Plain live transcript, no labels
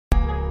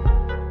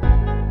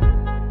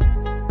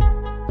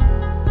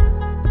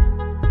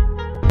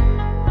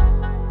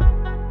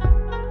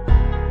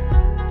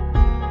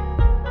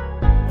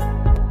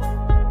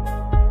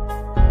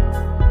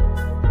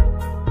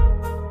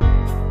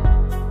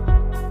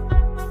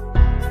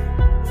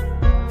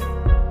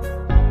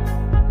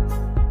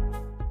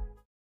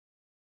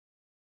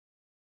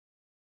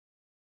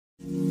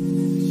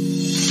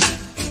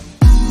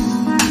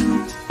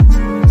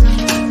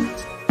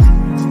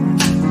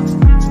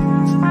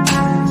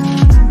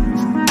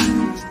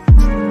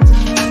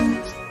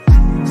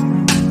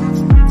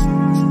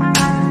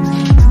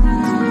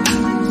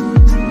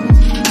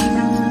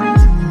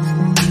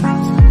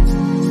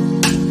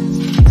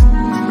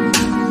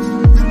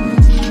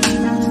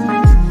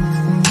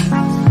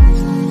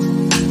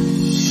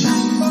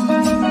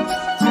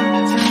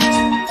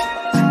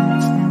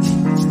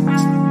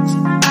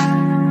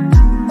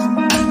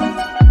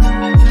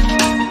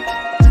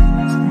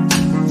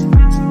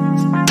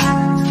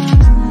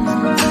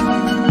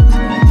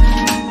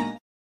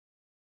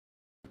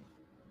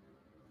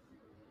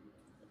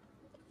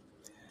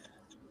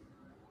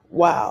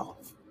Wow.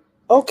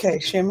 Okay,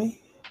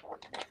 Shimmy.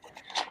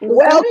 Was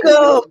that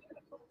Welcome.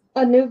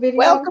 a new video?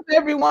 Welcome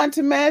everyone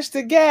to Mash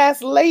the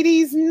Gas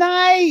Ladies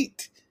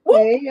Night.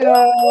 Hey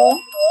y'all.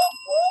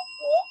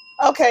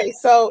 Okay,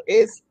 so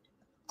it's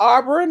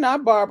Arbor,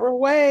 not Barbara.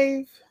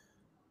 Wave.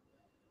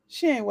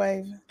 She ain't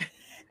waving.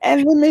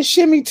 And then Miss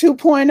Shimmy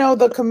 2.0,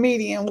 the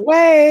comedian.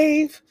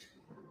 Wave.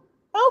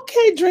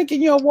 Okay,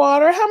 drinking your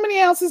water. How many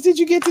ounces did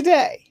you get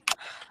today?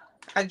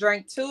 I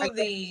drank two of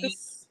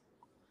these.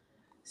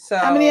 So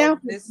how many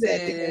ounces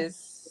this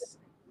is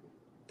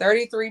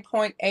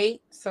 33.8.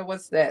 So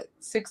what's that?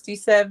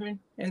 67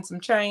 and some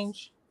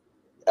change.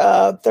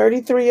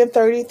 33 and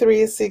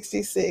 33 is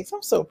 66.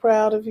 I'm so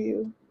proud of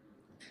you.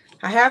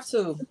 I have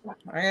to.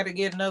 I got to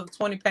get another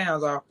 20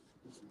 pounds off.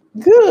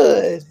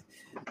 Good.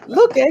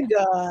 Look at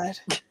God.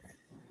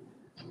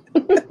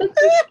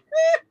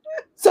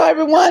 So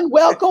everyone,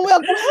 welcome.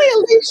 Hey,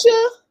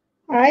 Alicia.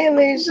 Hi,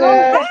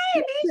 Alicia.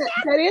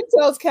 That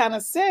intro's kind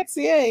of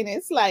sexy, ain't it?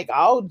 It's like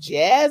all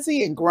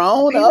jazzy and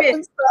grown up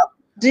and stuff.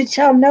 Did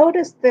y'all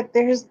notice that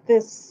there's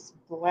this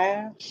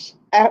splash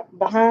out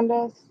behind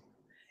us?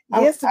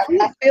 Yes, I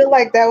feel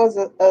like that was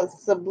a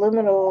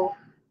subliminal.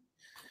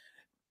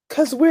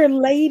 Because we're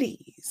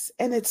ladies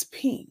and it's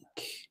pink.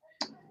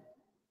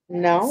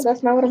 No,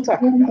 that's not what I'm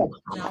talking about.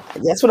 No.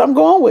 That's what I'm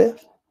going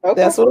with. Okay.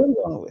 That's what I'm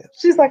going with.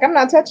 She's like, I'm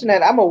not touching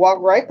that. I'm going to walk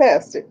right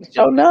past it.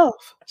 Show enough.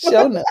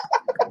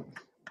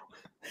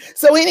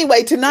 So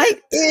anyway,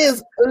 tonight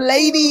is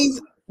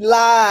Ladies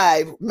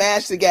Live,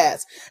 Mash the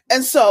Gas.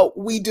 And so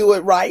we do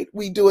it right.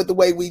 We do it the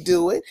way we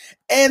do it.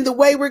 And the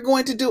way we're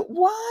going to do it.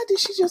 Why did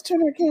she just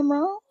turn her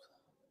camera off?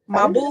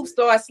 My boobs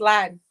started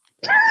sliding.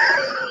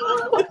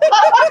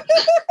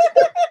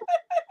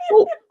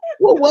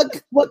 Well,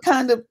 what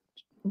kind of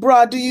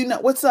bra do you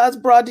not? What size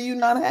bra do you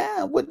not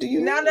have? What do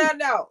you? No.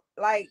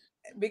 Like,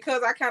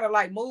 because I kind of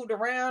like moved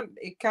around,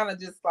 it kind of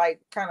just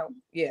like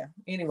yeah.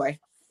 Anyway,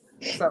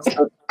 so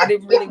I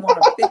didn't really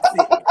want to fix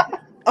it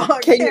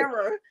on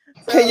camera.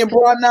 Can your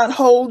bra not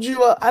hold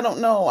you up? I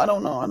don't know what's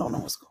going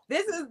on.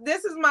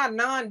 This is my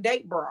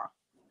non-date bra,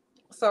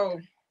 so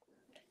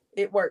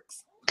it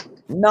works.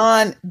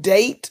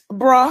 Non-date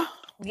bra.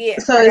 Yeah.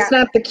 So it's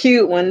not the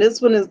cute one.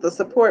 This one is the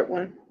support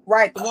one.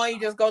 Right, the one you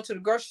just go to the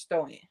grocery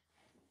store in.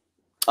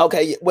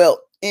 Okay,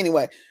 well,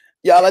 anyway,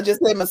 y'all, I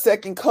just had my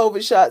second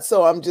COVID shot,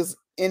 so I'm just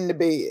in the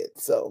bed.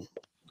 So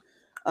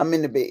I'm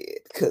in the bed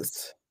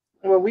because.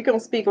 Well, we're going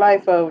to speak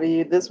life over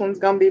you. This one's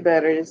going to be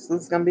better. This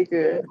is going to be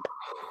good.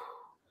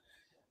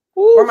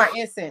 Where my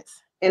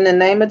incense? In the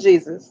name of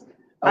Jesus.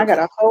 Okay. I got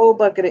a whole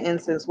bucket of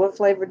incense. What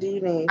flavor do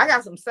you need? I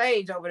got some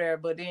sage over there,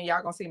 but then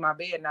y'all going to see my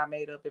bed not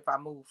made up if I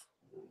move.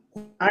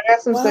 I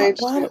got some sage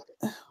too.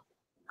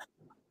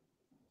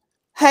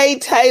 Hey,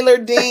 Taylor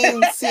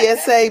Dean,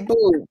 CSA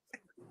Boo.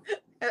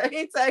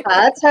 Hey, Taylor.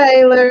 Hi,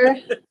 Taylor.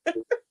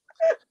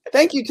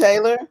 Thank you,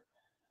 Taylor.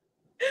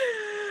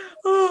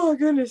 Oh,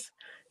 goodness.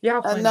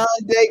 Y'all a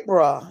non-date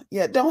bra.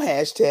 Yeah, don't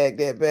hashtag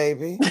that,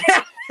 baby.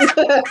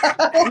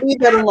 Leave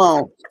that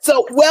alone.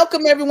 So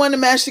welcome everyone to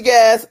Mash the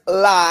Gas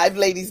Live,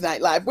 Ladies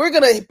Night Live. We're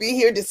going to be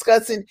here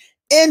discussing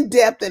in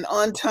depth and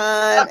on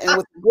time and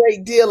with a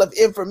great deal of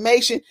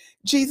information.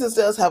 Jesus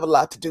does have a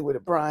lot to do with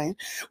it, Brian.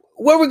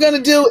 What we're going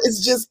to do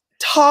is just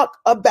talk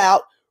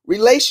about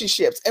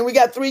relationships. And we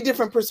got three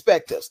different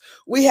perspectives.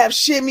 We have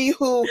Shimmy,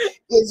 who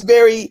is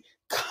very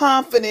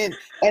confident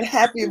and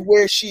happy of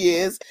where she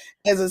is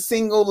as a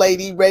single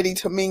lady ready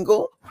to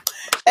mingle.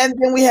 And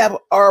then we have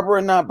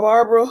Arbor, not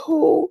Barbara,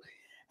 who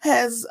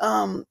has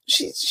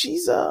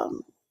she's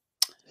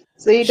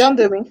see, don't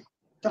do me.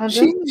 Don't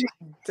do me.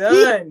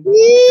 Done.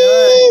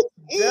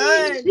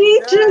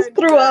 She just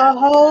threw a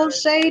whole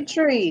shade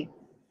tree.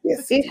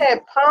 Yes. It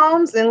had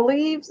palms and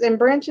leaves and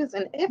branches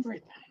and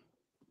everything.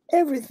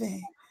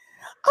 Everything.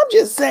 I'm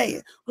just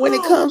saying, when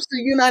it comes to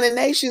United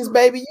Nations,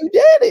 baby, you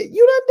did it.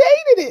 You done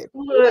dated it.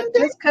 Look,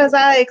 just because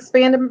I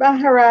expanded my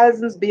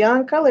horizons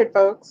beyond colored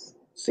folks.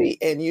 See,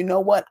 and you know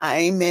what? I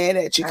ain't mad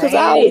at you because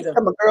I always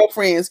tell my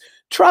girlfriends,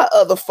 try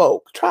other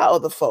folk,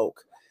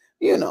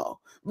 you know.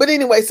 But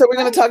anyway, so we're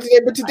going to talk today.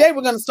 But today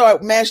we're going to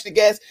start Mash the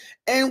Gas.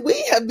 And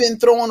we have been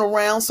throwing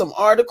around some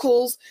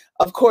articles.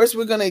 Of course,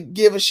 we're going to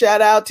give a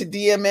shout out to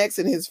DMX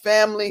and his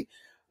family.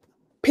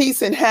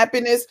 Peace and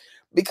happiness,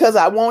 because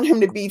I want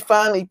him to be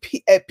finally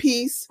at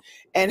peace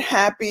and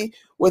happy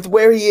with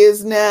where he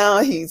is now.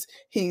 He's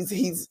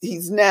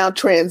now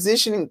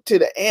transitioning to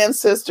the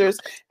ancestors,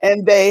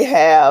 and they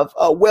have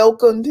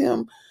welcomed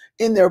him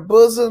in their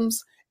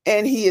bosoms,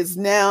 and he is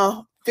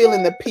now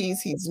feeling the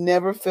peace he's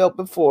never felt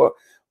before.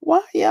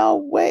 Why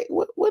y'all wait?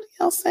 What are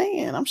y'all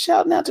saying? I'm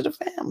shouting out to the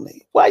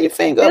family. Why your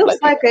finger up?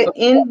 Feels like an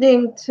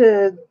ending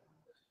to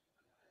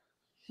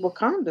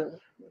Wakanda.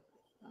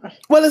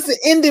 Well, it's an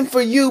ending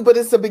for you, but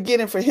it's a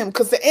beginning for him,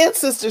 because the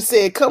ancestors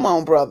said, "Come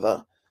on,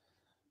 brother,"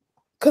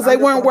 because they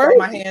weren't worried.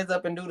 Throw my hands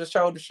up and do the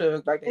shoulder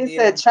shrug like they did. He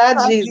said,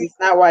 "Try Jesus,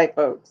 not white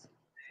folks."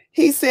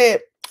 He said,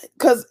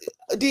 because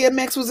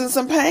DMX was in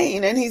some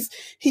pain, and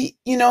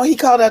he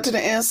called out to the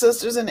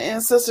ancestors, and the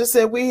ancestors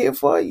said, "We're here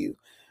for you.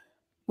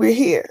 We're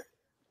here."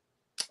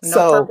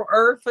 No purple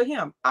herb for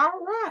him.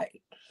 All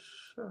right.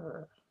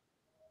 Sure.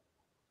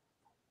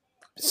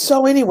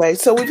 So anyway,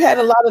 so we've had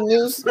a lot of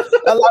news,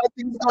 a lot of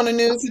things on the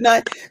news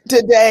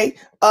today.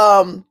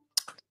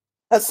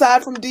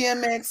 Aside from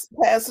DMX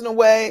passing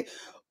away,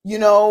 you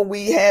know,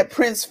 we had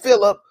Prince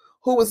Philip,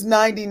 who was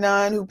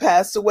 99, who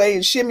passed away.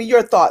 And Shimmy,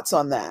 your thoughts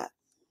on that?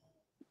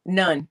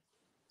 None.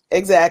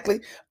 Exactly.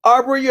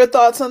 Arbor, your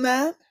thoughts on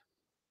that?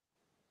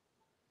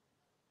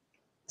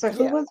 So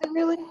who was it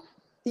really?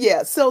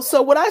 Yeah. So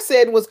what I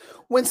said was,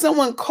 when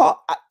someone called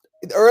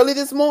early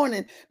this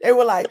morning, they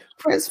were like,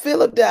 Prince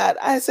Philip died.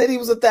 I said he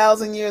was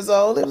 1,000 years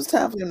old. It was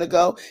time for him to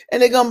go.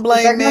 And they're gonna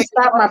blame me.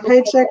 Stop my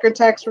paycheck or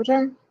tax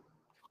return?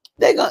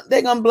 They're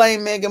gonna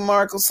blame Meghan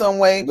Markle some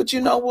way. But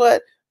you know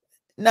what?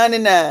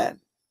 99.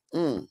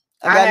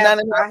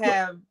 I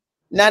have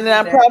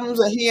 99 problems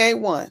and he ain't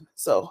one.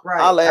 So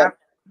right.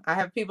 I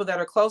have people that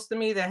are close to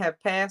me that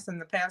have passed in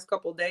the past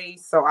couple of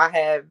days. So I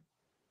have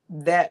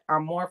that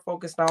I'm more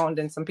focused on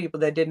than some people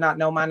that did not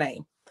know my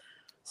name.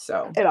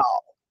 So at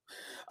all.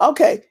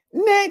 Okay,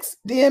 next,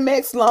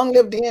 DMX, long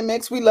live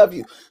DMX. We love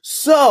you.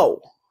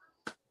 So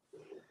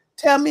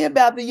tell me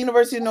about the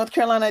University of North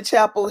Carolina at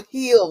Chapel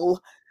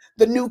Hill,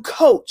 the new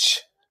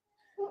coach,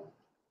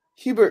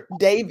 Hubert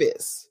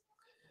Davis.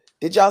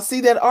 Did y'all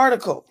see that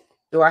article?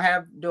 Do I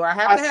have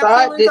I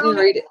saw it, didn't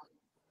read it.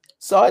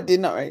 Saw it, did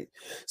not read it.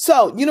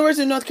 So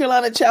University of North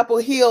Carolina at Chapel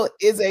Hill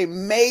is a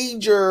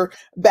major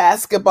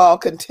basketball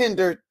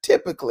contender,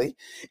 typically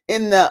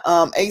in the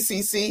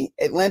ACC,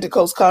 Atlantic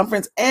Coast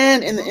Conference,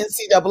 and in the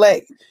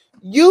NCAA.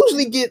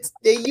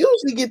 They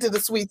usually get to the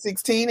Sweet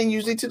 16 and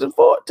usually to the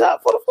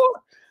top 4.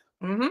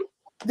 Mm-hmm.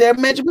 They're a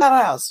major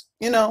powerhouse,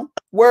 you know,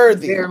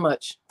 worthy. Very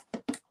much.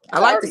 I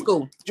like the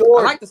school.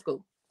 George. I like the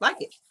school.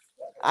 Like it.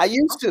 I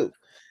used to.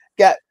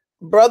 Got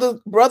brother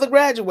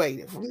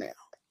graduated from there.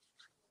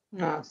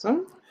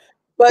 Awesome.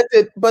 But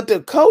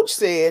the coach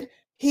said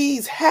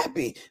he's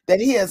happy that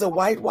he has a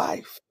white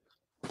wife.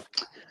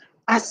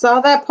 I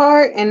saw that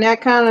part and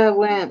that kind of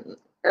went,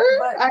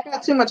 I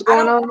got too much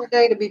going on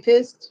today to be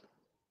pissed.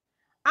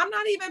 I'm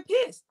not even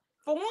pissed.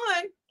 For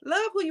one,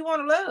 love who you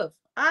want to love.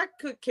 I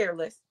could care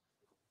less.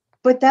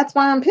 But that's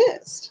why I'm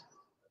pissed.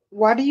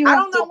 Why do you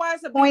have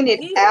to point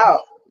it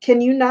out? Can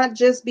you not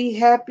just be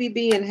happy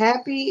being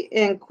happy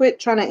and quit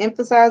trying to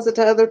emphasize it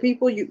to other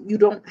people? You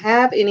don't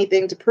have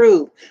anything to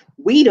prove.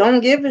 We don't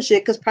give a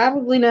shit because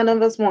probably none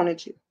of us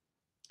wanted you.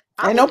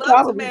 I would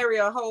love to marry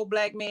a whole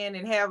black man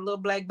and have little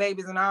black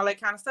babies and all that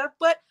kind of stuff.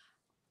 But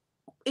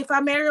if I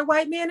marry a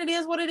white man, it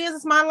is what it is.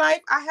 It's my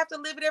life. I have to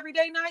live it every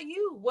day, not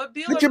you. What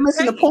bill? But you're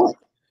missing the point.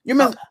 You're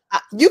missing.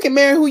 You can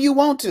marry who you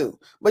want to,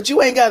 but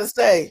you ain't got to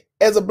say,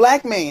 as a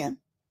black man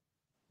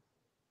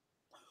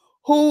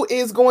who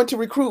is going to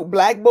recruit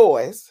black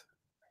boys,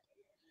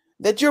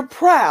 that you're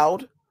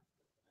proud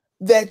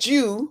that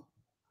you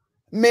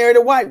married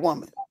a white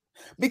woman.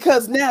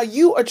 Because now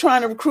you are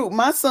trying to recruit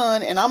my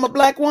son and I'm a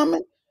black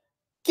woman.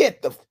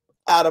 Get the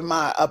out of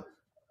my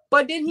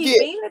But did he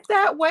mean it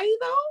that way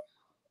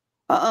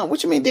though?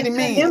 What you mean did he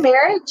mean? New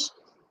marriage?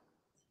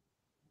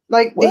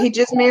 Like what? Did he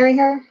just marry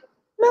her?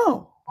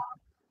 No.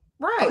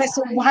 Right. Okay,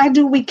 so why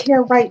do we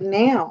care right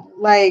now?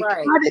 Like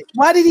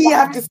why did he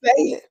have to say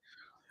it?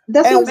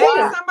 That's and maybe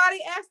somebody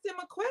asked him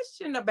a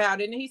question about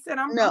it, and he said,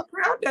 "I'm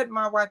proud that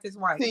my wife is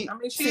white." I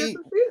mean, she is.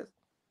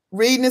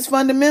 Reading is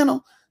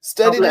fundamental.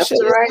 Study to show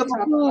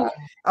yourself.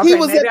 Okay, he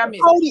was at the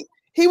podium.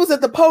 He was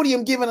at the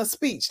podium giving a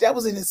speech. That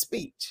was in his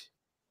speech,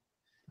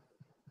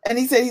 and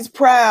he said he's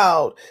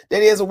proud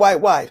that he has a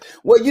white wife.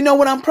 Well, you know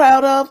what I'm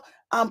proud of?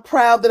 I'm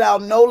proud that I'll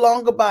no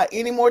longer buy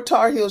any more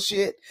Tar Heel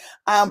shit.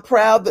 I'm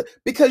proud that,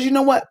 because you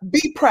know what?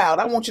 Be proud.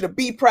 I want you to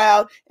be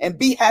proud and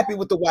be happy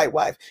with the white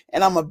wife.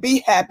 And I'm going to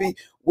be happy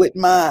with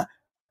my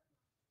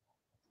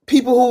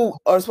people who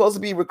are supposed to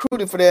be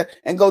recruited for that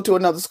and go to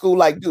another school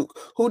like Duke,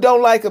 who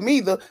don't like them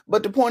either.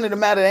 But the point of the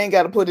matter, they ain't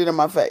got to put it in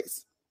my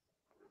face.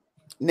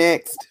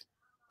 Next.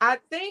 I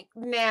think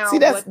now. See,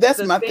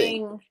 that's my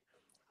thing.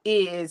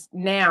 Is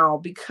now,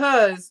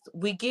 because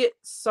we get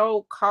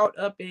so caught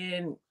up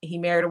in he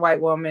married a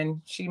white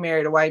woman, she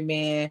married a white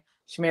man,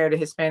 she married a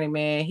Hispanic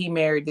man, he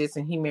married this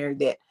and he married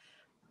that.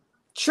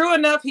 True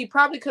enough, he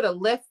probably could have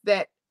left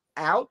that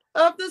out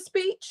of the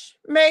speech,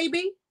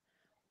 maybe.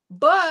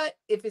 But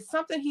if it's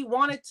something he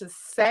wanted to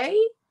say,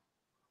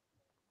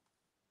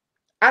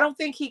 I don't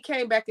think he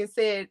came back and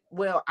said,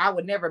 well, I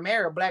would never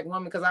marry a black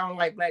woman because I don't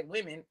like black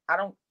women.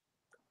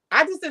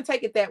 I just didn't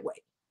take it that way.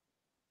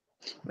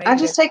 Maybe I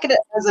just take it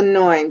as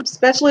annoying,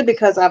 especially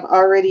because I've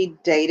already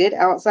dated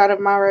outside of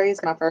my race.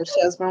 My first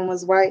husband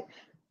was white.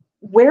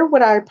 Where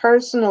would I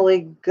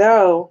personally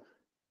go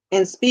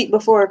and speak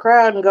before a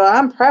crowd and go,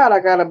 I'm proud I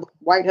got a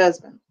white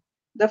husband?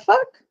 The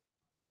fuck?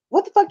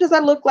 What the fuck does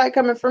that look like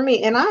coming from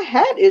me? And I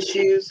had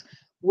issues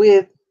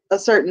with a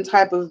certain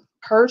type of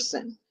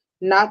person,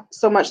 not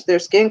so much their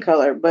skin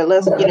color, but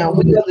we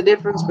know the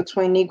difference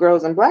between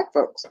Negroes and black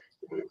folks.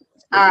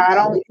 I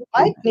don't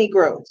like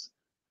Negroes.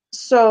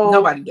 So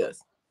nobody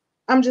does.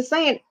 I'm just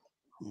saying,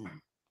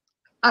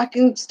 I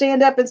can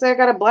stand up and say I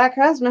got a black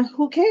husband.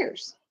 Who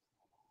cares?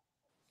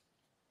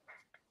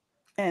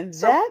 And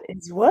that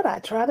is what I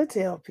try to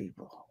tell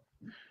people.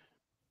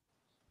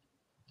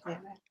 Yeah.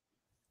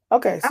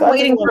 Okay, so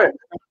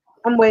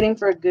I'm waiting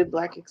for a good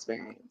Black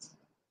experience.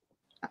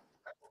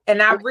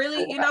 And I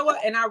really, you know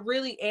what? And I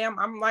really am.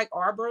 I'm like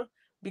Arbor,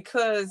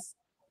 because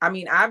I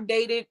mean, I've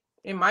dated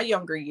in my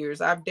younger years.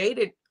 I've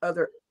dated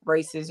other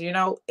races, you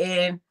know,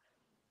 and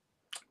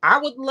I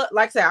would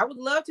like I said, I would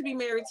love to be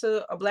married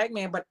to a Black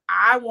man, but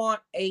I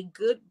want a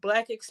good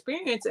Black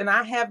experience, and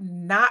I have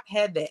not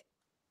had that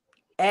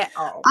at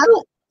all. I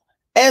don't.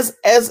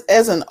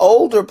 As an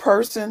older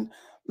person,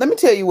 let me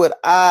tell you what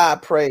I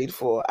prayed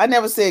for. I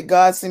never said,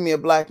 God, send me a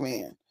Black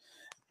man.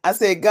 I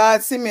said,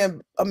 God, send me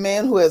a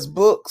man who has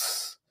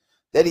books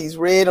that he's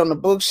read on the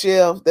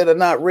bookshelf that are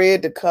not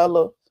read to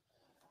color.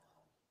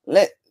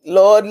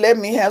 Lord, let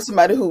me have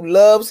somebody who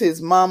loves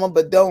his mama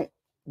but don't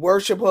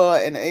worship her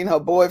and ain't her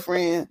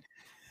boyfriend.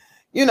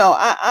 You know,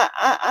 I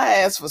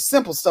asked for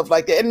simple stuff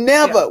like that. And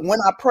never when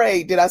I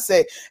prayed did I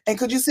say, and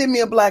could you send me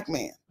a Black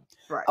man?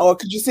 Right. Or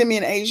could you send me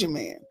an Asian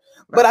man? Right.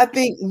 But I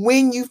think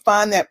when you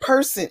find that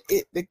person,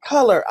 the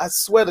color, I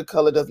swear the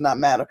color does not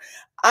matter.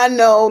 I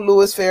know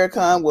Louis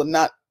Farrakhan will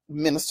not,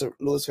 Minister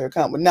Louis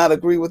Farrakhan would not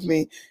agree with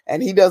me,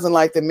 and he doesn't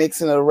like the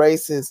mixing of the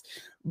races.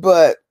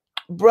 But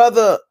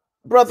brother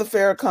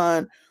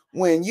Farrakhan,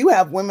 when you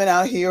have women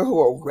out here who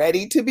are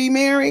ready to be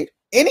married,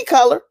 any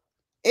color,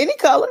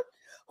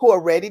 who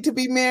are ready to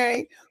be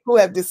married, who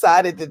have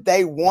decided that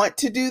they want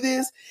to do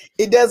this,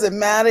 it doesn't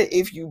matter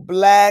if you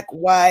Black,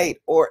 white,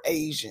 or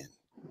Asian.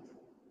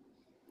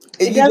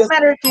 It does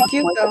matter if you're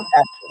cute, though.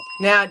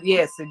 Now,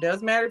 yes, it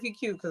does matter if you're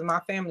cute, because my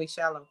family's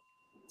shallow.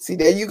 See,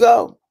 there you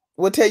go.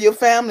 We'll tell your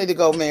family to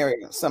go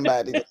marry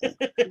somebody.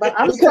 But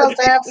I'm supposed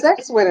to have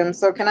sex with him,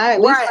 so can I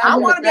at least? I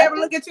want to be able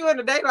to look at you in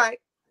the daylight.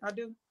 I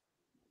do.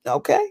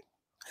 Okay.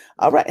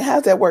 All right.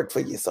 How's that work for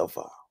you so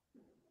far?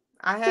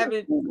 I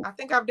haven't. I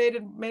think I've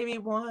dated maybe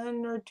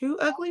 1 or 2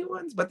 ugly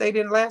ones, but they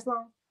didn't last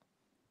long.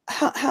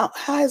 How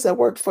has that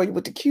worked for you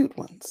with the cute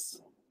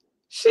ones?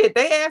 Shit,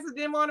 they asked if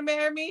they didn't want to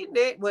marry me.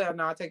 Well,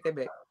 no, I take that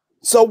back.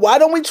 So why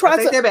don't we try? I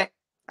take that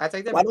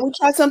back. Why don't we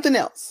try something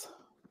else?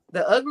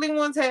 The ugly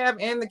ones have,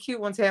 and the cute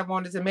ones have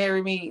wanted to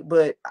marry me,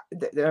 but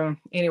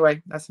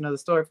anyway, that's another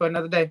story for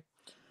another day.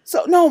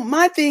 So no,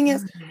 my thing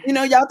is, you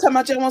know, y'all talking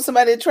about y'all want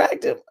somebody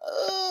attractive.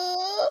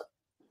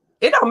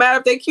 It don't matter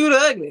if they're cute or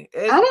ugly.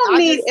 I don't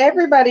need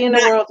everybody in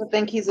the world to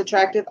think he's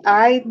attractive.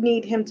 I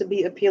need him to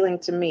be appealing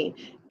to me.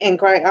 And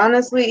quite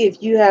honestly,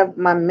 if you have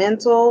my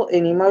mental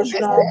and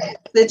emotional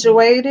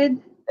situated,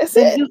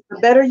 then the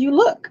better you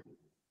look.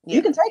 Yeah.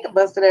 You can take a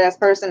busted ass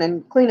person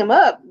and clean them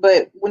up,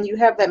 but when you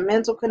have that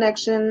mental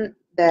connection,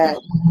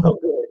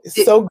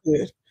 it's so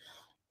good.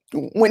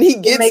 When he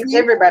gets makes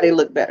everybody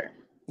look better.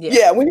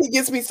 Yeah, when he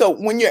gets me. So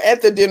when you're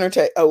at the dinner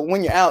table,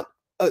 when you're out,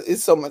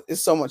 it's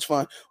so much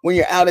fun. When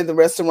you're out at the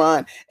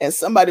restaurant and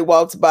somebody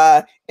walks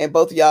by and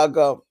both of y'all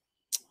go,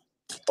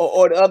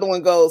 or the other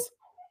one goes,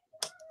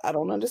 I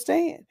don't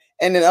understand,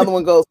 and then the other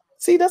one goes,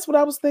 see, that's what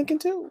I was thinking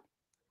too.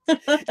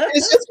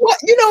 It's just what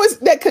it's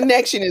that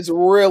connection is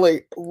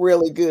really,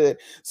 really good.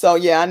 So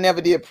yeah, I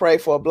never did pray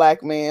for a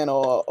Black man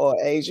or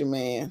Asian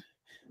man.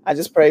 I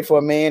just prayed for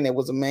a man that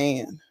was a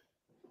man.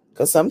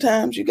 Because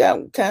sometimes you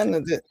got kind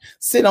of to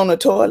sit on the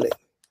toilet.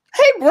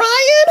 Hey Brian,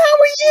 how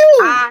are you?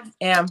 I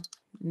am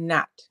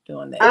not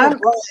doing that. Brian,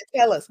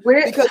 tell us.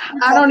 Because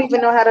I don't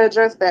even know how to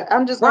address that.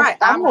 I'm just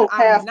I'm gonna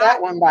pass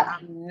that one by.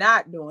 I'm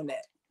not doing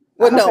that.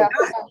 Well, no,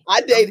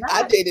 I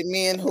dated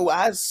men who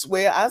I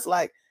swear I was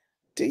like,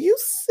 do you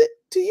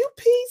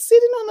pee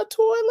sitting on the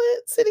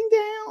toilet, sitting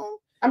down?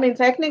 I mean,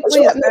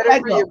 technically it's better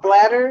for your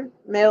bladder,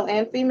 male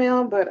and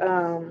female, but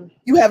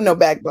you have no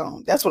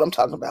backbone. That's what I'm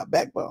talking about,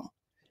 backbone.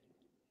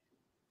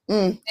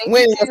 We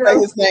didn't say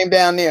his name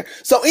down there.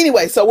 So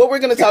anyway, so what we're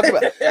going to talk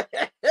about,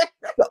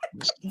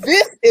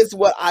 this is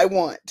what I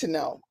want to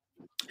know,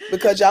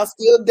 because y'all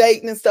still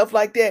dating and stuff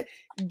like that.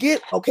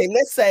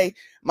 Let's say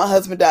my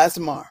husband dies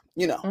tomorrow,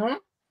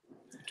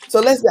 So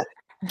let's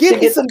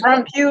get some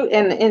Pew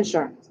and the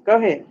insurance. Go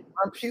ahead.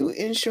 Pew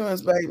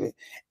insurance, baby.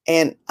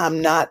 And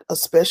I'm not a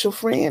special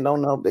friend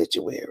on the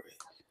obituary.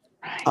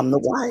 I'm the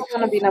wife. I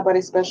don't want to be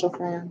nobody's special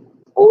friend.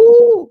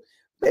 Ooh,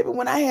 baby,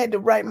 when I had to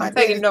write my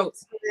taking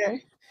notes.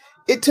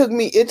 It took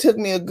me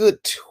a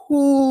good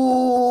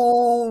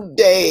 2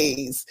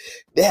 days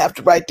to have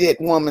to write that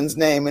woman's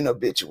name in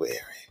obituary.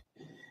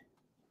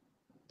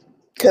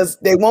 Because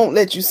they won't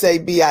let you say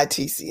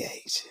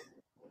BITCH.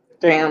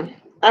 Damn.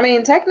 I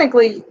mean,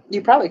 technically,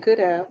 you probably could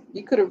have.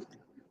 You could have.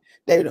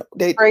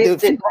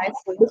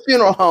 The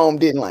funeral home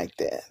didn't like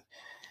that.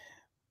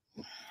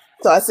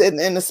 So I said,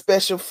 and a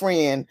special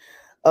friend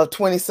of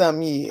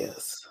 20-some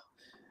years.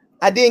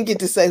 I didn't get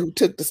to say who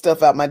took the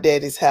stuff out my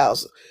daddy's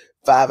house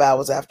 5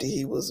 hours after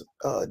he was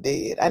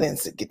dead. I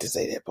didn't get to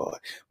say that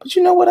part. But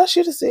you know what? I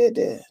should have said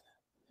that.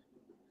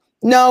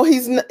 No,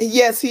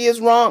 yes, he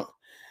is wrong.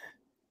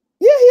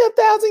 Yeah, he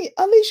 1,000.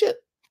 Alicia,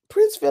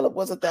 Prince Philip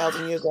was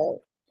 1,000 years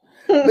old.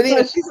 But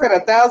she said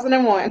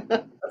 1,001.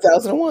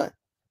 1,001.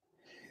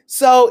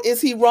 So is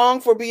he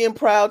wrong for being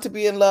proud to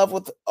be in love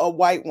with a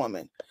white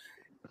woman?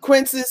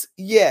 Princess,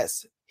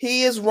 yes,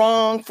 he is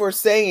wrong for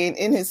saying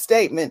in his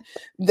statement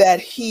that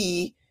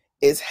he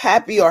is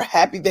happy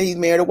that he's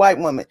married a white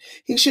woman.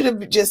 He should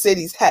have just said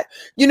he's happy.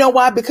 You know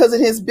why? Because in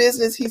his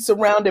business, he's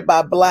surrounded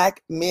by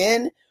black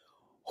men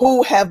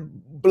who have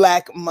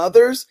black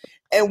mothers.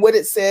 And what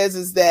it says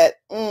is that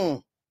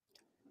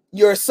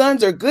your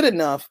sons are good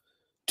enough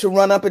to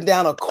run up and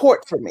down a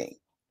court for me,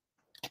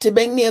 to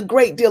make me a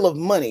great deal of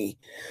money.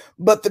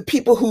 But the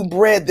people who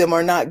bred them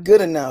are not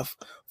good enough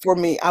for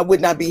me. I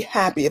would not be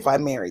happy if I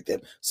married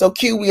them. So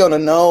Q, we on a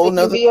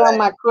another be on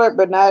my court,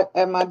 but not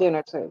at my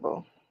dinner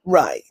table.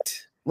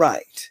 Right.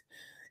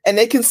 And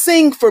they can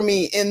sing for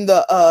me in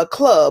the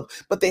club,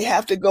 but they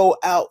have to go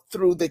out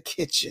through the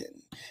kitchen.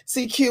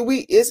 See, Q,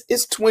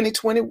 it's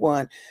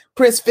 2021.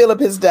 Prince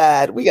Philip has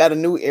died. We got a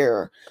new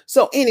era.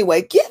 So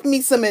anyway, give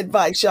me some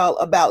advice, y'all,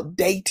 about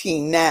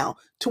dating now.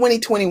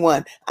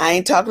 2021. I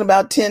ain't talking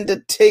about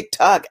Tinder,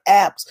 TikTok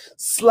apps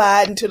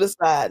sliding to the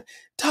side.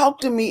 Talk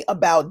to me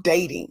about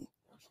dating.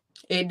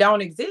 It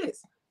don't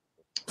exist.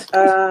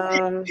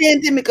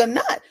 Pandemic or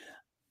not.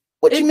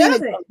 What you mean?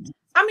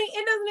 I mean,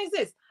 it doesn't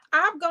exist.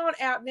 I've gone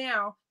out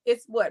now.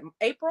 It's what,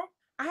 April?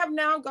 I have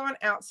now gone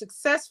out,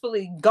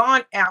 successfully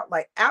gone out,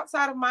 like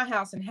outside of my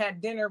house, and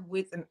had dinner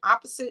with an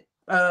opposite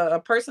a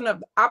person of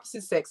the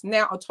opposite sex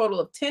now a total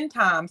of 10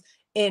 times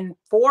in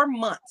 4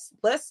 months,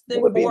 less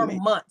than 4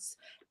 months.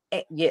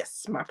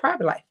 Yes, my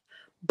private life.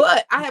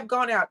 But I have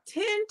gone out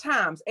 10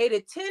 times, ate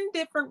at 10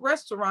 different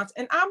restaurants,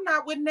 and I'm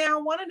not with now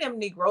one of them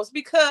Negroes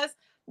because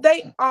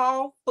they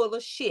all full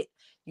of shit.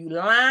 You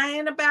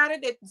lying about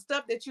it, that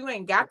stuff that you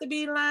ain't got to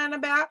be lying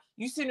about.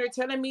 You sitting there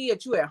telling me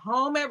that you at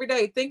home every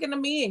day thinking of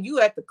me, and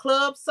you at the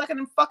club sucking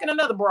and fucking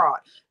another broad.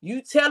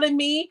 You telling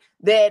me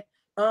that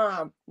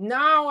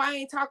no, I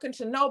ain't talking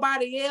to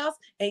nobody else,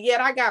 and yet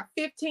I got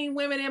 15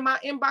 women in my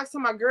inbox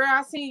on my girl.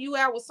 I seen you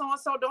out with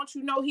so-and-so. Don't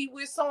you know he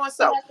with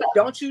so-and-so?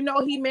 Don't you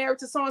know he married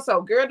to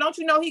so-and-so? Girl, don't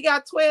you know he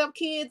got 12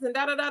 kids and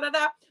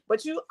da-da-da-da-da?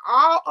 But you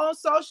all on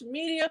social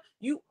media,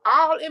 you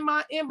all in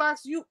my inbox,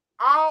 you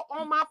all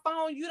on my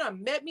phone. You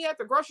done met me at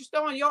the grocery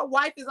store and your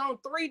wife is on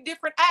 3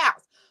 different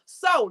apps.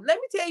 So let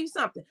me tell you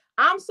something.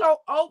 I'm so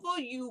over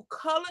you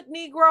colored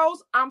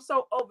Negroes. I'm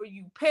so over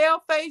you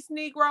pale-faced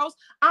Negroes.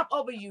 I'm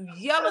over you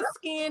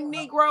yellow-skinned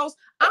Negroes.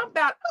 I'm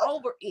about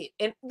over it.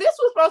 And this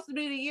was supposed to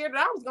be the year that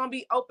I was going to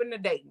be open to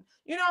dating.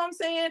 You know what I'm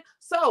saying?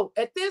 So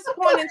at this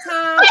point in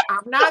time,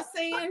 I'm not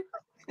saying,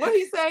 what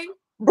he say?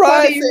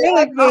 Brian,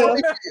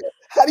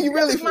 how do you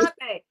really feel? My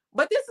thing.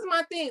 But this is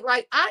my thing.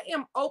 Like, I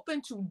am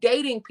open to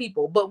dating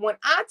people. But when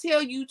I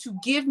tell you to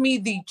give me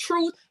the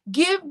truth,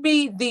 give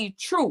me the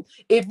truth.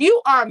 If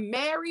you are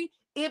married,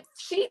 if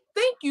she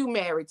think you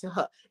married to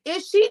her,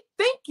 if she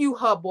think you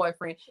her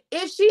boyfriend,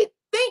 if she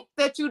think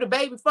that you the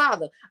baby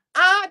father,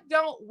 I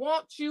don't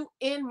want you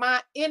in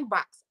my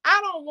inbox. I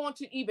don't want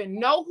to even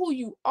know who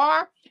you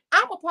are.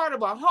 I'm a part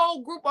of a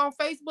whole group on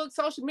Facebook,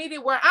 social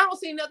media, where I don't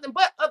see nothing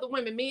but other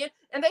women, men,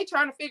 and they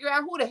trying to figure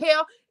out who the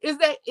hell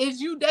is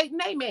you dating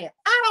a man.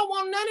 I don't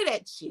want none of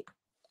that shit.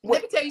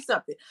 Let me tell you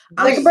something.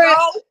 I'm so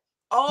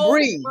over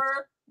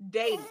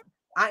dating.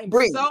 I am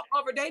so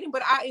over dating,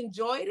 but I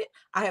enjoyed it.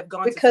 I have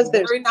gone to some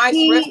very nice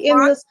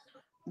restaurants.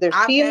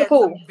 I've had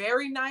some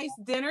very nice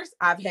dinners.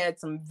 I've had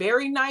some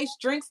very nice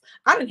drinks.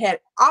 I done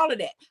had all of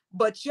that.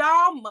 But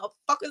y'all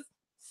motherfuckers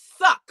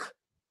suck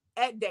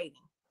at dating.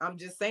 I'm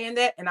just saying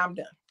that, and I'm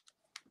done.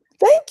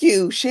 Thank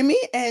you, Shimmy.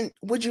 And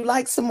would you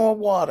like some more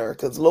water?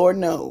 Because Lord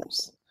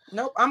knows.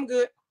 Nope, I'm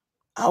good.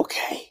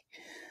 Okay.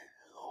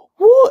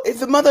 Woo, if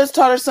the mother has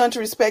taught her son to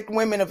respect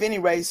women of any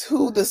race,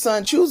 who the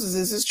son chooses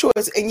is his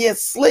choice, and yet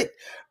slick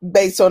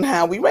based on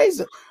how we raise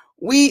them.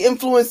 We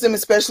influence them,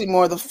 especially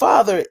more the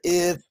father,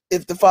 if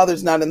the father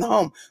is not in the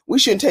home. We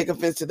shouldn't take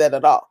offense to that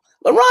at all.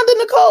 LaRonda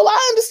Nicole,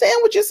 I understand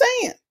what you're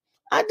saying.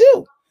 I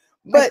do.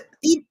 But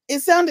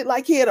it sounded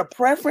like he had a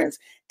preference,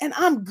 and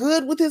I'm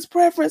good with his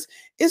preference.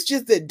 It's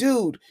just that,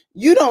 dude,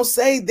 you don't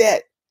say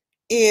that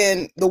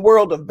in the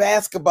world of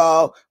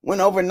basketball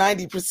when over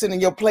 90%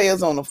 of your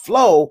players on the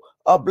floor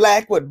are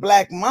black with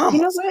black mamas.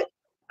 You know what?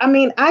 I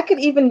mean, I could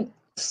even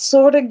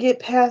sort of get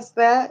past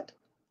that.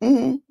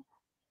 Mm-hmm.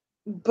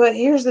 But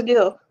here's the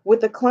deal.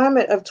 With the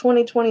climate of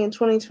 2020 and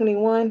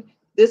 2021,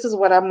 this is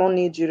what I'm going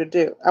to need you to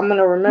do. I'm going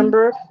to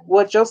remember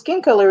what your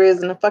skin color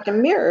is in the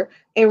fucking mirror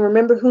and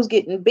remember who's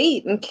getting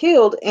beat and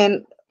killed.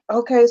 And,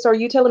 okay, so are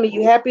you telling me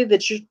you happy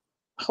that you're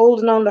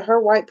holding on to her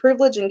white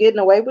privilege and getting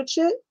away with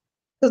shit?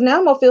 Because now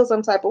I'm going to feel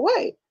some type of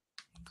way.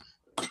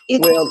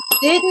 It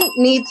didn't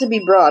need to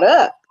be brought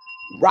up.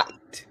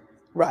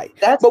 Right.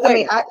 That's, but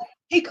wait,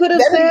 he could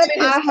have said,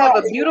 I have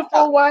a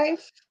beautiful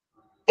wife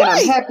and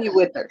I'm happy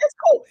with her. That's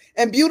cool.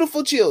 And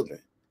beautiful children.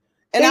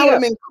 And I would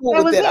have been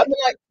cool with that.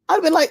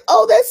 I'd been like,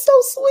 oh, that's so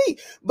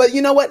sweet. But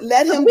you know what?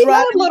 Let him drive. We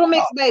love little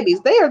mixed babies.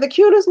 They are the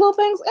cutest little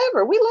things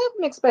ever. We love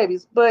mixed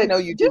babies. But no,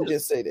 you didn't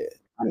just say that.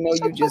 I know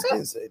you just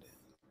didn't say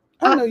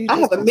that. I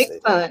have a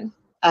mixed son.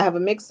 I have a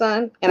mixed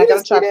son and I got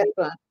a chocolate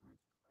son.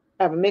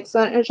 I have a mixed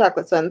son and a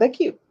chocolate son. They're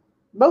cute.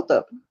 Both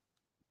of them.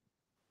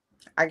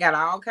 I got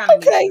all kinds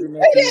of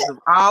nephews of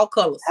all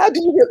colors. How do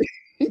you really?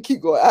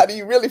 keep going. How do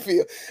you really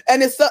feel?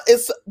 And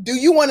it's do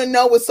you want to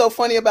know what's so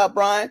funny about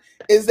Brian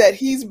is that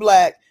he's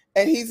black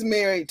and he's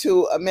married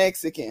to a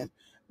Mexican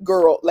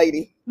girl,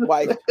 lady,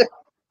 wife.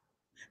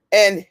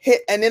 And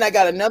then I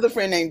got another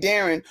friend named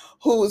Darren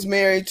who's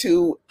married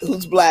to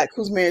who's black,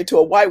 who's married to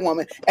a white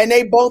woman, and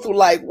they both were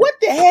like, "What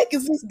the heck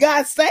is this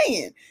guy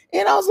saying?"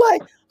 And I was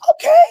like,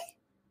 "Okay,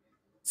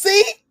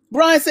 see."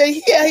 Brian said,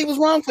 "Yeah, he was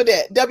wrong for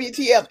that.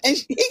 WTF?" And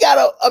he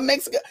got a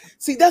Mexican.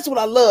 See, that's what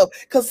I love.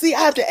 Cause see, I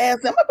have to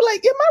ask them. I be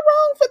like, "Am I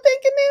wrong for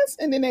thinking this?"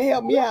 And then they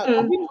help me out.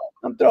 You know,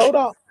 I'm thrown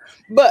off.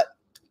 But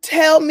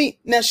tell me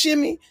now,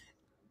 Shimmy,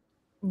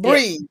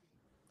 breathe.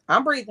 Yeah.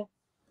 I'm breathing.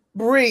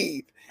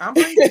 Breathe. I'm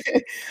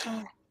breathing.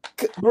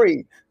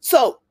 Breathe.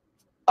 So,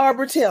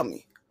 Arbor, tell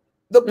me,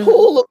 the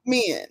pool of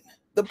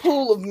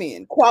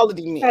men,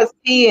 quality men, has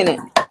pee in it.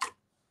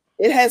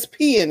 It has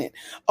pee in it.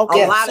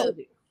 Okay, a lot of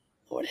it.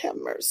 Lord have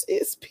mercy,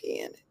 it's pee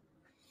in it.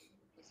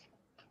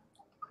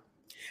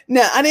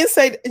 Now, I didn't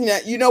say,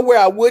 you know where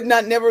I would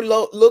not never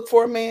look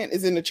for a man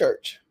is in the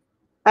church.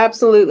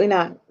 Absolutely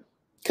not.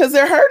 Because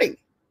they're hurting.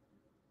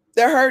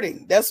 They're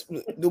hurting. That's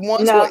the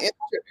ones who are in the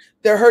church.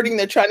 They're hurting.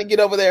 They're trying to get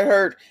over their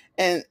hurt.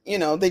 And,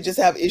 they just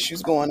have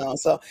issues going on.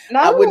 So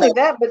not only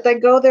that, but they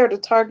go there to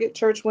target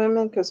church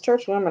women because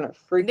church women are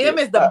freaky. Them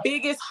is the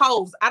biggest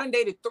hoes. I done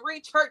dated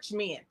 3 church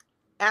men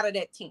out of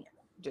that 10.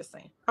 Just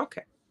saying.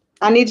 Okay.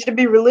 I need you to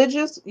be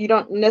religious. You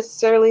don't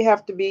necessarily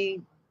have to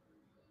be.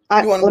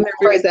 Let me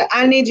rephrase that.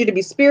 I need you to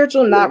be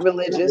spiritual, not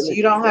religious.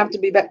 You don't have to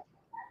be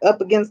up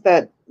against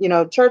that,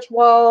 church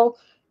wall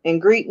and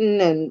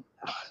greeting and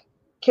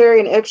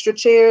carrying extra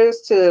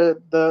chairs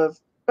to the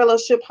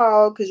fellowship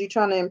hall because you're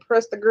trying to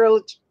impress the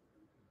girl.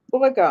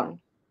 Boy, go.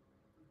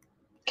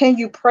 Can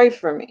you pray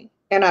for me?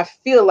 And I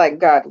feel like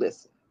God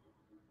listens.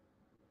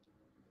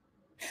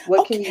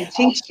 What can you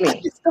teach me? I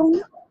just don't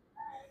know.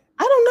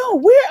 I don't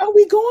know. Where are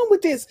we going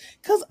with this?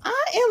 Because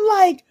I am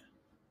like,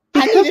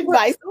 I need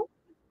advice.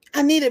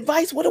 I need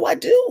advice. What do I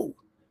do?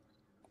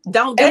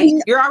 Don't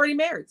date. You're already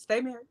married.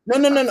 Stay married.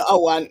 No.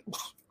 Oh,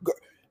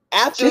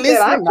 after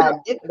listening,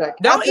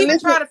 don't even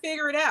try to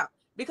figure it out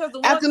because the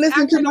ones after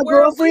listening to my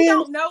girlfriend, girlfriend, we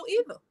don't know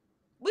either.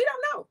 We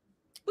don't know.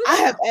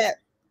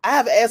 I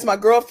have asked my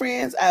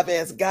girlfriends. I've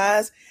asked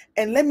guys,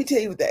 and let me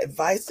tell you the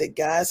advice that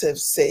guys have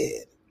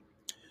said.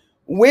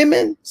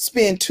 Women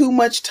spend too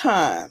much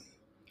time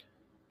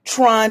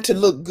trying to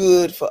look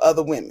good for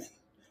other women,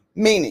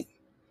 meaning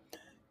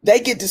they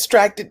get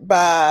distracted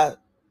by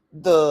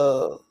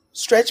the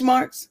stretch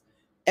marks,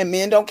 and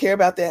men don't care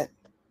about that.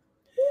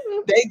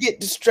 They get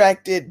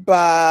distracted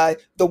by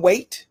the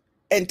weight,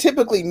 and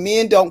typically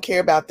men don't care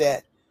about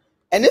that.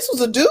 And this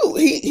was a dude.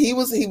 He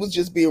was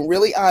just being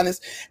really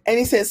honest, and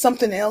he said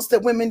something else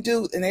that women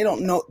do, and they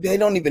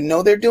don't even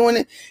know they're doing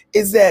it.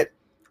 Is that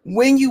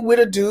when you with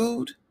a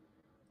dude,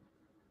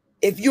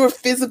 if you're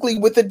physically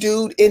with a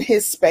dude in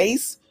his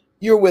space,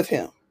 you're with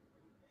him,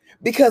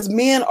 because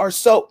men are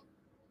so.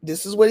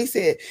 This is what he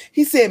said.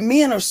 He said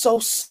men are so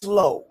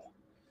slow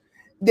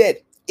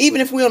that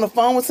even if we're on the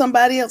phone with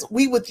somebody else,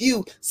 we with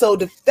you. So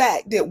the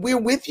fact that we're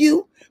with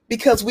you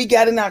because we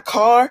got in our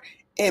car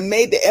and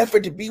made the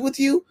effort to be with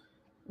you,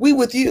 we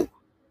with you.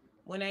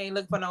 When they ain't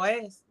looking for no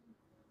ass.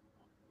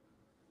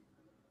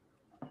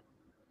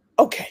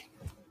 Okay.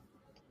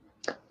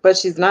 But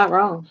she's not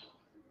wrong.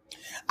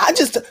 I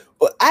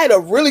had a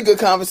really good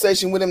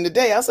conversation with him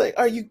today. I was like,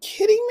 are you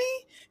kidding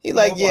me? He's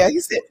like, yeah.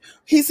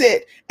 He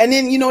said, and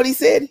then you know what he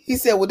said? He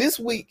said, well, this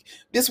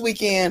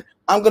weekend,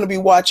 I'm going to be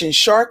watching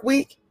Shark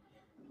Week.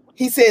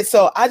 He said,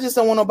 so I just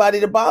don't want nobody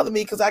to bother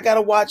me because I got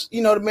to watch,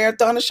 the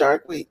marathon of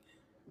Shark Week.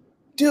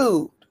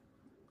 Dude,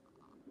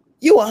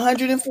 you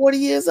 140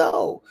 years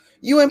old.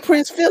 You and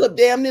Prince Philip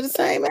damn near the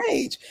same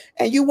age.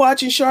 And you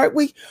watching Shark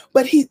Week,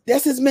 but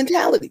that's his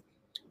mentality.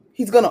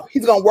 He's gonna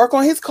work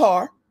on his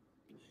car.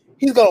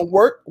 He's gonna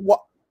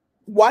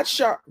watch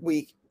Shark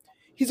Week.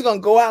 He's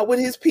gonna go out with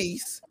his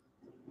piece.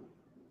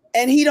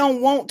 And he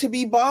don't want to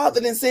be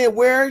bothered and saying,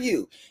 where are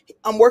you?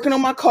 I'm working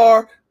on my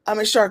car. I'm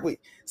in Shark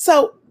Week.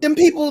 So them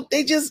people,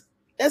 that's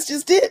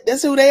just it.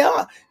 That's who they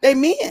are. They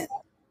men.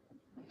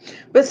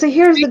 But see,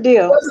 here's the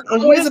deal.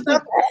 And here's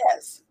about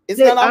ass.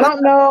 I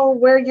don't know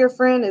where your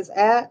friend is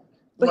at,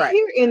 but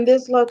here in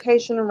this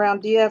location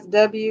around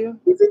DFW.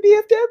 He's in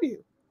DFW.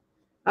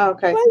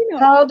 Okay.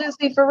 How old is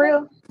he for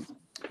real?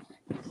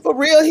 For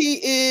real, he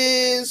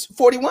is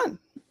 41.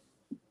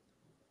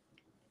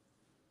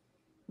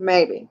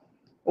 Maybe.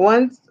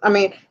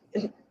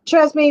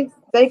 Trust me,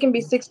 they can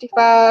be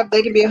 65,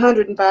 they can be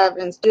 105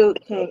 and still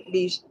can't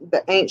be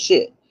the ain't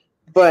shit.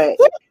 But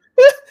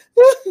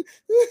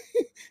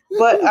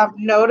I've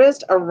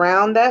noticed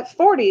around that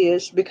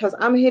 40-ish, because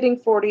I'm hitting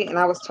 40 and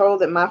I was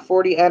told that my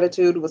 40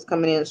 attitude was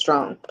coming in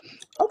strong.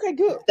 Okay,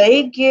 good.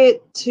 They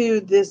get to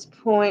this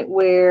point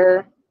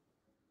where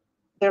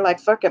they're like,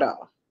 fuck it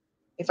all.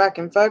 If I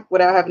can fuck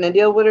without having to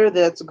deal with her,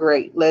 that's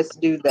great. Let's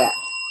do that.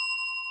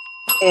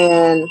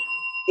 And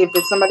if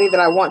it's somebody that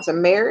I want to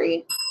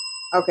marry,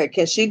 okay,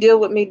 can she deal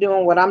with me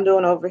doing what I'm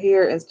doing over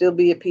here and still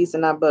be at peace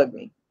and not bug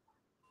me?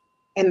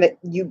 And that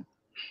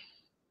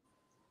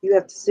You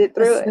have to sit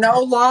through it. It's no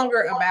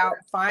longer about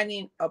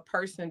finding a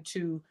person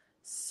to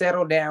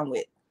settle down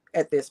with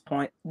at this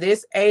point.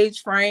 This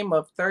age frame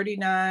of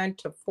 39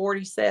 to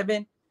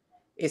 47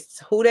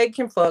 is who they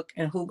can fuck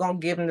and who gonna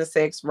give them the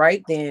sex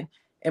right then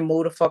and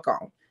move the fuck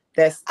on.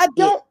 That's I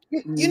don't.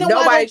 You know,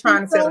 nobody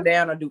trying to settle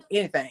down or do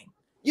anything.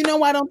 You know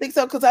why I don't think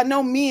so? Because I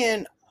know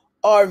men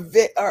are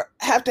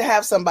have to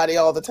have somebody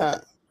all the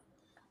time.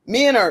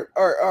 Men are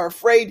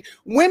afraid.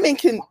 Women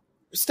can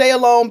stay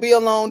alone, be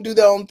alone, do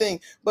their own thing.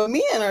 But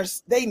men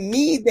they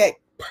need that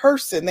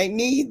person. They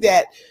need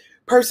that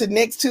person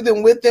next to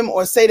them, with them,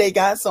 or say they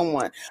got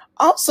someone.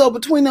 Also,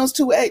 between those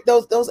two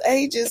those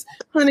ages,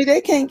 honey,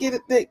 they can't get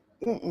it.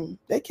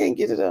 They can't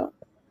get it up.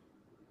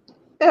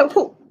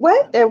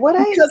 What? At what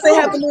age? Because they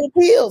have the little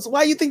pills.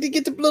 Why you think they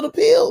get the little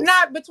pills?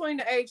 Not between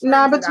the ages.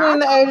 Not between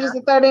the ages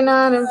of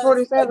 39 and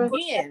 47.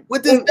 Again,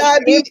 with this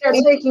diabetes, if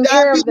they're taking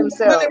care of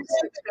themselves.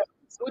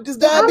 With this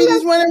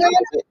diabetes running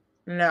rampant.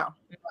 No.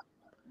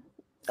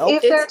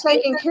 If they're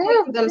taking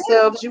care of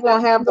themselves, you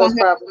won't have those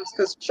problems.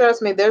 Because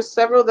trust me, there's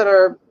several that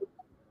are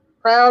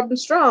proud and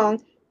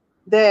strong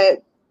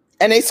and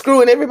they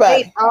screwing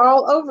everybody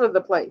all over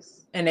the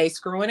place. And they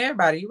screwing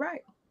everybody. You're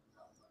right.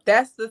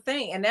 That's the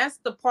thing. And that's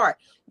the part.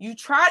 You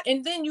try,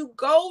 and then you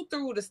go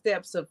through the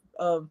steps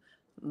of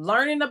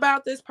learning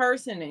about this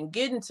person and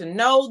getting to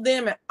know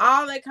them and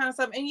all that kind of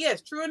stuff. And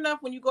yes, true enough,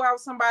 when you go out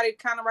with somebody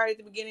kind of right at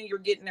the beginning, you're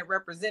getting a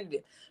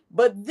representative.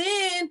 But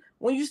then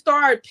when you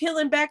start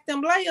peeling back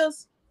them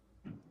layers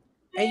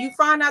and you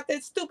find out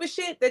that stupid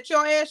shit that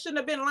your ass shouldn't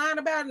have been lying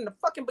about in the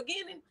fucking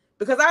beginning,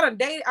 because I'm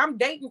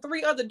dating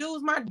 3 other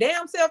dudes my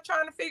damn self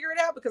trying to figure it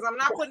out because I'm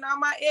not putting all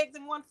my eggs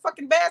in one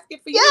fucking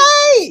basket for you.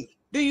 Yay!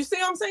 Do you see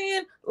what I'm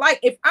saying? Like,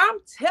 if I'm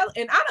telling,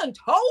 and I done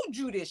told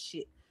you this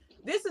shit.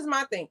 This is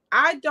my thing.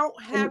 I don't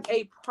have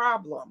a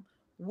problem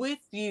with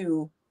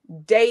you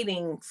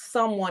dating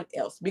someone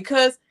else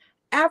because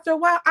after a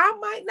while, I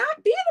might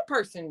not be the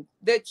person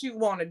that you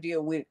want to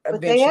deal with eventually.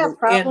 But they have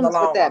problems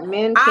with that.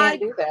 Men can't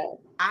do that.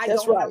 I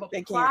don't have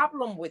a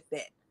problem with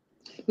that.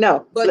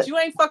 No, but you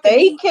ain't fucking.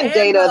 They can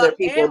date other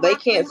people. They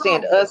can't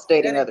stand us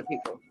dating other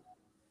people.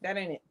 That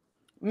ain't it.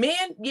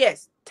 Men,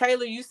 yes.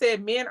 Taylor, you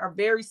said men are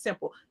very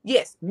simple.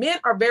 Yes, men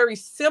are very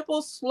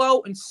simple,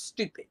 slow, and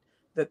stupid.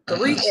 The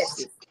 3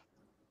 S's.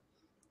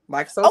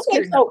 Like so.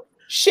 Okay, so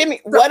Shimmy,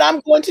 what I'm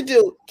going to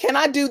do? Can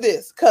I do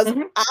this? Because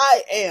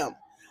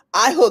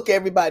I hook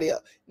everybody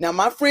up. Now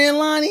my friend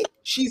Lonnie,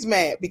 she's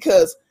mad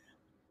because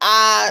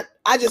I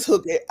just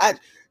hook it.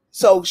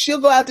 So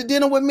she'll go out to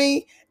dinner with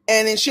me.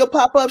 And then she'll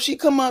pop up, she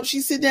come up, she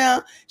sit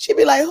down, she'll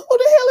be like, who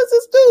the hell is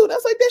this dude? I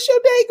was like, that's your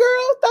day,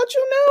 girl. Thought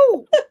you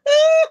knew.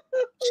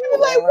 She was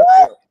like,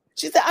 what?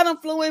 She said, I done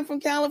flew in from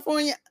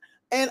California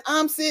and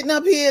I'm sitting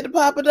up here at the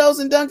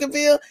Papados in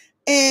Duncanville.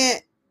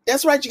 And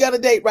that's right, you got a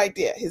date right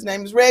there. His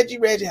name is Reggie.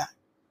 Reggie, hi.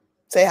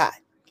 Say hi.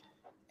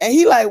 And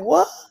he like,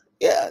 what?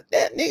 Yeah,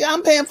 that nigga,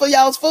 I'm paying for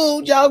y'all's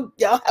food. Y'all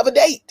have a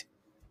date.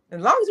 As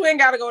long as we ain't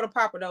got to go to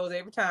Papados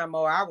every time,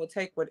 Mo, I will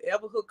take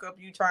whatever hookup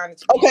you trying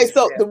to. Okay,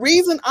 so the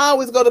reason I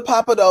always go to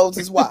Papados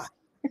is why.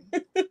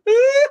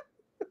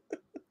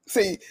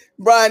 See,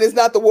 Brian, it's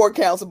not the war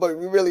council, but it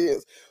really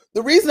is.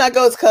 The reason I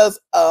go is because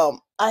I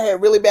had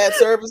really bad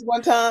service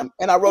one time,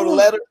 and I wrote a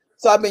letter,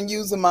 so I've been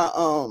using my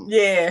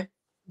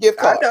gift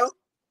card. I know.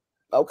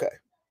 Okay.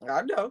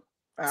 I know.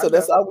 So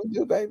that's all we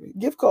do, baby.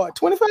 Gift card,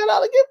 $25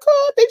 gift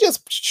card.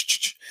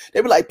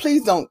 They be like,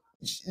 please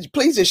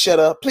just shut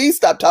up. Please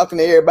stop talking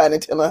to everybody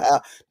and tell them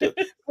how.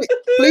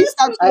 Please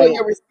stop doing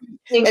your receipt.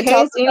 In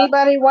case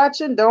anybody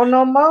watching don't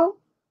know Mo,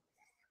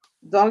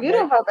 don't get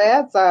on her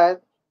bad side.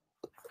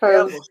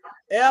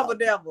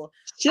 Devil.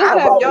 She'll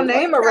have your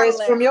name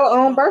erased from your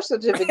own birth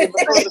certificate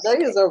before the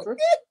day is over.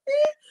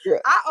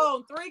 I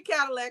own 3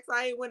 Cadillacs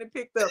I ain't went and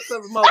picked up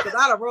because of Mo, because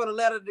I done wrote a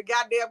letter to the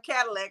goddamn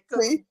Cadillac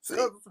because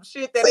of some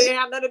shit that ain't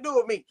have nothing to do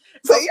with me.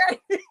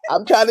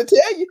 I'm trying to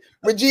tell you,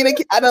 Regina.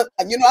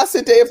 I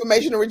sent the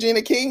information to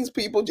Regina King's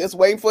people, just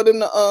waiting for them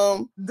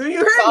to Do you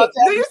hear me?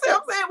 Do you see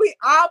what I'm saying? We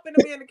all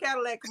finna be in the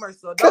Cadillac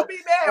commercial. Don't be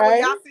mad when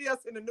y'all see us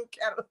in the new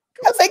Cadillac.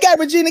 Because they got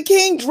Regina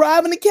King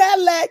driving the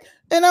Cadillac,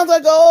 and I was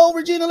like, "Oh,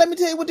 Regina, let me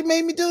tell you what they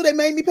made me do. They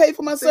made me pay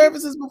for my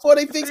services before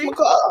they fixed my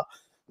car."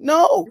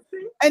 No,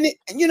 and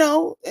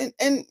Regina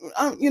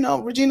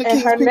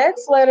King. Her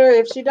next letter,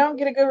 if she don't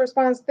get a good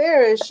response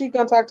there, is she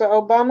gonna talk to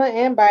Obama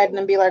and Biden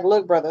and be like,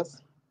 "Look,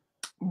 brothers,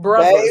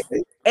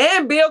 baby.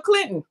 And Bill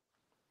Clinton."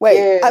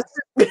 Wait, I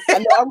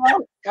know I'm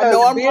wrong. I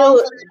know I'm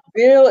wrong.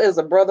 Bill is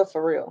a brother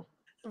for real.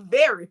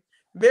 Very,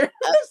 very.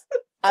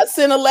 I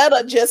sent a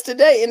letter just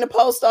today in the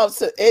post office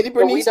to Eddie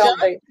Bernice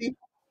Johnson.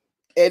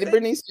 Eddie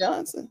Bernice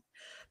Johnson.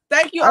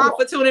 Thank you all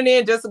for tuning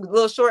in. Just a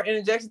little short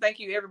interjection. Thank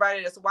you,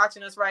 everybody that's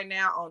watching us right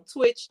now on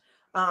Twitch.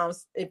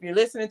 If you're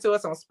listening to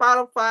us on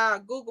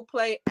Spotify, Google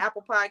Play,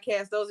 Apple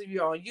Podcasts, those of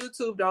you on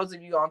YouTube, those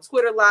of you on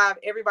Twitter Live,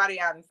 everybody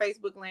out in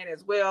Facebook land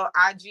as well.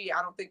 IG,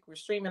 I don't think we're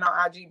streaming on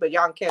IG, but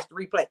y'all can catch the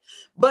replay.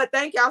 But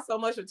thank y'all so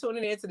much for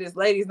tuning in to this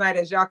ladies' night.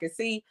 As y'all can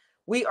see,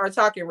 we are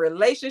talking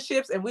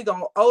relationships, and we're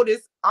going to owe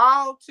this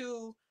all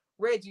to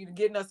Reggie to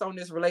getting us on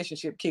this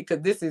relationship kick,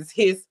 because this is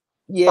his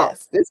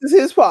Yes, this is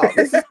his fault.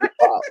 This is his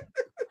fault.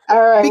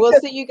 All right, we'll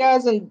see you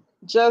guys in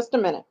just a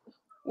minute.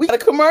 We got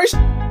a commercial.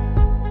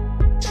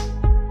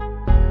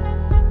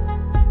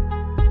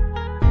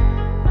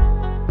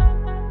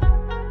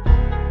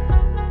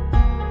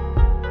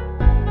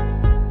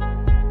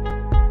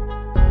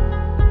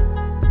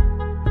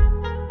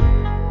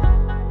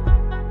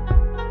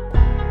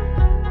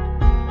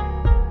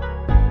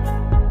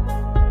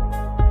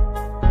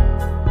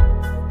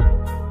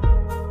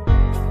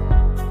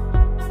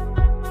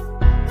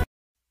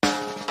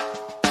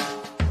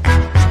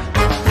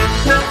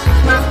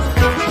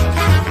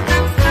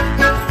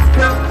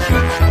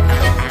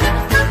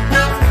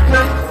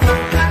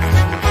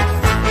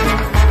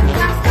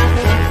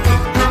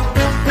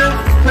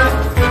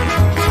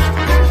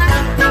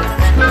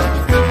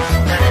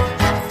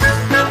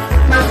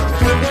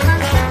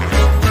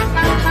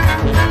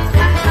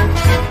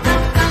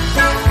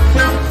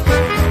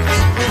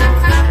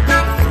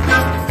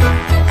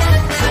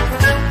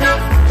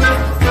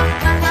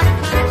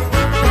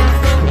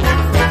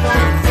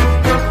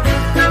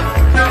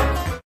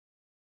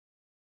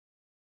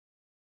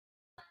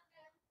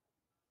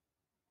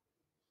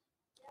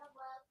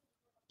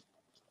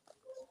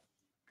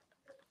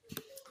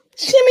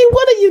 Shimmy,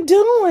 what are you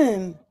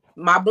doing?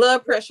 My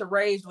blood pressure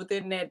raised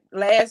within that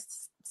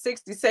last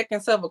 60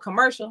 seconds of a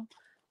commercial.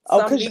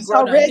 Oh, some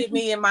Negro done hit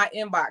me in my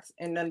inbox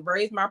and then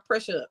raised my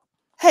pressure up.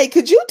 Hey,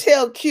 could you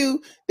tell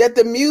Q that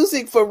the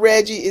music for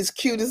Reggie is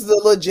cute? This is a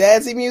little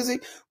jazzy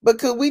music, but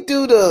could we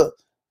do the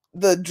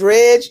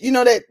dredge? You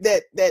know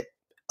that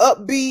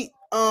upbeat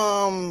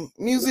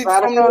music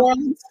from New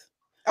Orleans?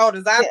 Oh,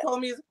 the Zydeco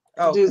music.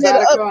 Oh,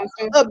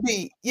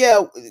 upbeat.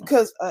 Yeah,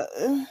 because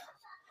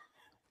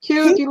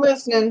Q, if you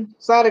listening,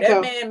 Zydeco.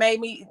 That man made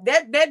me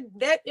that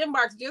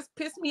inbox just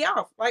pissed me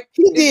off. Like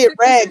he did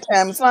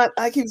ragtime. It's not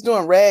like he was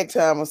doing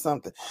ragtime or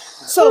something.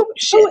 So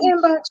who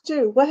inboxed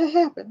you? What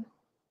happened?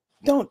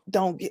 Don't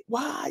get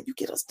why you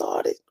get us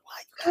started.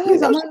 Why you I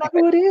don't know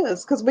who it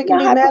is because we can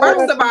be mad.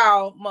 First of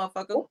all,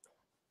 motherfucker,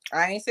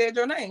 I ain't said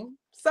your name.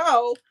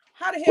 So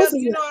how the hell do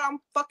you know I'm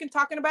fucking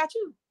talking about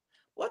you?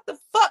 What the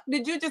fuck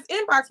did you just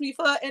inbox me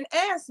for and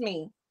ask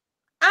me?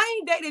 I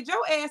ain't dated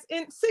your ass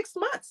in 6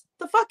 months.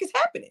 The fuck is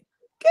happening?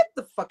 Get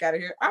the fuck out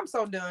of here. I'm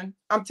so done.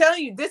 I'm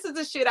telling you, this is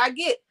the shit I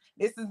get.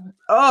 This is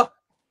Well,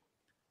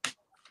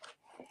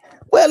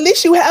 at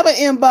least you have an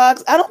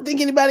inbox. I don't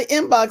think anybody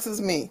inboxes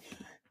me.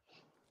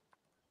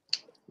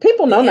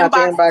 People know not to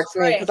inbox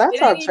me because I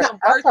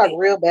talk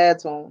real bad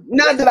to them.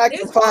 Not that I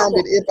can find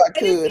it if I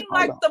could. It seems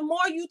like the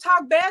more you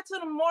talk bad to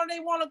them, the more they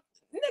want to.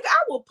 Nigga,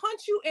 I will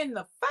punch you in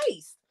the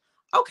face.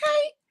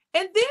 Okay?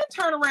 And then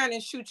turn around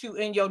and shoot you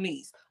in your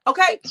knees.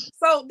 Okay?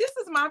 So this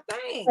is my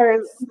thing.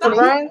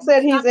 Brian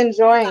said he's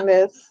enjoying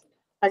this.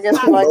 I guess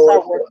he likes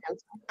our work.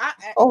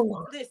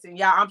 Listen,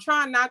 y'all, I'm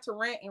trying not to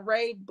rant and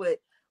rave, but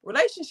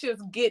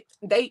relationships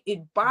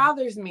it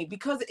bothers me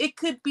because it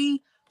could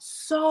be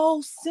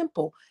so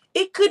simple.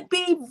 It could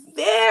be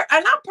and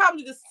I'm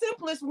probably the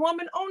simplest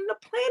woman on the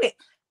planet.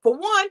 For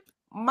one,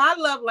 my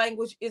love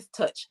language is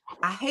touch.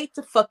 I hate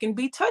to fucking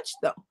be touched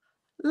though.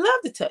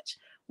 Love to touch.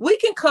 We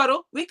can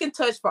cuddle. We can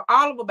touch for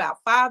all of about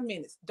 5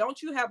 minutes.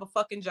 Don't you have a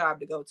fucking job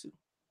to go to?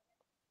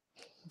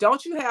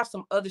 Don't you have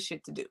some other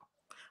shit to do?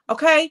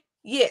 Okay?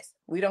 Yes,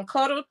 we done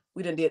cuddled.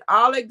 We done did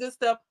all that good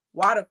stuff.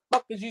 Why the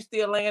fuck is you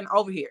still laying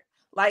over here?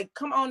 Like,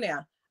 come on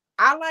now.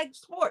 I like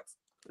sports.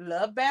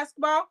 Love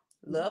basketball.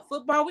 Love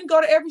football. We can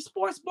go to every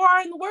sports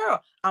bar in the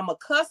world. I'm a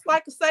cuss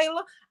like a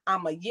sailor.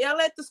 I'm a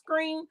yell at the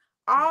screen.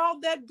 All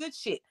that good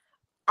shit.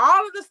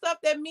 All of the stuff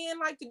that men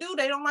like to do,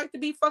 they don't like to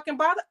be fucking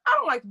bothered. I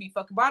don't like to be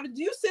fucking bothered.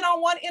 You sit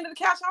on one end of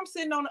the couch, I'm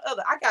sitting on the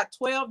other. I got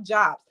 12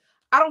 jobs.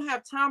 I don't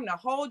have time to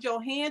hold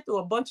your hand through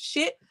a bunch of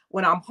shit.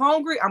 When I'm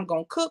hungry, I'm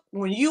going to cook.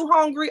 When you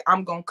hungry,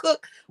 I'm going to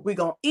cook. We're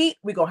going to eat.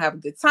 We're going to have a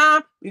good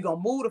time. We're going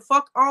to move the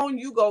fuck on.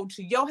 You go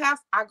to your house.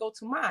 I go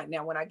to mine.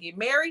 Now, when I get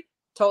married,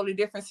 totally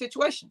different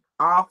situation.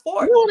 All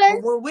for it.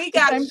 But when we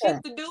got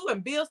shit to do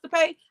and bills to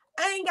pay,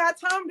 I ain't got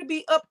time to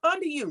be up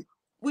under you.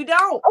 We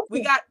don't. Okay.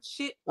 We got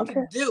shit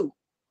to do.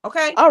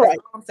 Okay. All right.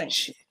 I'm saying.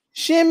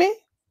 Shimmy,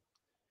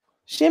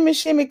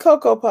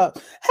 Cocoa Pop.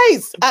 Hey,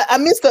 I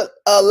missed the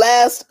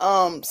last.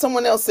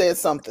 Someone else said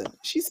something.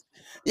 She's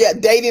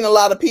dating a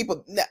lot of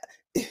people.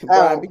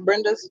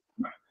 Brenda's.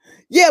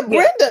 Yeah,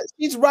 Brenda.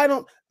 She's right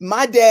on.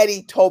 My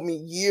daddy told me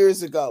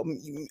years ago.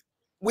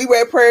 We were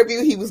at Prairie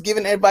View. He was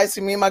giving advice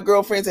to me and my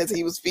girlfriends as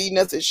he was feeding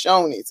us at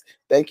Shoney's.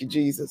 Thank you,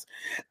 Jesus.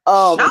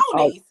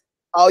 Shoney's.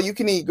 All you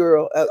can eat,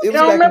 girl. You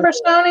don't remember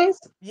Shoney's?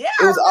 Yeah,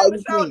 it was all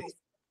you can eat.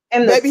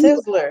 And the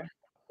Sizzler.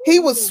 He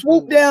would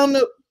swoop down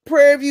the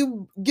Prairie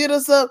View, get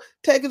us up,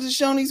 take us to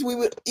Shoney's. We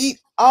would eat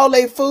all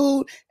their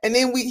food, and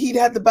then he'd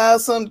have to buy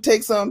us something to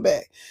take something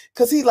back.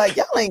 Because he's like,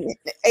 y'all ain't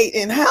ate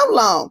in how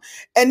long?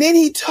 And then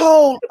he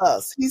told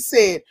us, he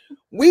said,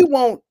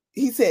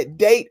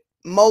 date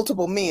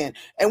multiple men.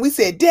 And we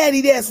said,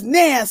 Daddy, that's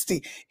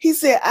nasty. He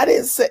said, I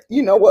didn't say,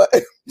 you know what?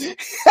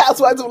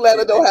 Housewives of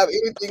Atlanta don't have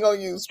anything on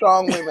you,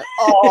 strong women.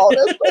 Oh,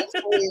 that's so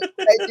sweet.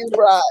 Thank you,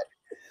 Bride.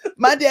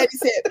 My daddy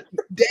said,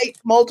 date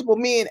multiple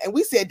men, and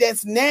we said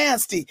that's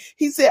nasty.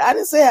 He said, I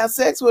didn't say have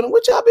sex with him.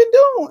 What y'all been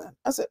doing?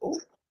 I said, oh,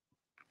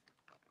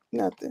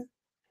 nothing.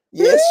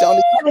 Yes,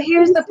 Shawnee. But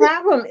here's the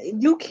problem: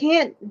 you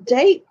can't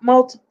date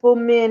multiple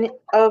men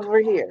over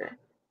here.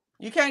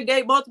 You can't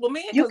date multiple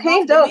men. You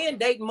can't multiple men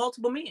date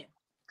multiple men.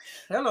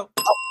 Hello.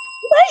 Oh,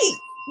 wait,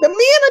 the men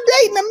are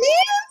dating the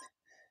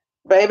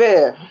men,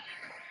 baby.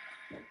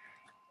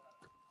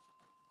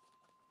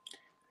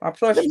 My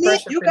pressure.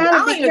 You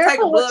gotta be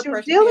careful what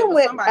you're dealing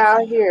with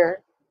out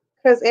here,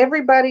 because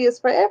everybody is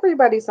for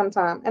everybody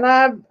sometimes. And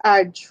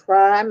I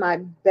try my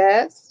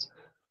best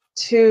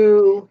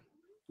to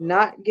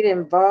not get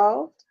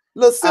involved.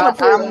 I'm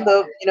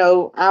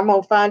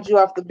gonna find you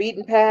off the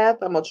beaten path.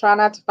 I'm gonna try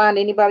not to find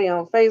anybody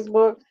on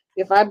Facebook.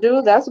 If I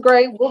do, that's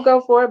great. We'll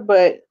go for it.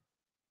 But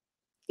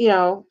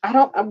I'm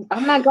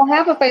not gonna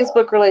have a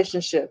Facebook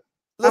relationship.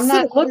 I'm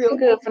not looking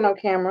good for no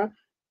camera.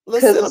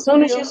 Because as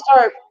soon as you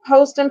start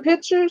posting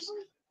pictures,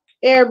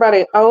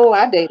 everybody, oh,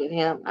 I dated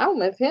him. I'm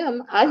with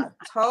him. I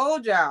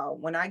told y'all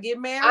when I get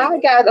married. I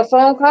got a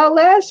phone call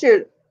last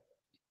year.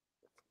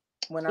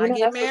 When I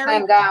get married, the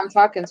same guy I'm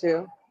talking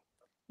to.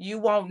 You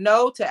won't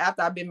know till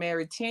after I've been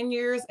married 10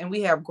 years and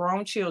we have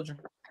grown children.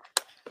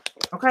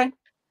 Okay?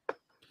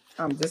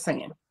 I'm just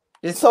saying.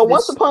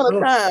 Once upon a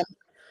time,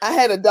 I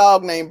had a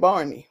dog named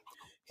Barney.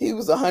 He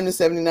was a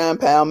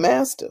 179-pound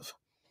Mastiff.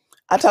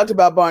 I talked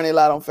about Barney a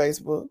lot on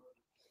Facebook.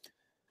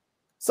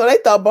 So they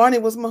thought Barney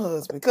was my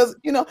husband. Because,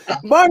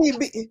 Barney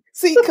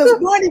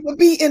would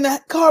be in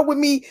the car with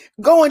me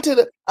going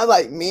to I was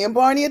like, me and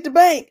Barney at the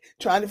bank,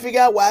 trying to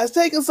figure out why it's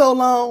taking so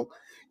long.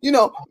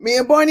 Me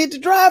and Barney at the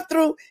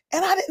drive-thru,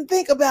 and I didn't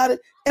think about it.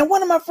 And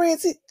one of my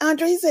friends,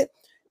 Andre, he said,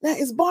 now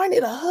is Barney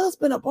the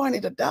husband or Barney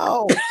the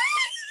dog?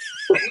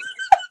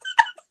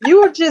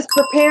 You were just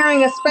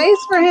preparing a space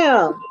for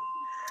him.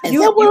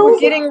 You were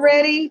getting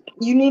ready.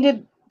 You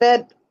needed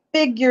that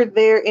figure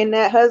there in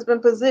that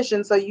husband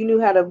position, so you knew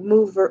how to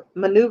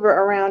maneuver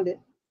around it.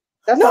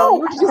 I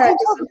just didn't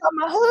talk about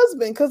my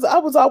husband because I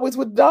was always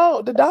with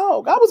the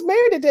dog. I was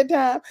married at that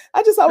time.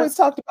 I just always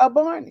talked about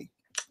Barney.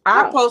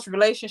 I post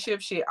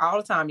relationship shit all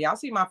the time. Y'all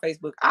see my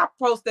Facebook. I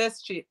post that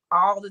shit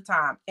all the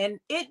time. And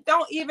it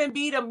don't even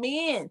be the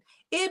men.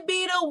 It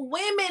be the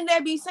women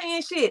that be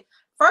saying shit.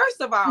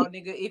 First of all,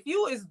 nigga, if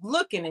you is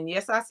looking, and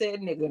yes, I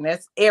said nigga, and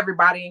that's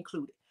everybody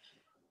included.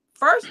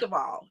 First of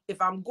all, if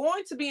I'm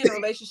going to be in a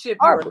relationship,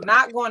 you're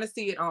not going to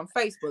see it on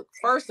Facebook,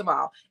 first of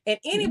all. And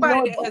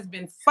anybody that has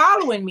been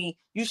following me,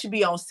 you should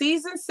be on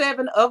season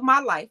 7 of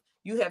my life.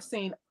 You have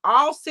seen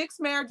all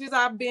 6 marriages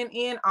I've been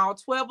in, all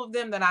 12 of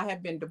them that I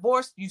have been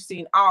divorced. You've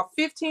seen all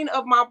 15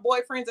 of my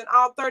boyfriends and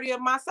all 30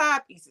 of my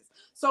side pieces.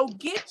 So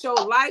get your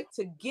life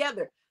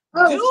together.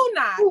 Do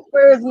not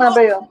where's my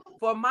bell?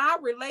 For my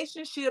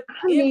relationship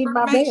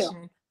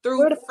information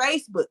through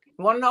Facebook.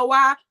 You want to know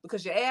why?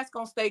 Because your ass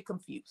gonna stay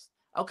confused.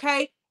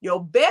 Okay?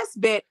 Your best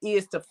bet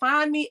is to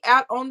find me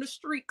out on the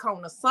street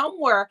corner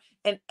somewhere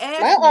and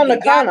ask me your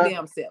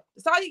goddamn self.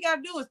 That's all you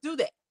gotta do is do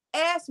that.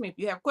 Ask me if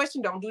you have a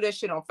question. Don't do that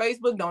shit on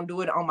Facebook. Don't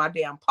do it on my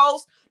damn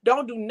post.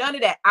 Don't do none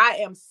of that. I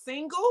am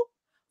single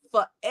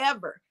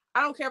forever.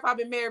 I don't care if I've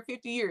been married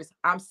 50 years.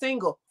 I'm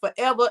single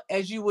forever,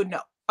 as you would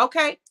know.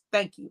 Okay?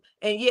 Thank you.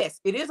 And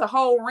yes, it is a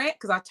whole rant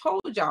because I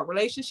told y'all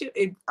relationship.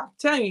 I'm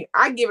telling you,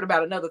 I give it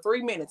about another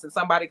 3 minutes and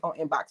somebody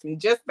gonna inbox me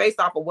just based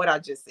off of what I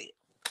just said.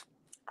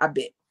 I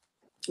bet.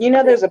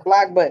 There's a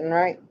block button,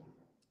 right?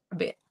 I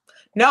bet.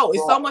 No,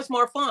 it's so much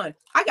more fun.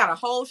 I got a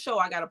whole show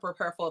I got to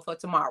prepare for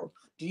tomorrow.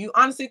 Do you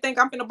honestly think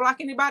I'm going to block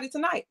anybody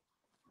tonight?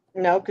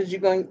 No, because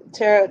you're going to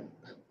tear it.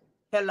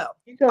 Hello.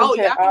 Y'all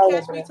can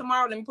catch me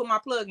tomorrow. Let me put my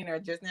plug in there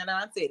just now that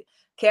I said it.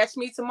 Catch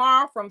me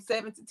tomorrow from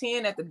 7 to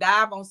 10 at the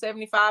Dive on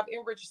 75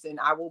 in Richardson.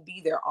 I will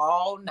be there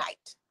all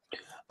night.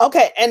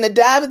 Okay, and the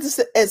Dive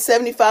at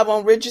 75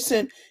 on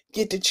Richardson,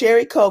 get the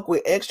cherry Coke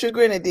with extra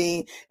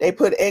grenadine. They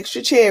put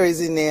extra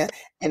cherries in there,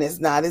 and it's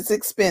not as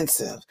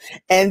expensive.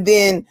 And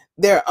then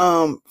their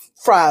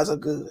fries are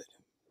good.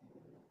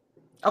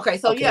 Okay,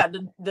 so yeah,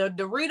 the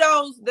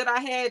Doritos that I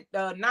had,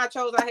 the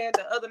nachos I had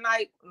the other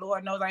night,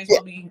 Lord knows I ain't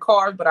supposed to be eating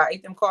carbs, but I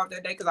ate them carbs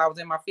that day because I was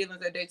in my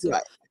feelings that day too.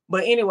 Right.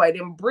 But anyway,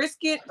 them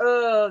brisket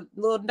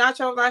little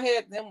nachos I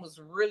had, them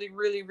was really,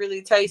 really,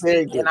 really tasty.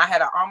 And I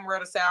had an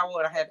amaretto sour,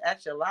 and I had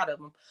actually a lot of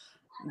them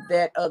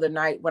that other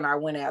night when I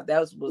went out. That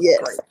was great.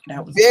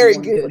 That was very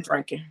good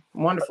drinking.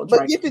 Wonderful but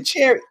drinking. Get the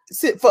cherry.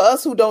 For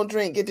us who don't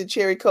drink, get the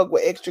cherry Coke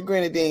with extra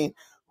grenadine.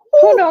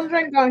 Who don't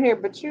drink on here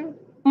but you?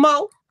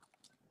 Mo.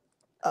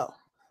 Oh.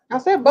 I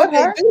said, but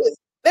her.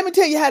 Let me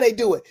tell you how they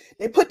do it.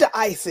 They put the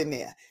ice in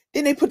there.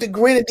 Then they put the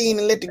grenadine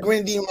and let the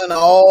grenadine run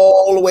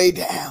all the way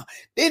down.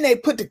 Then they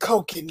put the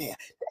Coke in there.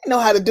 They know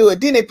how to do it.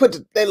 Then they put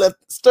they let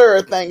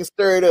stir thing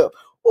stir it up.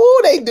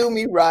 Oh, they do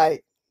me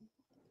right.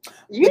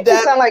 You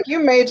just sound like you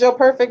made your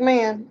perfect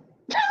man.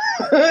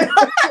 And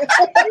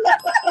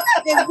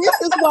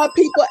this is why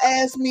people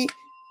ask me,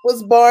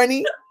 was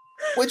Barney?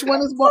 Which one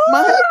is my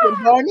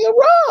husband, Barney or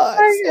Ross?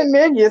 And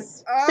then you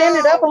spin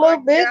it up a little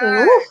bit.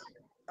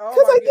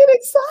 Because I get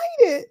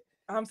excited.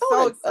 I'm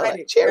so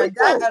excited. Cherry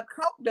Coke. A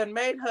Coke done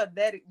made her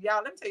that.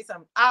 Y'all, let me tell you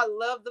something. I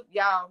love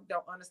y'all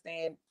don't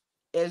understand.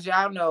 As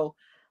y'all know,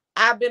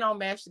 I've been on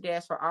Mash the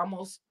Gas for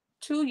almost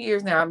 2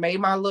 years now. I made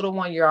my little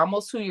 1 year,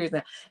 almost 2 years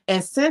now.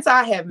 And since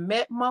I have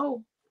met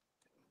Mo,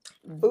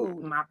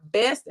 my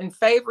best and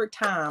favorite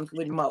times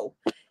with Mo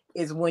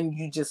is when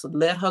you just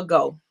let her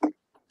go.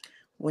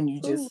 When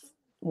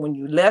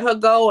you let her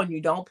go and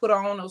you don't put her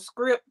on no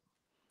script,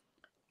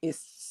 it's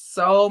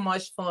so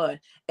much fun.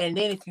 And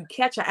then if you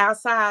catch her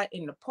outside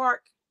in the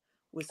park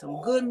with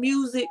some good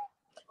music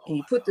and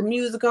you put the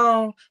music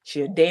on,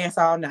 she'll dance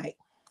all night.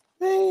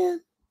 Man,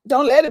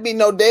 don't let it be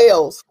no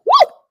Dales.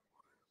 Woo!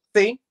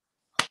 See?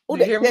 Oh,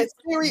 that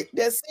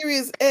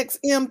Sirius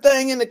XM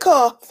thing in the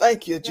car.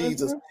 Thank you,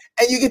 Jesus.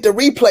 And you get the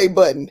replay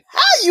button. How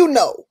you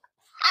know?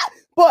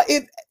 Why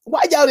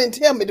y'all didn't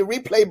tell me the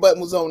replay button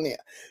was on there?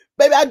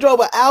 Baby, I drove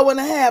an hour and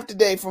a half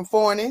today from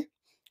Forney.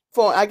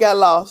 I got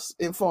lost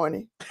in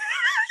Forney.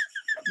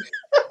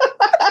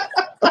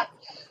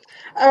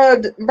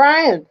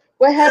 Brian,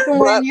 what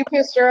happened when you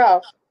pissed her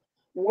off?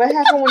 What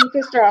happened when you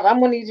pissed her off? I'm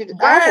gonna need you to.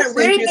 Brian, I will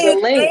send you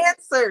the link.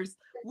 Answers.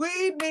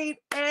 We need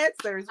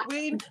answers.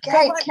 Can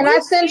I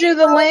send you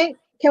the link?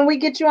 Can we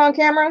get you on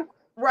camera?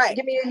 Right.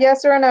 Give me a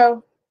yes or a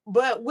no.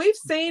 But we've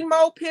seen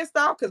Mo pissed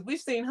off because we've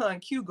seen her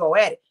and Q go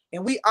at it,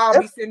 and we all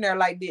be sitting there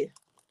like this.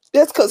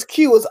 That's because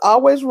Q is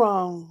always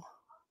wrong.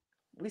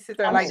 We sit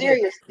there I'm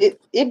serious.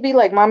 It'd be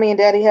like mommy and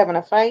daddy having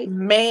a fight.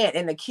 Man,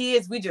 and the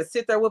kids, we just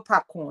sit there with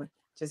popcorn.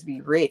 Just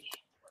be ready.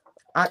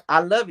 I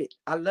love it.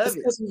 I love it.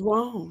 Because he's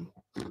wrong.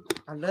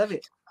 I love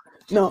it.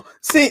 No,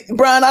 see,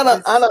 Brian, I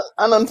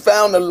done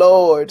found the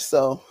Lord.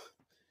 So,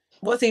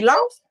 was he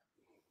lost?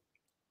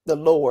 The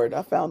Lord,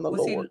 I found the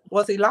Lord.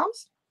 Was he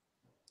lost?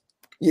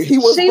 Yeah, he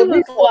was. She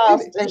was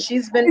lost, and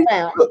she's been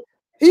found.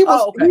 He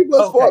was. He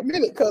was for a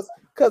minute, because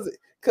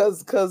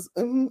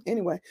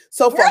anyway.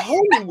 So for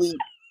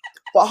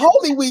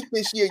Holy Week,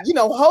 this year,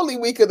 Holy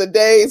Week are the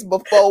days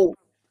before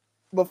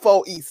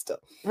Easter.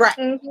 Right.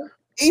 Mm-hmm.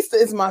 Easter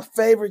is my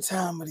favorite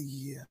time of the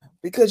year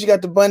because you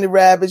got the bunny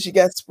rabbits, you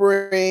got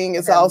spring.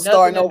 It's all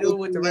starting over. Nothing to do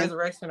with the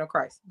resurrection of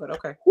Christ, but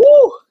okay.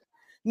 Woo!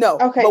 No.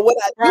 Okay. But what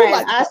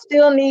I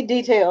still need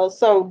details.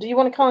 So, do you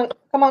want to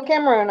come on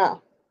camera or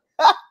not?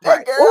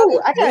 Right. Ooh,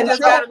 I got in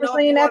trouble for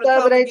saying that the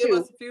other day too. Give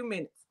us a few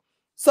minutes.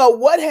 So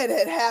what had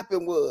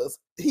happened was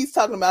he's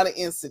talking about an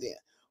incident.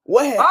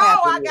 What had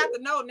happened? I got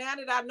to know now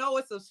that I know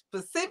it's a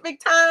specific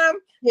time.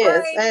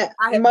 Yes,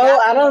 Mo,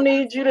 I don't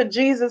need you to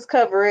Jesus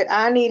cover it.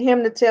 I need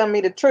him to tell me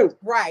the truth.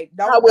 Right.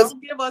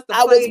 Don't give us the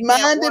I was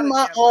minding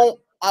my own.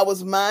 I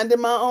was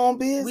minding my own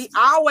business. We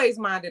always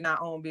minding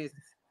our own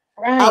business.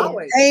 Right.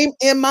 I came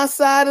in my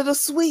side of the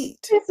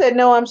suite. He said,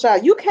 "No, I'm shy.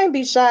 You can't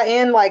be shy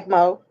in like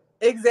Mo."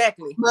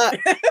 Exactly. My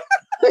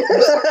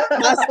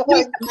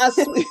sweet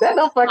that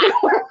don't fucking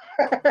work.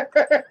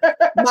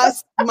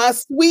 my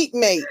suite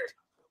mate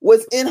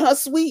was in her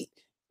suite.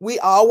 We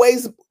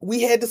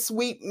had the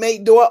suite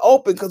mate door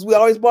open because we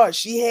always bought.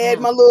 She had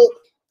my little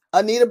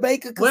Anita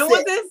Baker cassette. When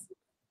was this?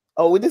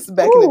 Oh, this is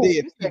back in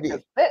the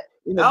day.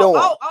 The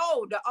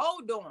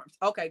old dorms.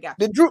 Okay, got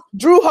you. The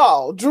Drew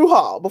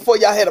Hall, before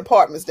y'all had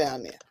apartments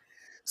down there.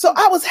 So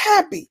I was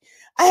happy.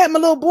 I had my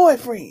little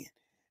boyfriend.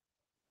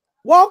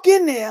 Walk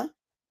in there.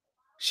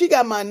 She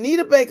got my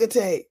Anita Baker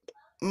tape,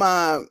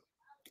 my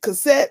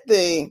cassette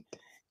thing,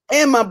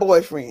 and my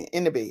boyfriend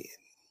in the bed.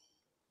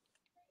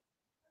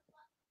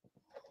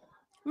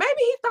 Maybe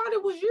he thought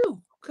it was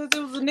you because it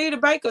was Anita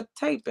Baker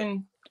tape.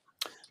 And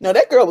no,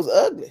 that girl was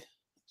ugly.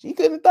 She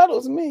couldn't have thought it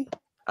was me.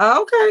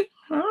 Okay.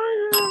 All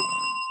right.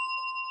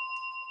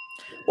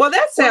 Well,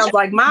 that sounds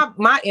like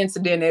my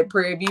incident at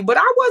Prairie View, but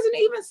I wasn't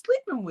even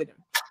sleeping with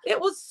him. It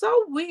was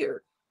so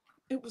weird.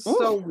 It was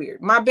so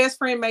weird. My best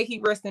friend, may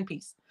he rest in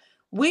peace.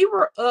 We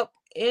were up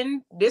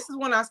in, this is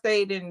when I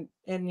stayed in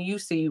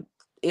UC.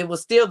 It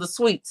was still the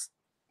suites,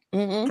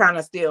 kind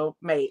of still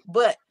made.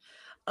 But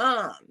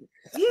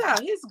yeah,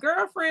 his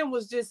girlfriend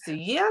was just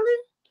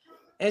yelling,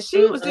 and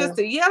she was just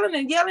yelling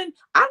and yelling.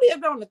 I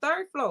lived on the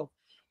 3rd floor.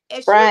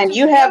 And Brian,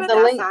 you have the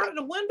link outside of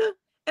the window,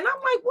 and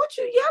I'm like, "What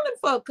you yelling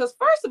for?" Because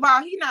first of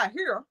all, he not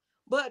here,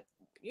 but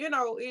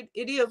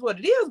it is what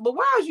it is. But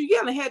why is you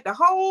yelling? Had the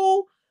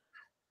whole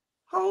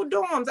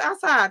dorms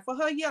outside for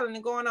her yelling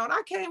and going on.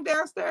 I came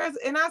downstairs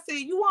and I said,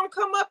 "You want to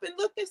come up and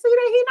look and see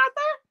that he not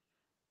there?"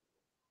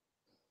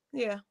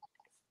 Yeah.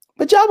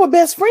 But y'all were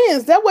best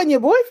friends. That wasn't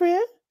your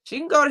boyfriend. She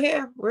can go to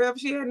hell wherever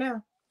she at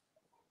now.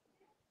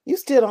 You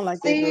still don't like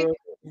that girl.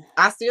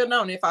 I still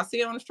don't. If I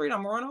see her on the street,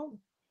 I'm gonna run over.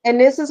 And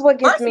this is what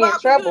gets me in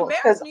trouble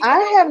because I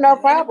have no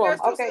problem.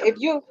 Okay, if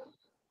you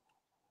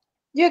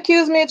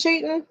accuse me of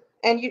cheating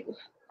and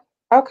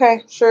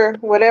okay, sure,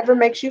 whatever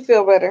makes you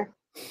feel better.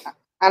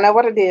 I know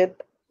what I did.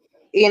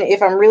 And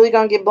if I'm really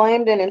gonna get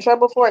blamed and in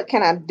trouble for it,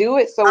 can I do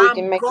it so we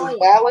can make this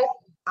valid?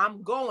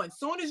 I'm going.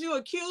 Soon as you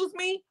accuse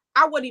me,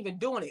 I wasn't even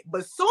doing it.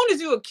 But soon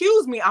as you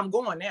accuse me, I'm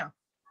going now.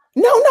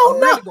 No,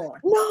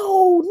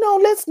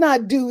 let's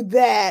not do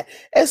that.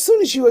 As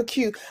soon as you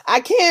accuse,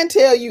 I can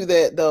tell you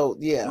that though.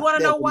 Yeah. You want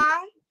to know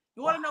why?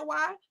 You want to know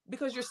why?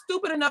 because you're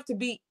stupid enough to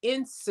be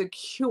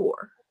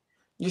insecure.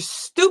 You're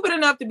stupid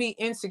enough to be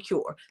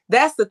insecure.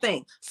 That's the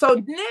thing.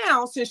 So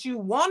now, since you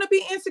want to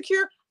be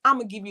insecure, I'm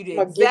gonna give you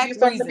the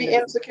exact reason to be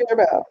insecure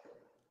about.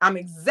 I'm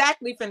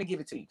exactly finna give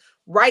it to you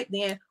right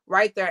then,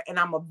 right there, and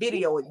I'm gonna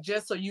video it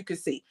just so you can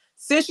see.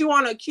 Since you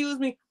want to accuse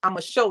me, I'm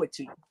gonna show it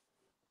to you.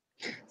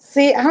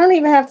 See, I don't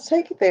even have to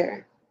take it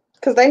there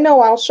because they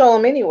know I'll show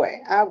them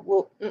anyway. I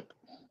will.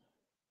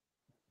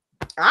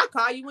 I'll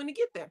call you when you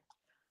get there.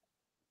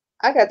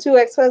 I got 2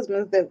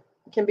 ex-husbands that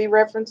can be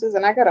references,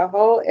 and I got a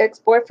whole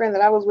ex-boyfriend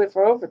that I was with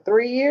for over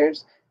 3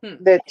 years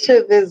that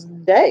to this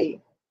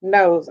day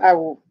knows I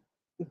will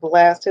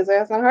blast his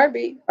ass on a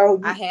heartbeat. Oh,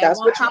 I had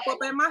one pop up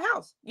at my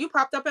house. You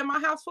popped up at my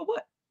house for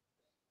what?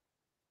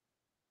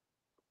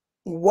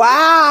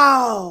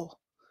 Wow.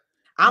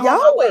 I'm on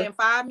my way in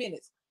 5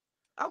 minutes.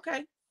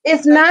 Okay.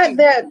 It's not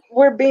that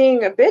we're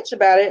being a bitch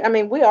about it. I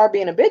mean, we are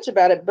being a bitch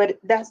about it, but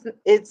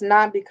it's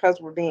not because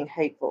we're being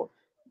hateful.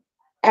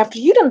 After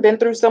you done been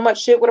through so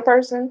much shit with a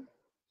person,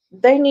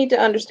 they need to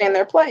understand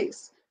their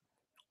place.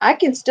 I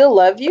can still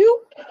love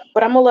you,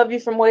 but I'm gonna love you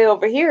from way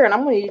over here, and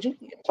I'm gonna need you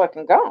to get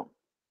fucking gone.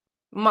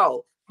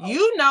 Mo,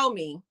 you know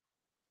me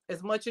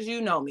as much as you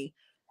know me.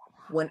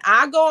 When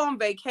I go on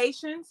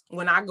vacations,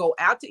 when I go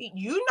out to eat,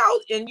 you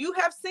know, and you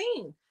have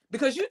seen,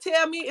 because you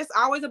tell me it's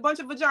always a bunch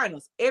of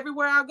vaginas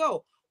everywhere I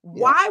go. Yeah.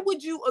 Why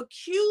would you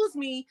accuse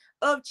me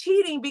of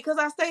cheating because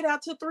I stayed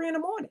out till 3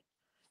 a.m?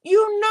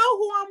 You know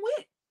who I'm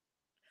with.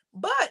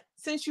 But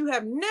since you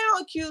have now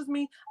accused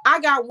me, I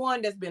got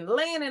one that's been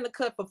laying in the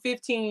cut for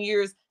 15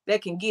 years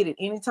that can get it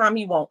anytime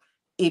he want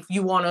if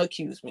you want to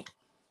accuse me.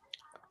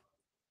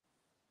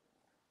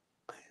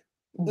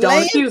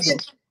 Don't accuse me.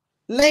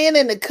 Laying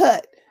in the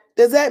cut.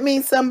 Does that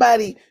mean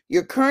somebody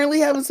you're currently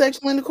having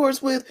sexual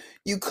intercourse with,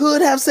 you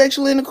could have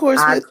sexual intercourse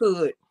with? I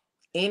could.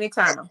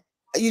 Anytime.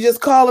 You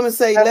just call him and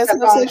say, let's have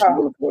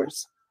sexual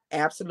intercourse.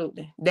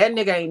 Absolutely. That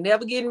nigga ain't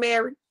never getting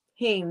married.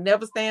 He ain't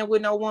never staying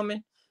with no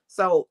woman.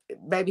 So,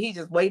 baby, he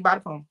just wait by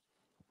the phone.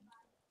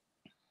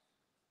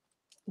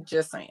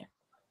 Just saying.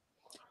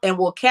 And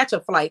will catch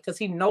a flight because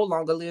he no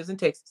longer lives in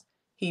Texas.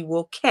 He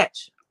will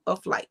catch a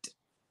flight.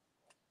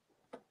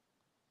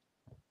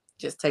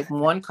 Just take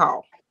one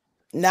call.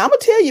 Now, I'm going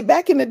to tell you,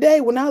 back in the day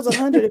when I was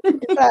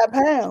 155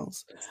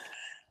 pounds,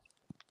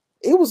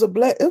 it was a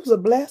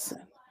blessing.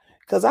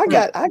 Because I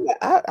got Mo,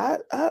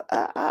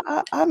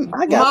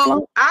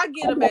 I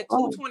get him at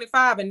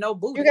 225 and no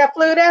booty. You got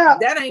flued out.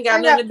 That ain't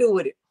got nothing to do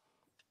with it.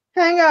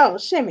 Hang on,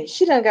 Shimmy.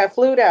 She done got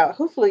flued out.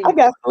 Who flew you? I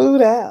got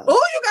flued out.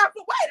 Oh, you got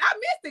flued. Wait, I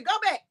missed it. Go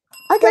back.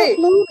 I got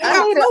flued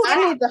out.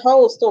 I need the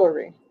whole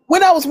story.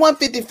 When I was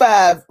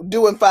 155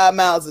 doing 5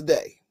 miles a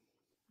day,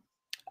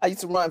 I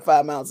used to run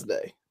 5 miles a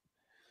day.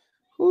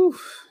 Whew,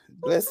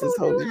 bless his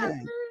holy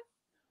name.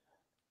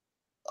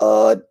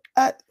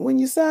 When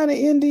you sign an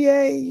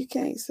NDA, you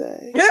can't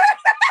say.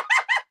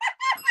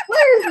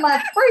 Where's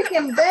my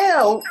freaking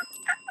bell?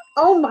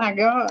 Oh my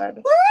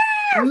God.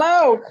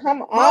 Mo,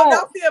 come on. Mo,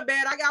 don't feel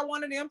bad. I got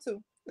one of them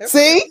too.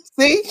 See,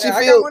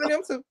 I got one of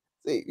them too.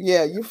 See,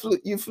 yeah, you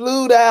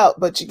flew out,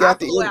 but you got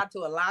flew out to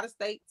a lot of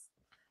states.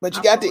 But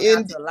you got the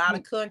end to a lot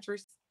of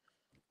countries.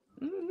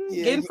 Mm-hmm.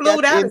 Yeah, getting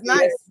flued out is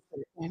nice.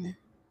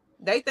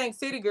 They think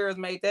city girls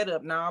made that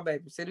up. No,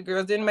 baby, city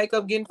girls didn't make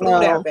up getting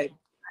flued out, baby.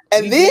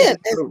 And then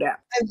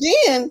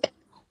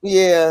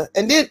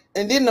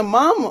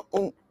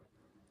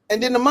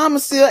the mama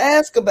still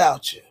ask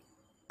about you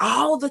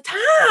all the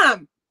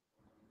time.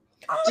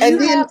 Do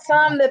you have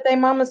some that they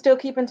mama still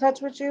keep in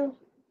touch with you?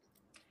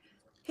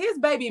 His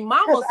baby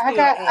mama still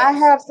I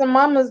have some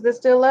mamas that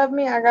still love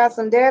me. I got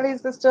some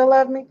daddies that still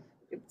love me.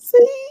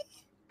 See?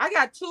 I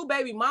got 2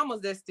 baby mamas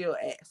that still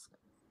ask.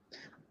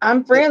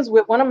 I'm friends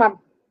with one of my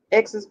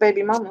ex's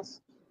baby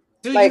mamas.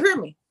 Do you hear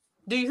me?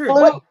 Do you hear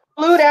me?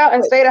 Flew out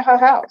and stayed at her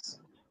house.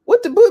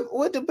 What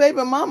the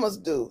baby mamas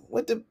do?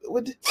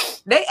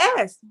 They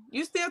ask.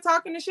 You still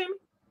talking to Shimmy?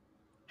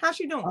 How's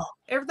she doing?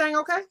 Everything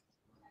okay?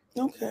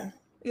 Okay.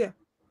 Yeah.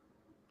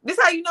 This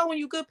how you know when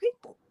you good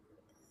people.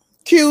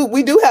 Q,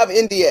 we do have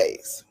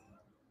NDAs.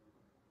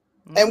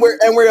 Mm-hmm.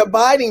 And we're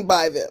abiding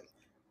by them.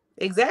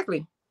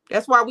 Exactly.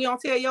 That's why we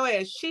don't tell your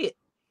ass shit.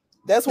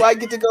 That's why I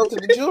get to go to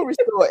the jewelry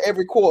store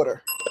every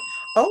quarter.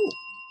 Oh,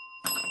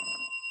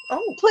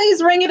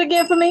 please ring it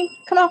again for me.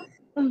 Come on.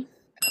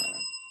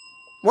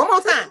 One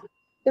more time.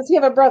 Does he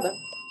have a brother?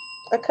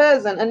 A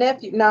cousin? A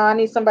nephew? No, I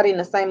need somebody in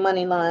the same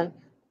money line.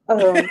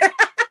 But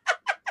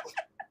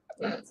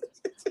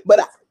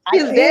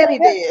his daddy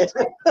did.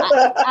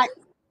 I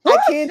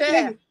can't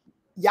tell you.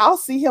 Y'all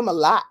see him a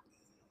lot.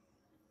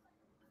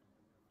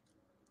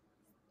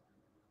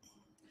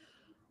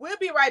 We'll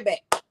be right back.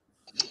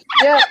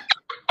 Yeah.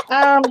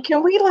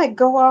 Can we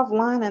go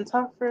offline and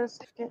talk for a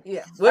second?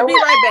 Yeah, we'll be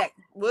right back.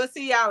 We'll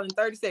see y'all in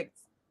 30 seconds.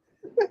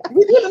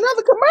 We did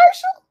another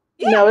commercial?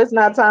 Yeah. No, it's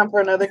not time for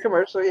another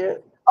commercial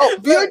yet. Oh,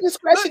 viewer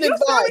discretion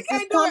advised.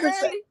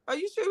 Are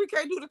you sure we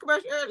can't do the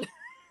commercial early?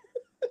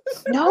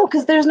 No,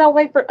 because there's no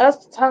way for us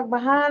to talk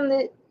behind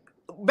it.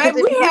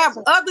 Baby, we have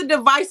other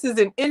devices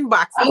and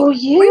inboxes. Oh,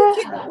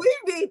 yeah. We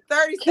need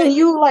 30 seconds. Can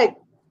you,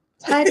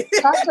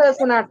 Talk to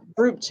us in our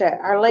group chat.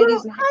 Our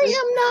ladies. Well, I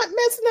am not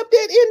messing up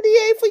that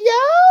NDA for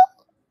y'all.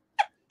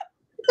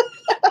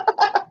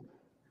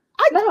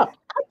 No,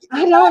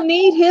 I don't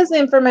need his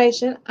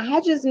information. I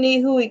just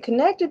need who he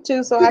connected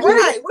to, so I can.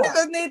 Right, we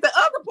just need the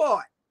other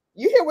part.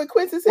 You hear what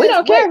Quincy says? We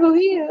don't care who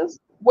he is.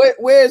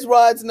 Where's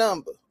Rod's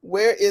number?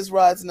 Where is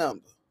Rod's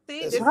number?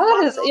 See, this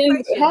Rod is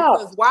in the house.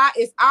 because why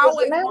it's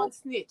always one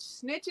snitch.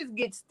 Snitches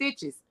get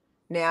stitches.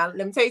 Now,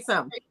 let me tell you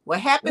something. What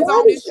happens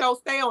on this show,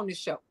 stay on this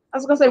show. I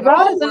was gonna say,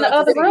 Rod is in the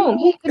other room.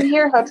 He can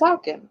hear her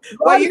talking.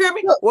 Well, you hear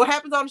me? What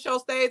happens on the show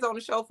stays on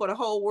the show for the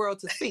whole world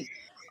to see.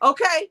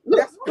 Okay.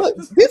 Look,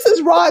 this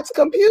is Rod's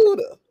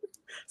computer.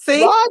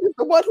 See, Rod is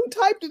the one who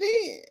typed it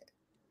in.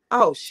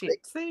 Oh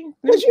shit! See,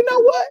 because you know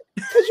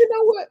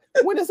what?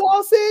 When it's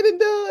all said and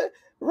done,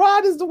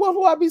 Rod is the one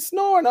who I be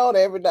snoring on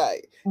every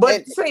day.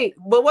 But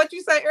but what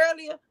you say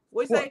earlier,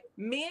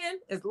 men,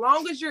 as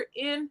long as you're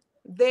in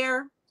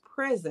their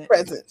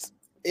presence,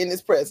 in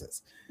his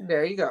presence.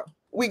 There you go.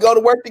 We go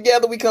to work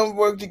together. We come to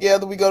work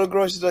together. We go to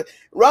grocery store.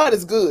 Rod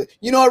is good.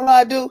 You know what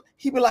Rod do?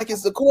 He be like,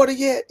 "Is the quarter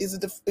yet? Is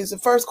the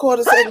first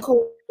quarter, second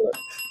quarter?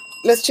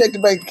 Let's check the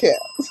bank account."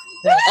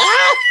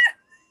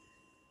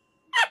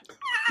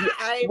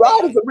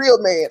 Rod is a real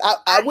man.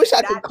 I wish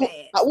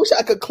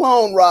I could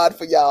clone Rod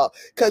for y'all,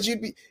 because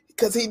he'd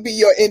be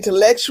your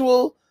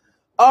intellectual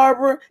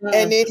arbor,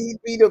 and then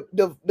he'd be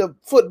the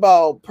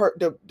football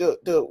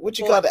what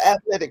you call the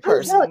athletic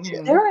person.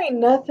 There ain't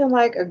nothing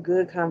like a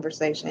good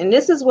conversation, and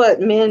this is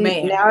what men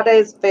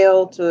nowadays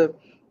fail to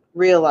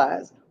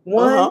realize.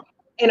 One,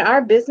 in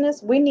our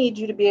business, we need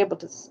you to be able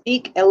to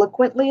speak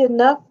eloquently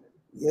enough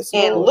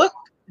and look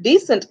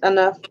decent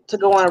enough to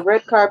go on a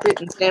red carpet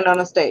and stand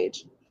on a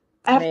stage.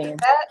 After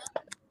that,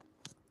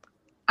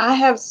 I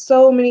have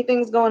so many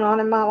things going on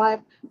in my life.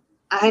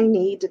 I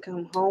need to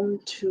come home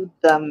to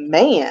the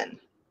man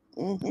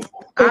who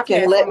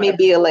can let me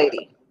be a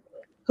lady,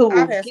 who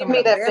will give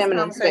me that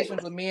feminine space.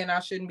 With men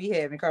I shouldn't be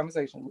having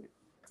conversations with.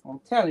 I'm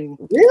telling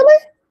you.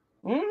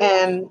 Really?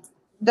 And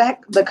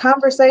the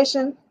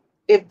conversation,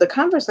 if the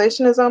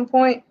conversation is on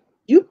point,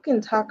 you can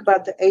talk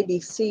about the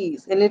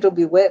ABCs and it'll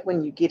be wet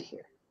when you get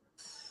here.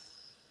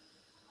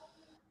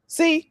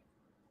 See?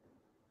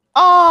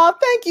 Oh,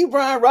 thank you,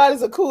 Brian. Rod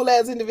is a cool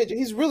ass individual.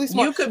 He's really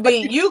smart.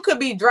 You could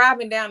be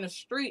driving down the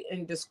street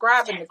and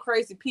describing the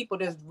crazy people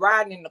that's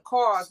riding in the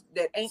cars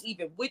that ain't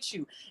even with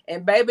you.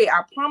 And baby,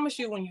 I promise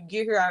you, when you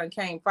get here, I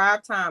came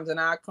 5 times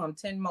and I'll come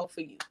 10 more for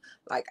you.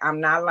 Like,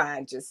 I'm not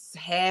lying. Just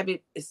have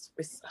it.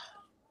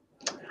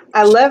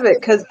 I love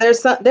it, because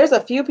there's a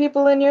few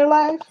people in your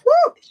life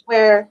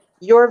where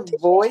your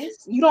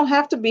voice, you don't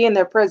have to be in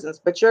their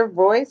presence, but your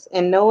voice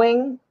and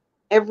knowing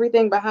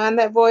everything behind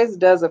that voice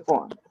does it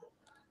for them.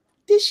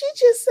 Did she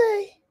just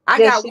say? I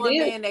got one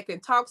man that can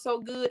talk so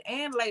good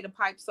and lay the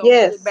pipe so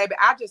good, baby.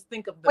 I just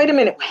think of Wait a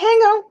minute. Hang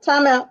on.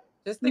 Time out.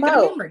 Just think of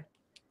the memory.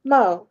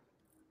 Mo.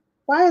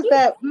 Why is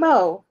that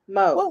Mo?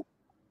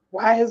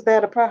 Why is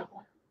that a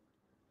problem?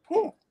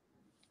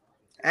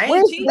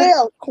 Where's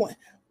Bell?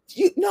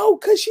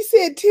 Because she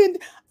said 10.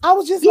 I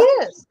was just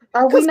yes.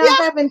 Are we not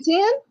having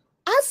 10?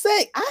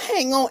 I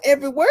hang on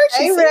every word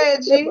she said.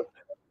 Reggie.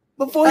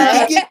 Before he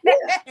can get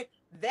there.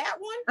 That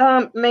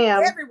one?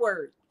 Ma'am. Every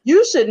word.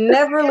 You should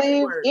never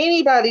leave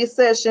anybody's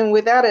session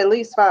without at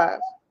least 5.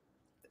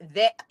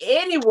 That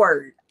any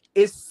word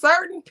is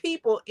certain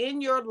people in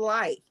your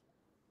life.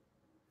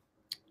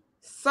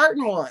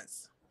 Certain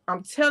ones.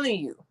 I'm telling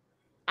you.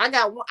 I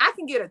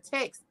can get a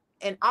text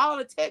and all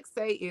the text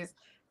say is,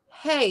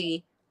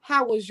 "Hey,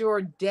 how was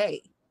your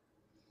day?"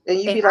 And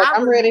you be like,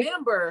 "I'm ready." I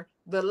remember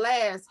the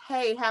last,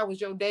 "Hey, how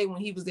was your day?"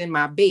 when he was in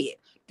my bed.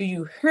 Do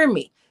you hear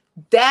me?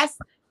 That's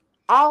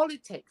all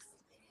it takes.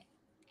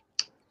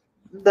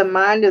 The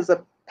mind is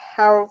a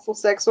powerful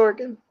sex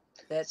organ.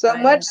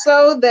 Much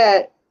so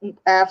that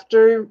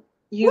after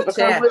you've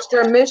accomplished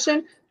your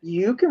mission,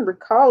 you can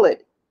recall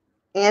it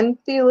and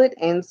feel it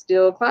and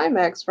still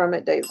climax from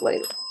it days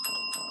later.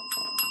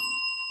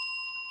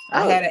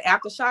 I had an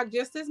aftershock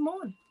just this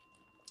morning.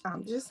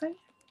 I'm just saying.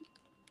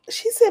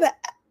 She said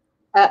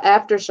an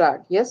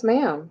aftershock. Yes,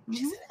 ma'am.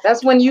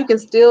 That's when you can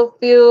still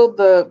feel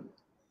the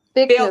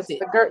thickness, you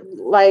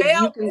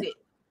can.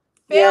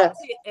 Felt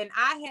it, and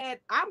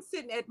I'm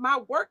sitting at my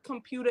work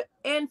computer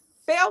and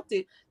felt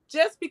it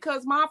just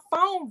because my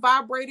phone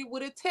vibrated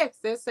with a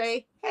text that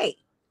say, "Hey,"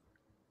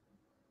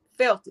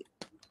 felt it.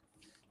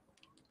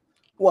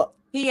 Well,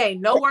 he ain't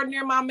nowhere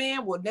near my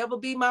man, will never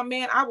be my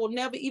man. I will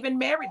never even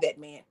marry that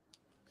man.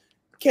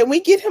 Can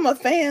we get him a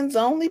fans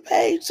only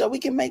page so we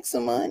can make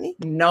some money?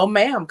 No,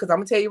 ma'am, because I'm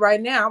gonna tell you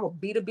right now, I'm gonna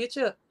beat a bitch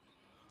up.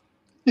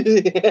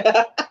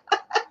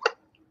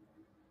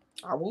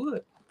 I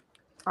would.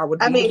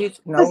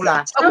 No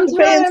lie.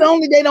 Fans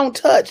only, they don't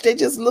touch, they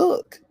just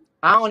look.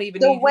 I don't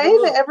even the way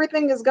that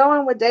everything is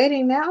going with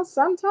dating now.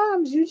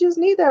 Sometimes you just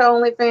need that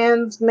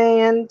OnlyFans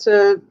man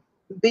to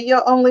be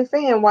your only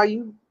fan while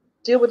you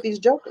deal with these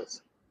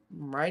jokers.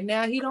 Right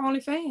now, he the only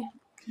fan.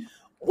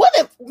 What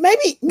if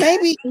maybe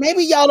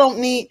y'all don't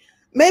need?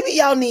 Maybe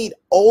y'all need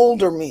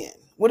older men.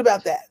 What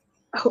about that?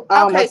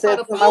 Okay, so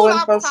the fool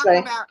I was talking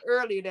about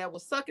earlier that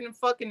was sucking and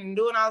fucking and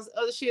doing all this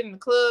other shit in the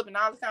club and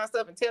all this kind of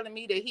stuff and telling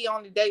me that he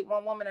only date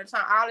one woman at a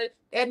time, all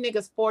that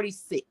nigga's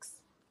 46.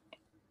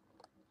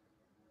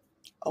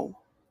 Oh.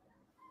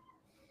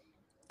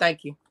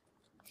 Thank you.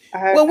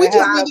 Well, we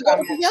just need to go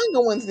with the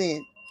younger ones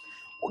then.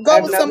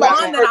 Go with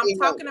somebody that I'm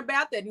talking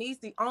about that needs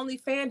the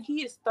OnlyFans.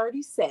 He is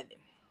 37.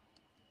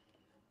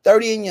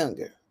 30 and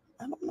younger.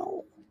 I don't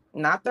know.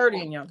 Not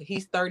 30 and younger.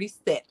 He's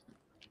 37.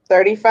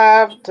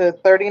 35 to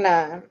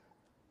 39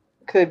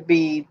 could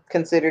be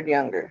considered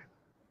younger.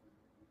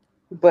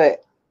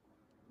 But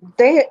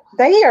they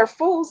are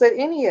fools at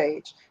any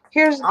age.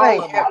 Here's the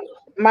thing.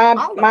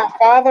 My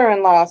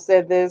father-in-law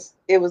said this.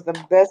 It was the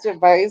best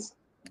advice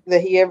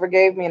that he ever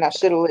gave me, and I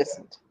should have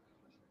listened.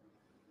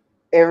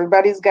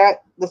 Everybody's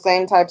got the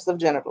same types of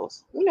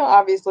genitals. You know,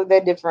 obviously they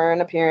differ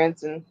in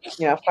appearance and,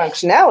 you know,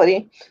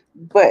 functionality,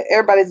 but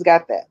everybody's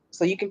got that.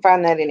 So you can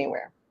find that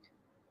anywhere.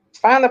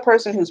 Find the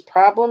person whose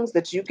problems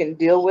that you can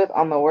deal with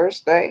on the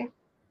worst day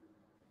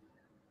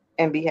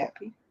and be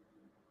happy.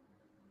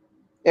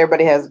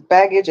 Everybody has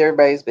baggage.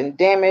 Everybody's been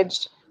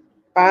damaged.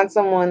 Find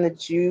someone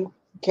that you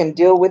can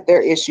deal with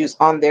their issues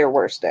on their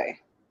worst day,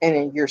 and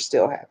then you're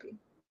still happy.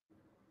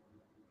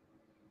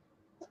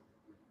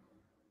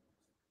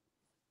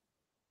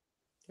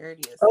 There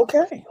it is.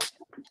 Okay.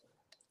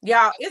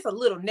 Y'all, it's a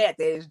little net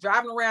that is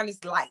driving around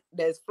this light,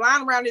 that's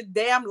flying around this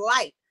damn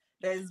light.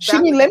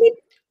 Shimmy, let me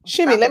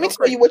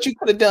tell you what you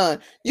could have done.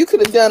 You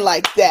could have done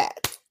like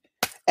that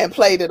and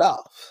played it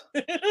off.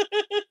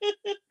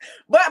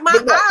 But my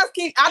eyes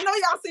keep, I know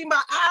y'all see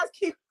my eyes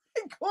keep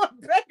going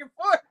back and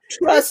forth.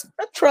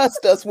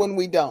 Trust us when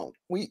we don't.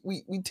 We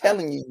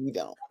telling you we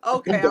don't.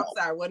 Okay, I'm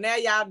sorry. Well, now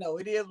y'all know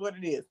it is what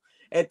it is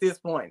at this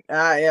point.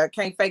 I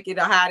can't fake it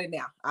or hide it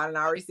now. I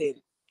already said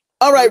it.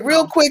 All right,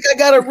 real quick, I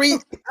gotta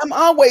read. I'm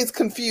always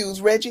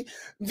confused, Reggie.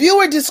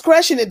 Viewer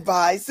discretion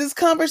advised. This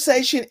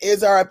conversation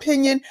is our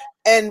opinion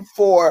and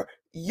for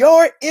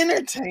your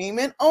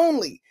entertainment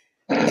only.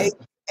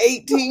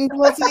 18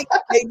 plus,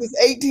 ages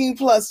 18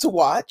 plus to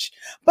watch,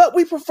 but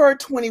we prefer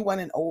 21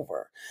 and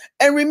over.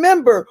 And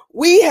remember,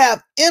 we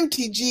have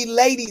MTG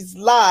Ladies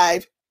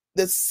Live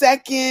the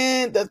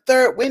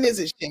third. When is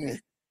it, Shimmy?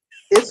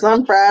 It's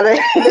on Friday.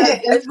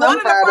 It's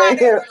one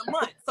Friday a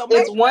month. So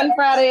it's one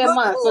Friday a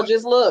month. So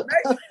just look.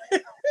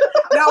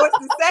 No, it's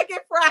the second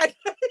Friday.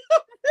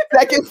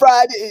 Second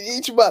Friday in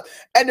each month.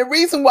 And the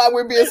reason why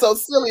we're being so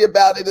silly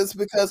about it is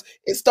because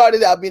it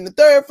started out being the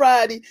third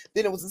Friday,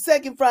 then it was the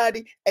second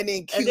Friday, and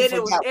then it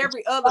was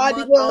every other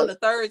month on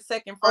the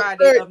second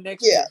Friday of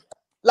next year.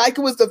 Like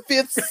it was the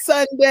fifth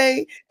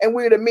Sunday, and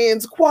we're the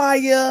men's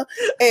choir.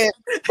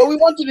 But we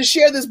want you to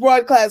share this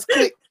broadcast.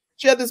 Click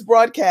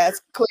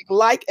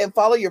like and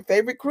follow your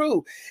favorite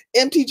crew,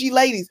 MTG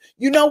Ladies.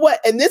 You know what?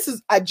 And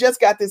I just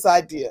got this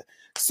idea.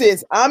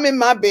 Since I'm in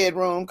my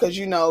bedroom, because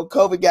you know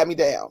COVID got me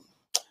down.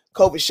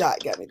 COVID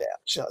shot got me down,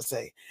 shall I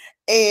say.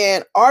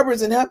 And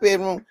Arbor's in her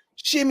bedroom.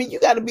 Shimmy, you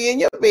got to be in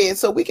your bed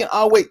so we can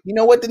all wait. You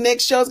know what the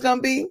next show's going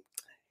to be?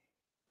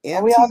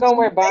 Are we all going to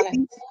wear bonnets?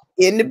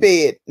 In the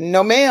bed.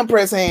 No, ma'am,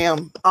 press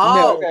ham.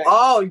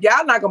 Oh,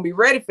 y'all not going to be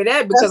ready for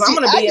that because I'm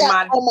going to be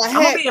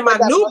in my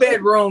new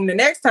bedroom the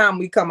next time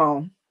we come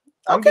on.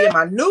 I'm going to be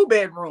in my new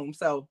bedroom.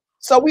 So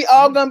we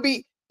all going to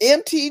be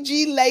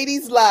MTG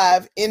Ladies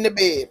Live in the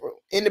bedroom.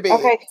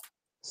 Okay.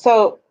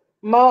 So,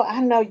 Mo,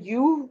 I know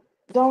you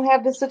don't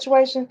have this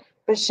situation,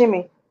 but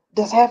Shimmy,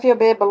 does half your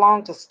bed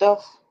belong to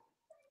stuff?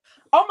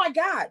 Oh my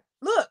God.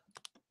 Look.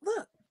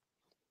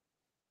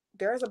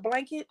 There's a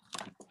blanket.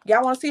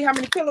 Y'all want to see how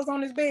many pillows on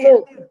this bed?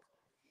 Look,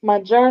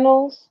 my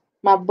journals,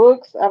 my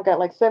books. I've got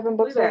like 7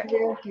 books over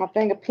here. My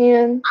thing of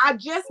pens. I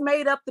just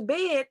made up the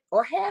bed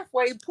or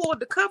halfway pulled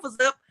the covers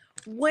up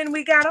when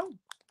we got on.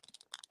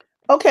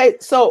 Okay,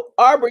 so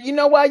Arbor, you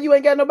know why you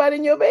ain't got nobody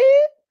in your bed?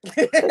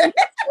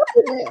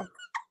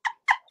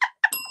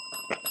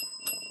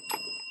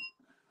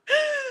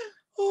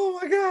 Oh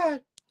my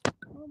God.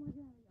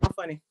 Y'all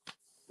funny.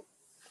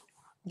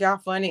 Y'all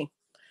funny.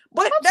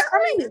 But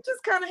it's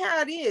just kind of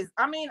how it is.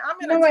 I mean, I'm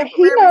in a temporary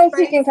he knows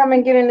space. He can come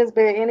and get in his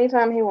bed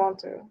anytime he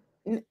wants to.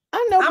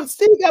 I know, but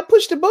still got to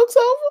push the books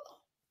over.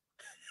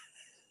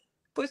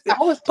 Push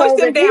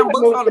them damn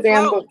books on the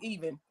floor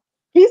even.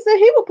 He said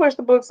he would push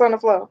the books on the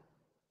floor.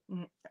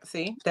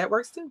 See, that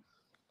works too.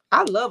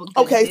 I love a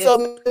good desk. So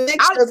the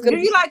next is going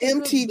to be like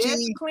MTG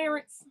desk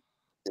clearance.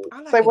 I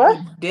like Say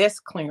what?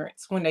 Desk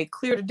clearance when they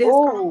clear the desk.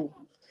 Oh,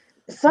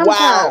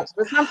 sometimes,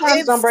 but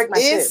sometimes don't break my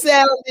shit.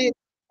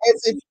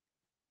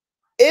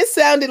 It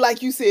sounded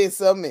like you said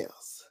something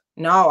else.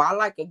 No, I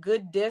like a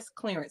good desk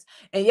clearance.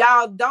 And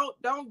y'all don't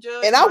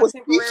judge and I was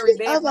temporary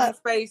bedroom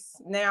space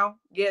now.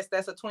 Yes,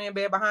 that's a twin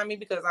bed behind me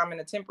because I'm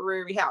in a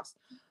temporary house.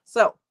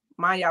 So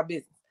mind y'all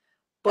business.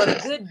 But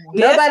a good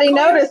nobody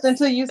noticed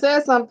until you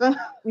said something.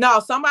 No,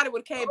 somebody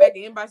would have came back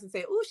in inbox and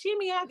said, "Oh,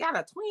 Shimmy, I got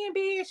a twin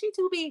bed. She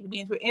too big to be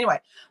in twin." Anyway,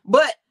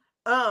 but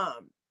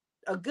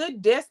a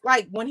good desk,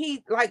 like when you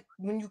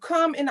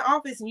come in the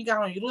office and you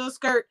got on your little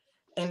skirt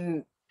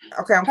and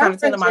okay, I'm kind of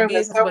telling my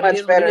business, but it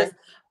is what it is.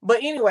 But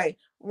anyway,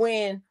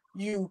 when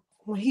you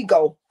when he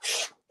go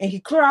and he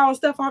clear all the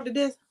stuff off the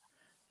desk.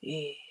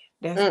 Yeah,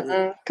 that's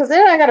good. Because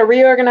then I got to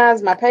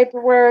reorganize my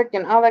paperwork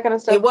and all that kind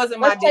of stuff. It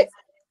wasn't my desk.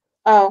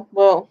 Oh,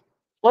 well,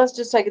 let's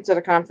just take it to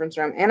the conference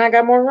room. And I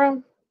got more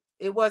room.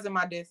 It wasn't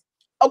my desk.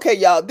 Okay,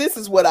 y'all, this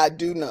is what I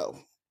do know.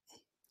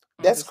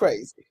 That's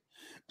crazy.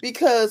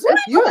 Because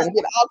you can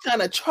get all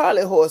kind of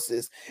Charlie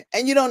horses,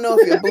 and you don't know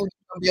if your boot's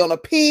going to be on a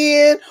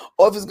pin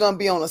or if it's going to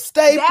be on a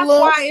stapler. That's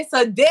why it's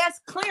a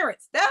desk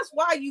clearance. That's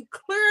why you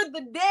clear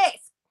the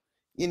desk.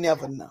 You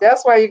never know.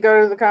 That's why you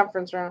go to the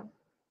conference room.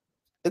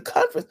 The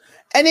conference,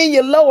 and then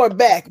your lower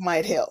back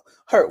might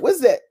hurt. What's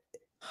that?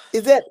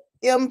 Is that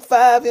M5,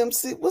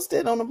 M6? What's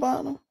that on the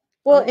bottom?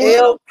 Well,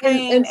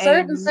 in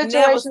certain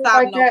situations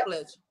like that,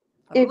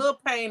 a little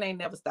pain ain't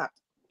never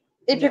stopped.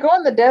 If you're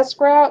going the desk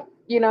route,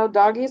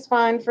 doggy's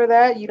fine for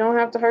that. You don't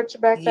have to hurt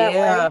your back that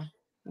way.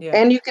 Yeah.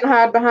 And you can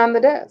hide behind the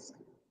desk.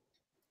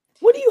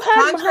 What do you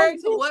hide Contrary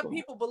to what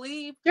people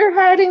believe, you're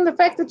hiding the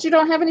fact that you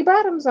don't have any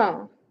bottoms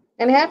on,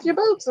 and half your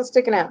boots are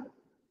sticking out.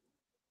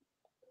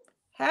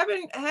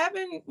 Having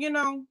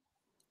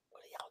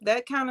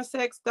that kind of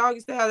sex,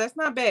 doggy style, that's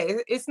not bad.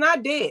 It's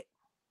not dead.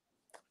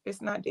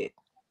 It's not dead.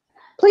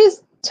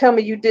 Please tell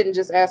me you didn't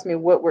just ask me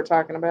what we're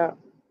talking about.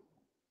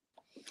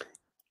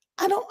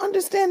 I don't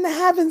understand the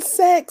having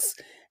sex.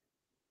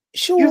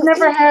 Sure. You've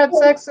never had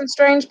sex in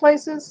strange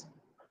places?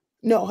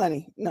 No,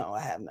 honey. No,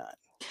 I have not.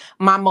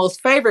 My most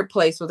favorite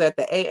place was at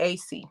the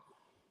AAC.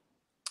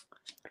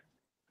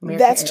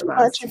 That's too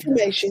much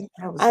information.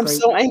 I'm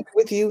so angry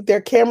with you. There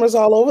are cameras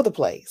all over the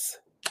place.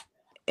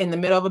 In the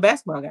middle of a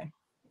basketball game.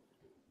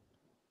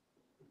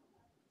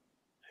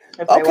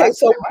 Okay,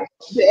 so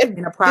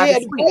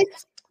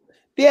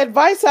the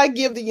advice I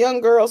give the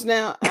young girls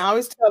now, I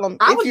always tell them,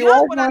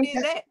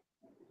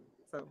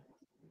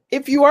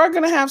 if you are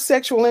going to have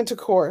sexual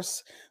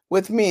intercourse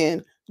with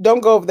men,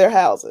 don't go over their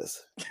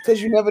houses,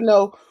 because you never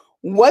know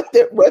what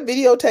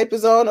videotape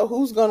is on or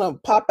who's going to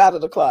pop out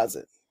of the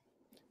closet.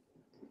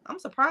 I'm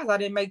surprised I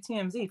didn't make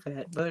TMZ for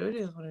that, but it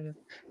is what it is.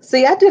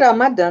 See, I did all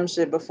my dumb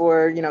shit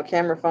before,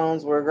 camera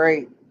phones were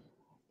great.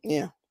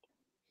 Yeah.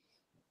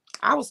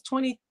 I was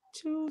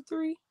 22,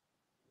 3.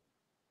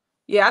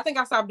 Yeah, I think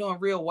I stopped doing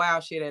real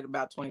wild shit at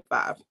about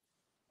 25.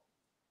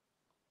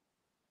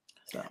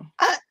 So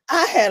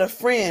I had a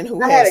friend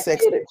who had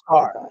sex in a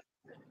car.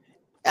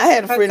 I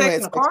had a friend who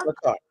had sex in a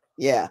car.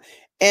 Yeah.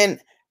 And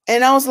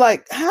I was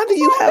like, how do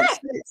you have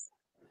sex?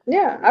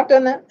 Yeah, I've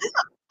done that.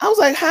 I was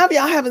like, how have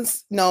y'all having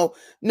no,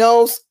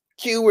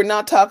 Q, we're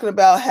not talking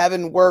about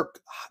having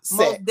work sex.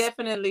 Most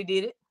definitely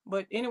did it.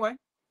 But anyway.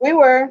 We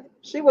were.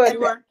 She was. We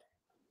were.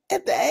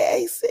 At the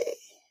AAC.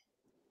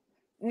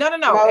 No.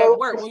 At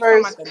work. When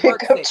you're talking about the work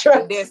sex,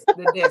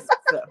 the desk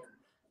stuff.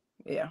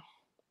 Yeah.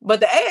 But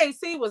the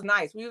AAC was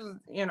nice. We was,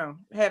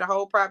 had a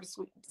whole private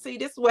suite. See,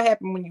 this is what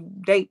happened when you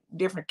date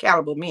different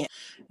caliber men.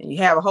 And you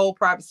have a whole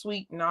private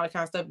suite and all that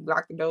kind of stuff. You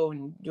lock the door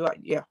and do it.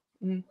 Yeah.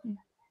 Mm-hmm.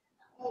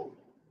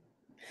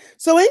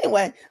 So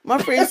anyway,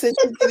 my friend said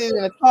she did it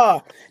in a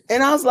car.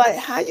 And I was like,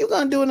 how you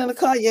going to do it in a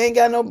car? You ain't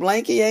got no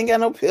blanket. You ain't got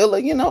no pillow,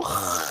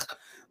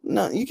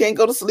 No, you can't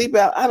go to sleep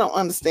out. I don't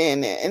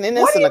understand that. And then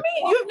that's what do you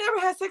mean? You've never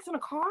had sex in a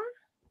car?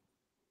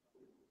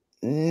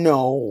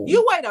 No.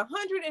 You weighed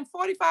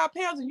 145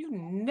 pounds and you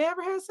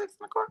never had sex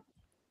in a car?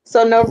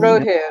 So no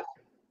roadhead.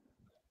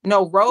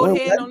 No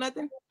roadhead, no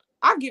nothing?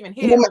 I've given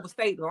head over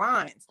state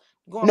lines.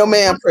 No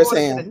ma'am, press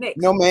ham.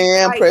 No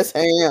ma'am, press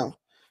ham.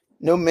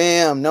 No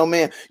ma'am, no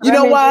ma'am. You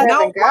know why?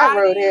 No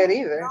roadhead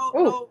either.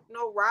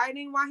 No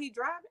riding while he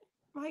driving.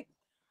 Like,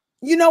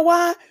 you know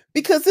why?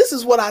 Because this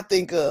is what I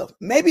think of.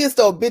 Maybe it's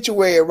the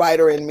obituary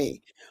writer in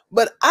me,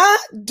 but I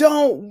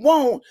don't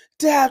want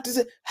to have to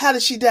say, how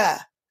did she die?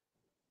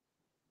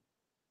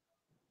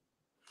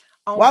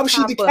 Why was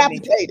she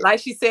decapitated?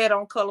 Like she said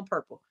on Color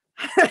Purple.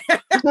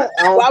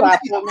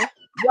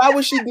 Why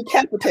was she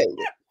decapitated?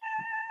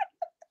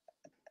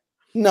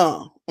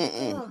 No.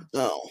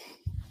 No.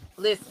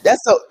 Listen.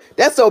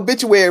 That's the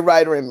obituary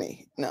writer in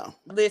me. No.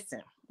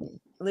 Listen,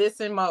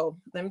 Mo.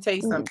 Let me tell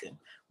you something.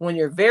 When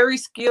you're very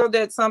skilled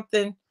at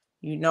something,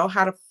 you know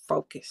how to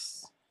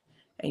focus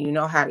and you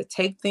know how to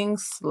take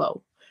things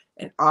slow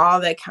and all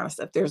that kind of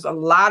stuff. There's a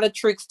lot of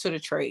tricks to the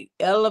trade.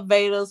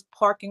 Elevators,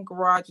 parking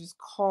garages,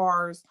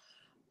 cars,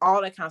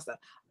 all that kind of stuff.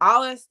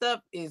 All that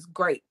stuff is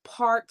great.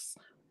 Parks,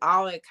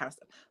 all that kind of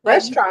stuff.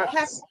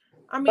 Restaurants.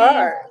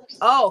 Bars.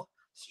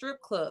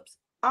 Strip clubs,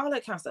 all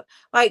that kind of stuff.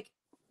 Like,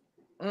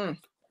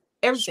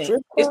 everything.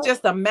 It's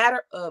just a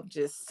matter of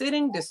just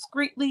sitting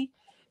discreetly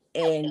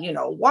and,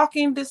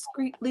 walking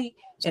discreetly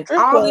and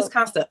all this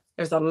kind of stuff.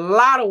 There's a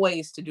lot of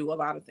ways to do a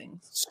lot of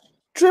things.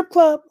 Strip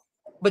club.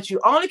 But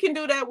you only can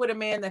do that with a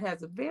man that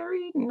has a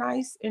very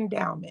nice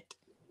endowment.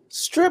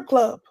 Strip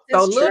club.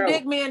 So little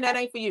dick man, that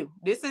ain't for you.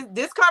 This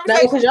conversation. No,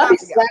 because y'all be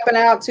slapping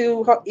out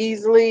too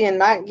easily and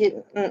not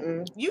getting.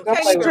 You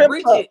can't even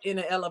reach it in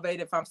an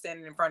elevator if I'm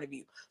standing in front of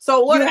you.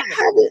 So what?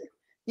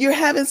 You're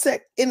having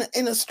sex in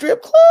a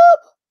strip club?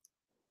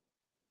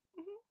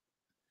 Mm-hmm.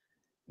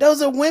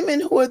 Those are women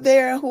who are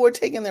there who are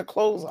taking their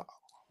clothes off.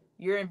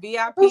 You're in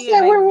VIP and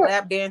they was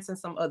lap dancing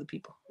some other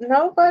people.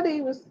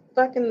 Nobody was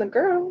fucking the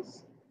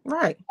girls.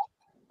 Right.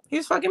 He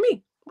was fucking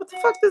me. What the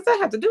fuck does that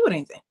have to do with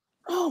anything?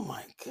 Oh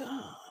my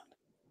God.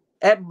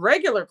 At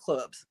regular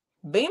clubs,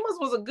 Beamer's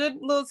was a good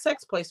little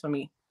sex place for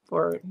me.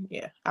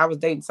 I was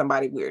dating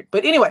somebody weird.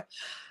 But anyway.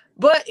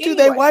 Do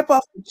they wipe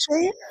off the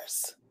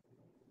chairs?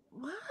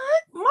 What?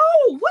 Mo,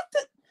 what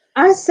the?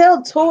 I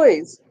sell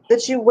toys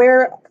that you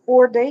wear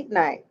for date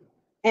night.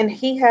 And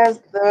he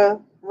has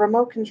the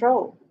remote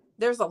control.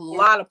 There's a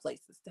lot of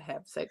places to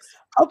have sex.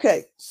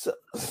 Okay,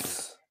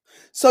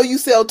 so you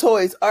sell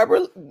toys,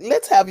 Arbor.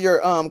 Let's have your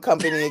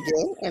company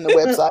again and the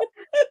website.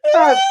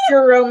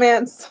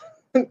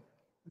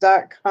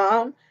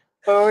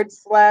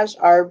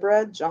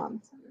 pureromance.com/Arbra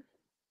Johnson.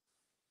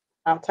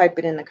 I'll type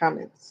it in the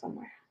comments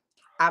somewhere.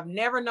 I've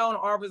never known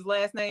Arbra's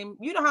last name.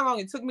 You know how long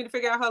it took me to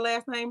figure out her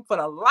last name? For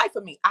the life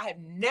of me, I have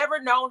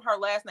never known her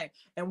last name.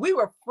 And we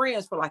were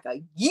friends for like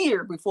a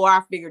year before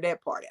I figured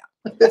that part out.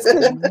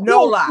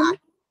 No lie.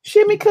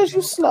 Shimmy, because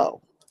you're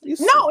slow.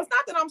 No, it's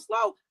not that I'm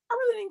slow. I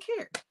really didn't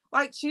care.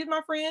 Like, she's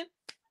my friend.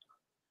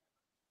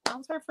 I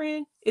was her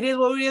friend. It is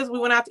what it is. We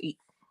went out to eat.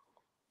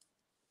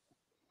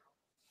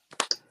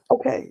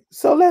 Okay,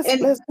 so let's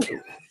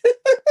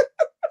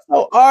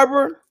so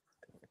Arbor.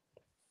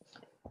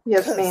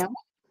 Yes, ma'am.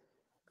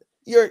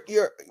 Your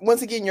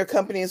once again, your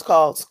company is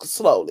called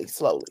slowly.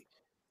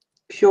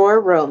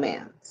 Pure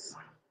Romance.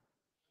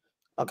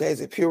 Okay, is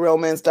it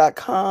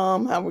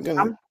pureromance.com? How we're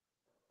gonna? I'm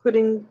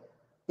putting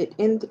it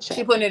in the chat.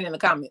 She putting it in the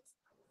comments.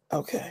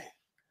 Okay.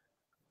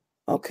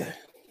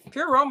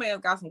 Pure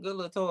Romance got some good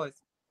little toys.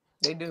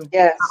 They do.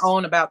 Yes. I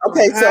own about.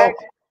 Okay, so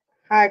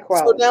high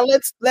quality. So now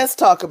let's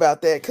talk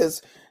about that,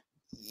 because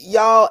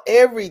y'all,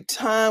 every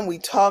time we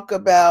talk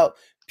about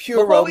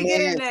Pure Before Romance, we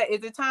get in that,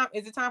 is it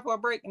time for a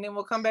break, and then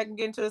we'll come back and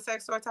get into the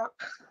sex toy talk?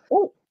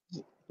 Oh,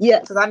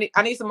 yes. Because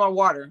I need some more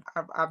water.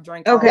 I've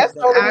drank. Okay,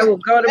 I will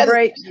go to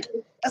break.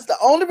 That's the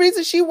only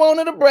reason she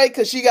wanted a break,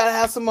 because she gotta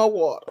have some more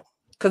water.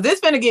 Because this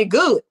finna get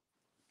good.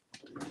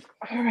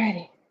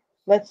 Alrighty,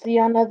 let's see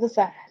on the other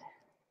side.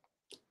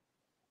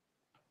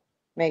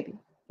 Maybe.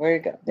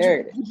 Where'd it go?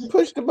 There it is.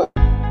 Push the button.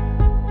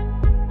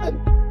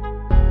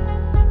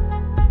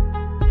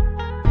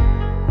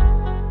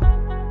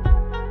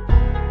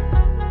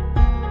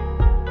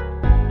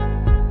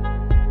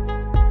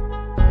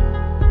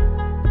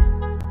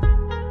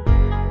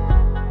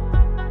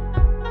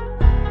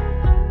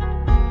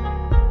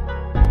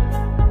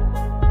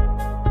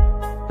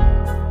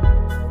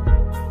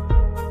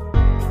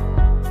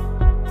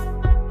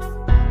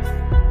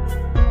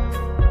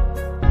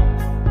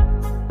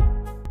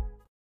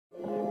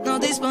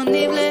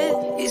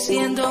 Disponible y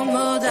siendo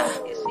moda.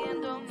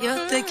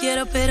 Yo te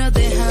quiero, pero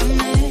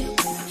déjame.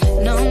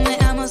 No me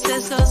amas,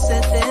 eso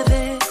se te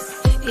ve.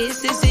 Y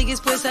si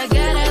sigues, pues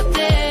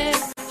agárrate.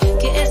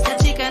 Que esta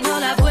chica no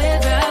la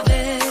vuelva a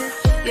ver.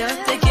 Yo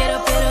te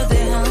quiero, pero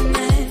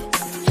déjame.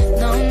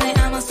 No me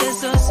amas,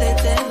 eso se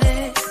te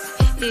ve.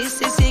 Y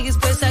si sigues,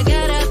 pues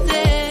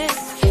agárrate.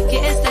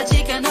 Que esta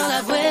chica no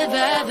la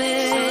vuelva a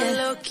ver.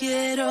 Solo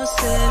quiero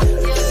ser.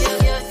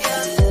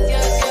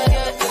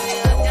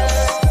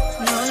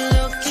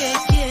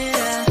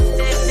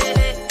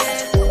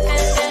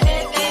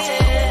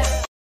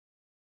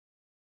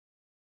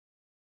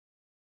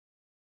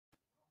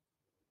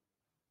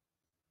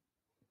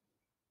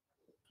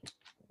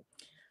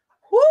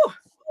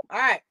 All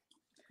right.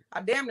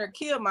 I damn near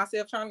killed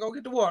myself trying to go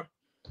get the water.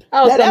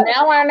 Oh, so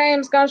now our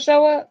name's gonna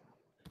show up?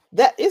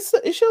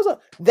 It shows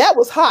up. That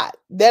was hot.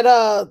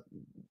 That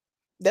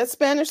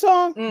Spanish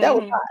song, that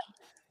was hot.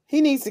 He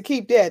needs to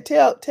keep that.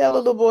 Tell the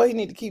little boy he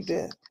need to keep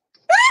that.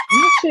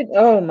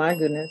 Oh my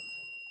goodness.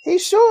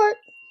 He's short.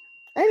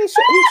 Ain't he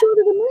short? He's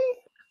shorter than me.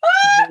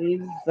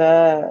 Jesus.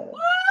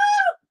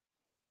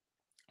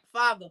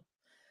 Father.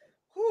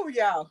 Whoo,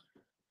 y'all.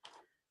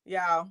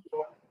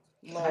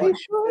 Lord.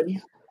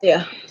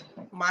 Yeah.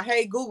 My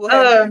Hey Google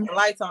had the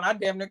lights on. I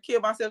damn near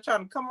killed myself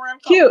trying to come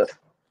around. Cute.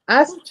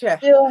 I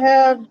still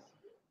have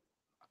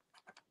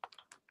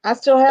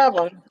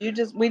them. We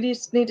just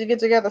need to get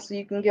together so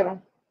you can get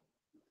them.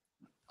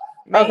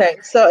 Man. Okay,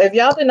 so if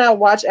y'all did not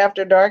watch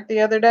After Dark the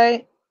other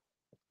day,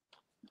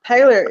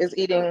 Taylor is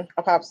eating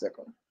a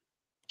popsicle.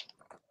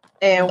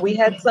 And we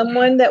had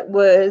someone that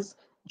was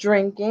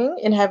drinking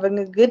and having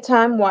a good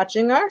time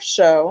watching our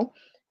show,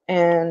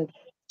 and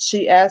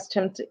she asked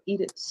him to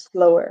eat it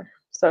slower.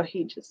 So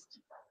he just...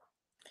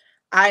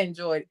 I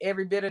enjoyed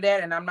every bit of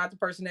that, and I'm not the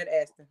person that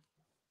asked him.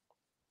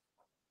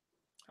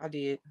 I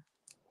did.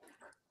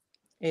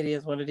 It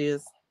is what it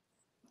is.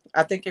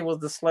 I think it was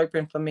the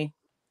slurping for me.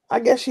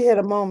 I guess she had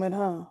a moment,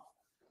 huh?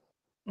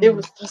 It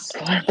was the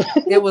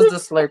slurping. It was the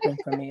slurping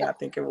for me. I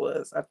think it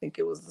was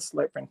the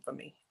slurping for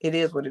me. It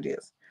is what it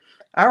is.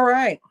 All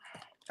right.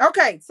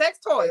 Okay, sex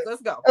toys.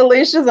 Let's go.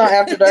 Alicia's on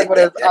After Dark with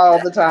us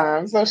all the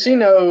time, so she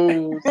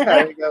knows how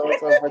it goes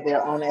over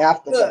there on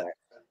After Dark.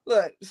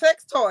 Look,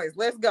 sex toys.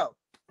 Let's go.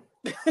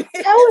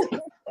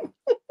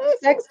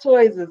 Sex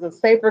toys is a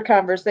safer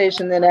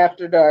conversation than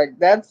After Dark.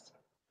 That's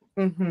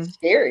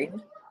scary.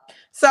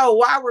 So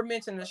while we're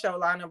mentioning the show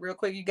lineup real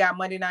quick, you got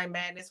Monday Night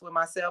Madness with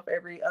myself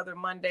every other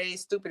Monday,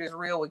 Stupid is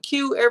Real with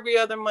Q every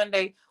other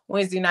Monday,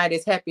 Wednesday night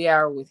is Happy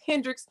Hour with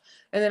Hendrix,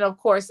 and then of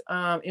course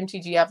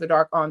MTG After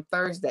Dark on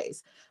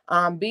Thursdays.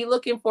 Be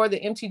looking for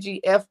the MTG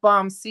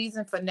F-Bomb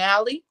season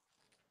finale.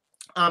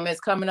 It's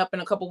coming up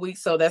in a couple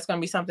weeks, so that's going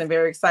to be something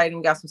very exciting.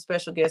 We got some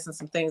special guests and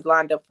some things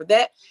lined up for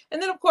that.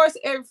 And then of course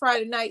every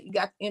Friday night you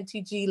got the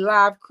MTG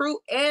Live Crew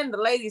and the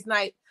Ladies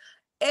Night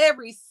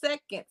every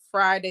second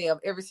Friday of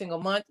every single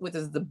month, which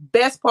is the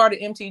best part of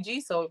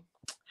MTG. So,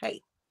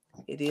 hey,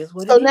 it is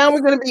what it is. So now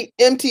we're going to be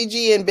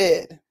MTG in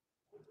bed.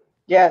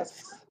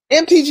 Yes.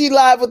 MTG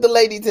Live with the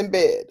ladies in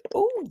bed.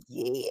 Oh,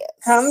 yes.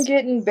 Come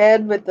get in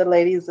bed with the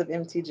ladies of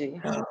MTG.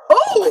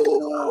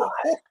 Oh,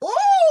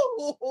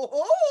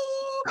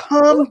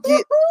 come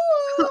get.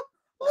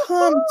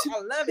 Come to.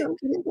 I love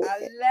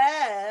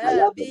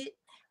it.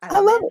 I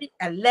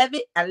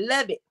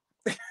love it.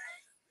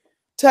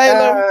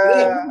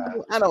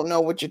 Taylor, I don't know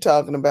what you're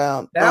talking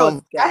about.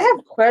 I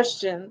have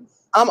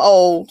questions. I'm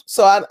old,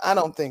 so I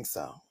don't think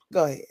so.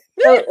 Go ahead.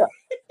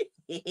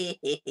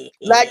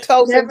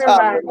 Lactose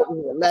intolerant.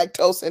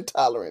 Lactose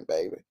intolerant,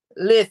 baby.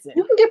 Listen,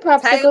 you can get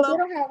popsicles. Taylor, they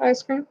don't have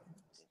ice cream.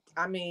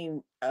 I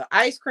mean,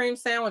 ice cream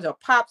sandwich, a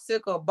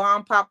popsicle, a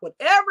bomb pop,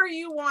 whatever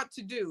you want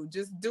to do,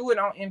 just do it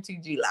on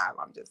MTG Live.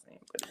 I'm just saying.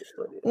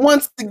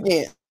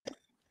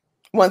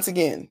 Once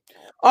again,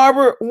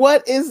 Arbor,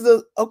 what is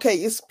the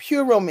it's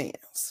Pure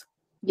Romance.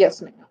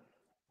 Yes, ma'am.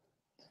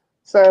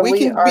 So we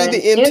can be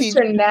the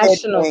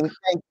international.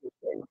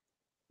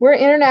 We're an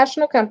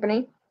international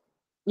company.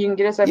 You can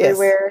get us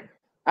everywhere.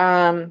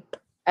 Yes.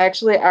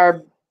 Actually,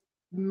 our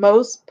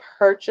most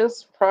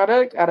purchased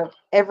product out of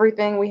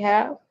everything we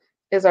have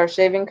is our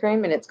shaving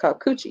cream, and it's called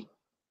Coochie.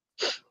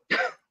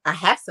 I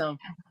have some,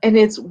 and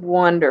it's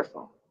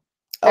wonderful.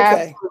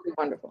 Okay, absolutely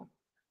wonderful.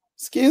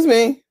 Excuse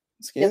me.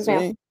 Excuse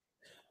me.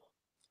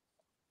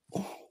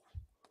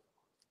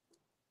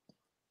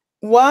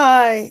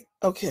 Why?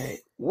 Okay.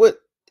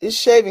 What is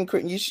shaving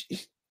cream? You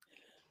shave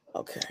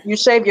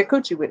your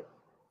coochie with it.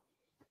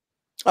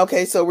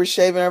 Okay, so we're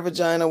shaving our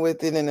vagina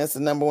with it, and that's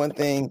the number one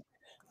thing.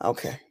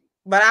 Okay.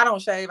 But I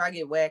don't shave. I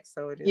get waxed,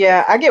 so it is.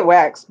 Yeah, I get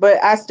waxed, but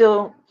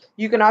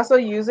you can also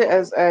use it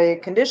as a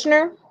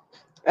conditioner.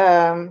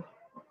 I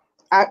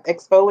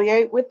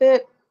exfoliate with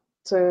it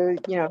to,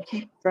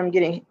 keep from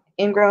getting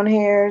ingrown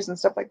hairs and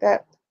stuff like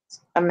that.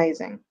 It's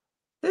amazing.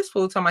 This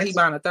fool talking about he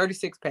buying a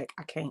 36-pack.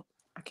 I can't.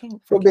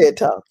 For bed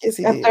talk. Yes,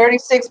 he did.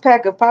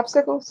 36-pack of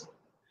popsicles?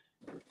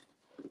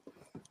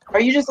 Are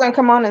you just gonna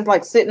come on and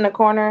sit in the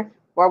corner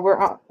while we're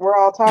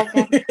all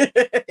talking?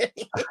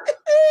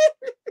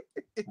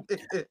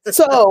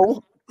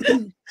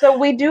 So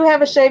we do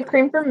have a shave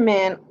cream for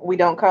men. We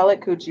don't call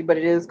it Coochie, but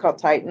it is called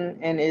Titan,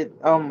 and it,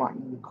 oh my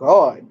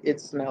God,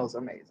 it smells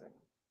amazing.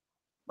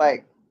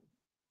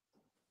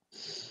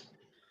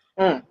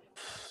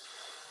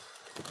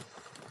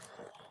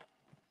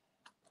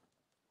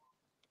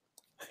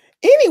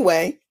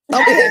 Anyway,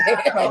 okay.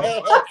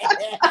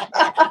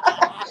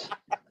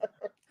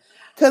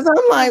 Because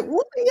I'm like,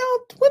 where's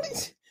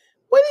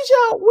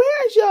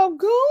y'all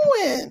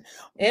going?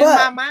 In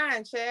my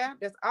mind, Chad.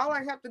 That's all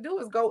I have to do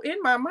is go in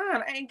my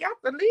mind. I ain't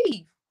got to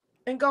leave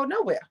and go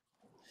nowhere.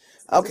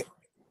 Okay.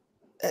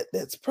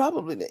 That's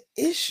probably the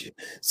issue.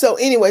 So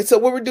anyway, so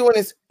what we're doing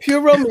is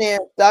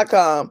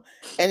pureromance.com,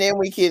 and then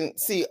we can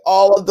see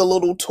all of the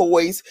little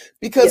toys.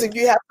 Because if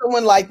you have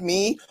someone like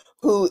me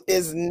who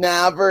is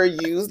never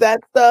used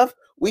that stuff,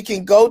 we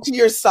can go to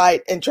your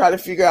site and try to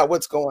figure out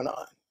what's going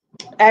on.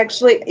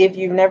 Actually, if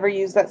you've never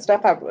used that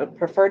stuff, I would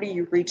prefer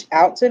you reach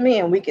out to me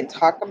and we can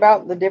talk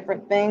about the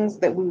different things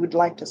that we would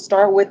like to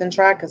start with and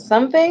try, because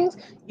some things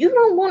you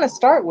don't want to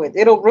start with.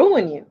 It'll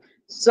ruin you.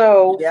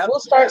 So we'll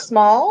start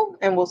small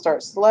and we'll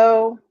start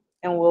slow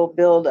and we'll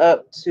build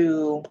up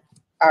to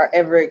our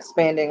ever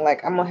expanding.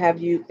 Like, I'm going to have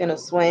you in a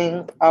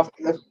swing off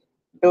the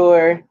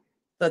door.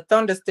 The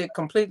Thunder Stick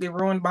completely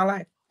ruined my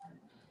life.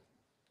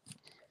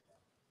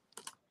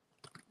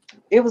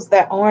 It was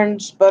that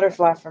orange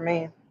butterfly for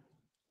me.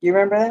 You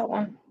remember that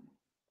one?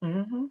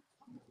 Mm-hmm.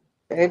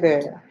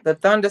 Baby. The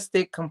Thunder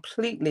Stick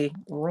completely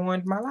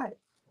ruined my life.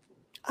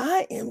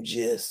 I am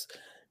just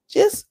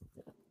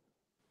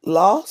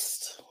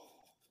lost.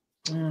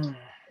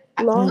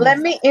 Let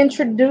me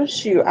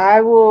introduce you.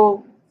 I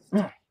will.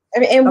 I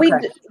mean, and we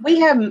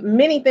have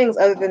many things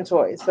other than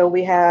toys. So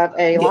we have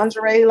a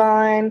lingerie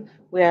line.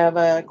 We have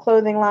a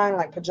clothing line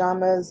like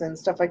pajamas and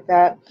stuff like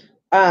that.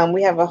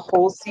 We have a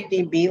whole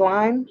CDB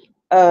line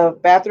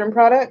of bathroom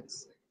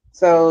products.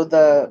 So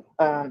the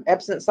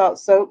Epsom salt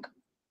soak,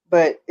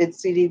 but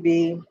it's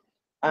CDB,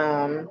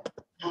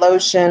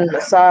 lotion,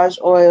 massage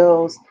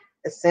oils,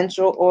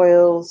 essential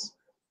oils,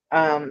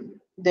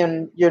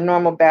 then your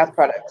normal bath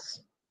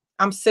products.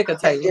 I'm sick of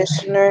Taylor.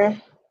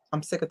 Conditioner.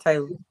 I'm sick of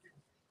Taylor.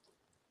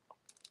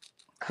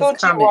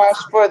 Coochie wash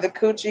for the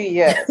coochie,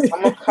 yes.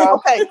 I'm gonna call.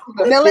 Okay,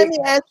 now let me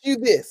ask you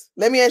this,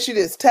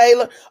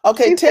 Taylor.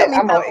 Okay, tell me,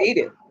 I'm gonna eat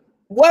it.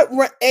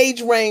 What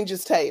age range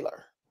is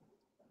Taylor?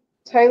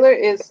 Taylor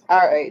is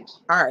our age.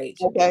 Our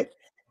age. Okay.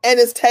 And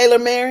is Taylor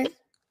married?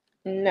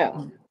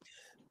 No.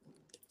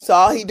 So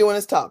all he doing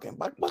is talking.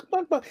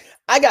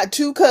 I got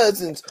 2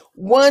 cousins,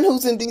 one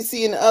who's in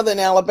DC and the other in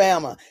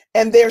Alabama,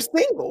 and they're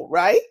single,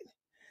 right?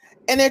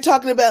 And they're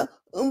talking about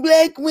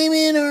black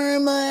women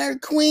are our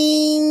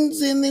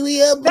queens, and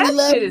we up That we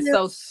love shit is them.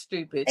 so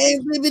stupid.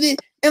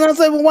 And I was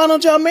like, well, why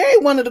don't y'all marry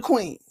one of the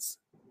queens?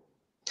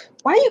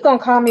 Why are you gonna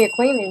call me a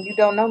queen and you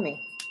don't know me?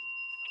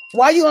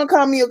 Why you gonna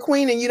call me a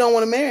queen and you don't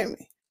want to marry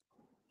me?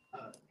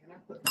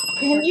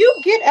 Can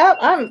you get out?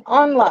 I'm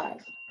on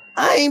live.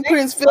 I ain't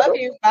Prince Philip. Love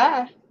you.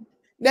 Bye.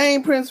 They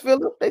ain't Prince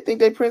Philip. They think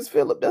they Prince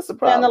Philip. That's the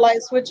problem. Turn the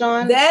light switch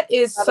on. That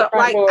is so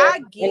like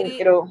I get it.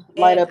 It'll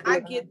light up.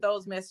 I get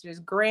those messages.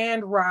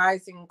 Grand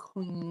rising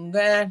queen,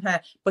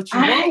 but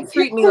you won't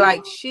treat me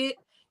like shit.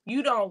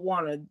 You don't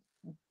want to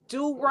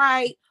do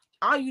right.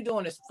 All you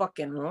doing is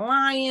fucking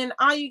lying.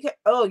 All you can.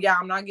 Oh yeah,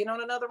 I'm not getting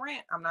on another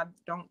rant. I'm not.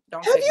 Don't.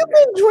 Have you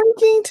been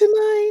drinking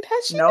tonight?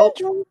 Has she been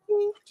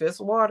drinking? Just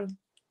water.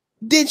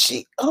 Did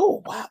she?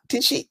 Oh wow.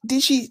 Did she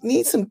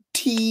need some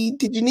tea?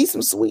 Did you need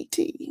some sweet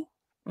tea?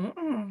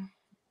 Mm-mm.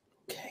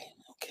 Okay.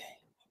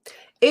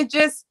 It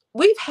just,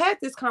 we've had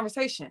this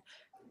conversation.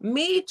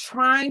 Me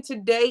trying to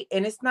date,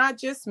 and it's not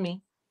just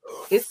me.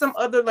 It's some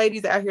other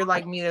ladies out here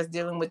like me that's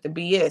dealing with the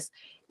BS.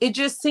 It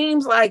just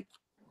seems like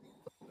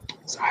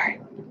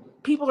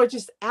people are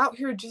just out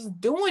here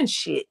just doing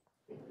shit.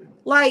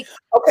 Like,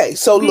 okay,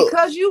 so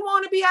because you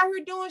want to be out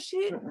here doing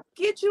shit,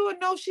 get you a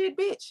no shit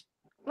bitch.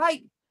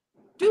 Like,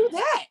 do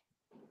that.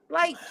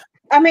 Like,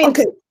 I mean,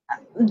 okay,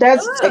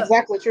 that's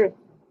exactly true.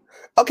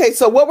 Okay,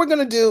 so what we're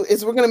gonna do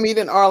is we're gonna meet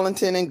in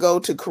Arlington and go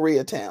to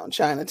Koreatown,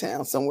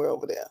 Chinatown, somewhere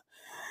over there,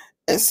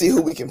 and see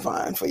who we can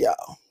find for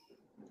y'all.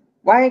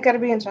 Why ain't gotta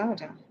be in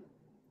Chinatown?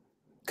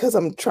 Because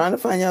I'm trying to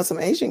find y'all some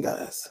Asian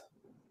guys.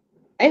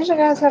 Asian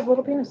guys have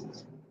little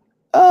penises.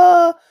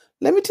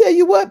 Let me tell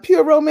you what,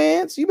 pure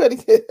romance. You better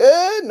get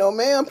no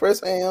ma'am,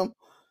 press ham.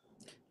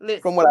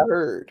 From what I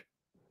heard.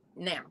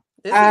 Now,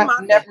 this is my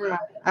never mind.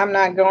 I'm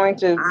not going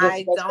to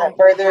discuss that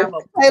further.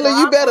 Taylor,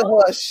 you better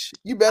hush.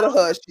 You better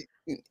hush.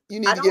 You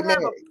need to get married.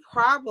 I don't have a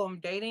problem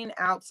dating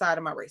outside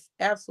of my race.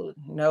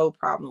 Absolutely no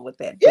problem with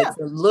that. Yeah. It's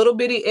a little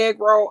bitty egg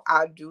roll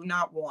I do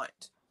not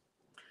want.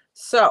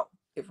 So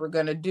if we're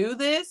gonna do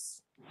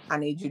this, I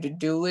need you to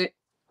do it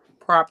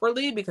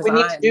properly because we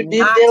need to do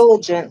due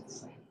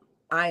diligence.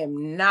 I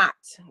am not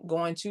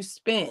going to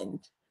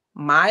spend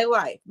my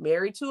life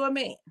married to a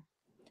man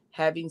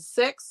having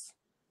sex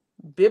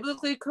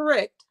biblically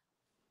correct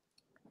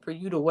for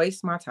you to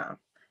waste my time.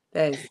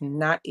 That is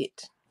not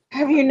it.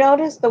 Have you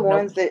noticed the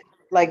ones that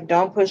like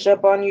don't push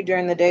up on you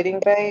during the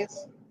dating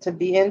phase to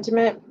be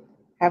intimate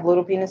have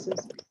little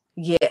penises?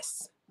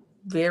 Yes,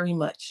 very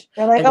much.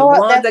 They're like,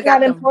 oh, that's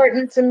not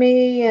important to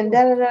me, and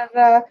da da da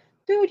da.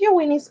 Dude, your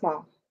weenie's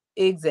small.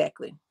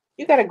 Exactly.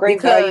 You got a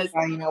great value.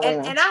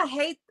 And I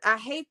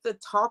hate the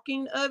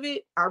talking of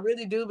it. I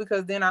really do,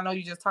 because then I know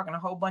you're just talking a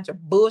whole bunch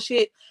of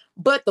bullshit.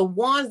 But the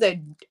ones that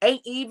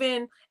ain't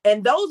even,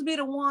 and those be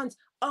the ones,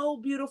 oh,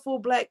 beautiful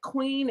black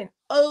queen, and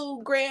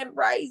oh, grand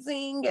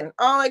rising, and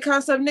all that kind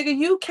of stuff. Nigga,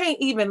 you can't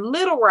even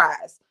little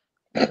rise,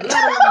 let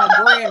alone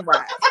grand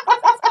rise.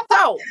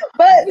 So,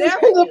 but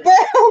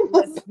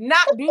let's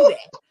not do that.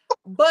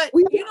 But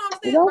you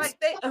know what I'm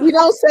saying? Like we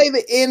don't say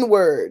the N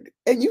word,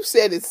 and you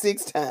said it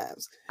 6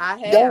 times. I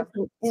have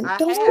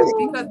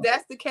because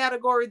that's the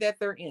category that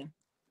they're in.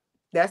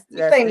 That's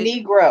say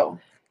Negro.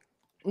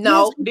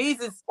 No, these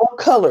is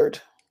colored.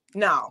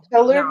 No,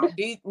 colored.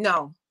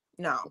 No,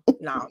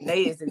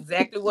 they is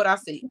exactly what I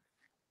see.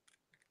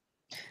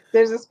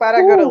 There's a spot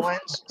I go to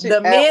lunch.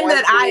 The men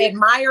that I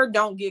admire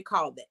don't get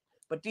called that,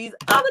 but these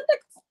other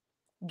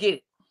niggas get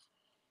it.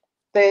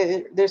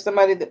 There's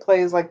somebody that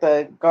plays like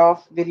the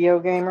golf video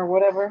game or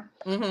whatever,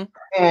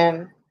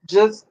 and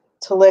just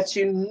to let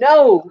you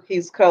know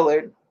he's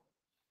colored,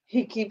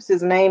 he keeps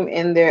his name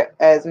in there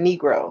as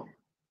Negro,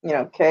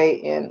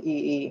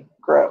 Knee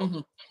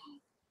grow.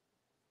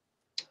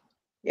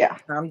 Yeah,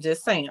 I'm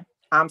just saying.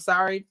 I'm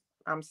sorry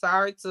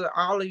to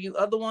all of you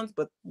other ones,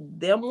 but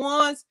them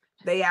ones,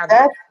 they out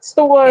here. That's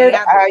the word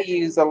I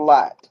use a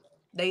lot.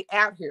 They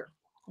out here.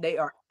 They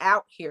are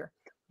out here.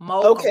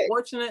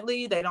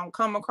 Unfortunately, they don't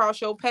come across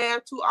your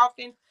path too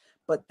often,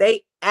 but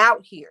they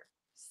out here.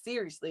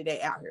 Seriously, they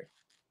out here.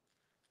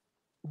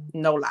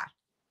 No lie.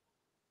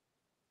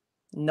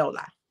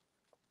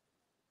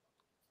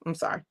 I'm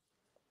sorry.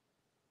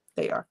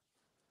 They are.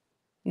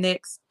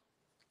 Next.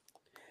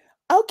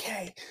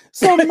 Okay.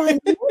 So my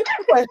next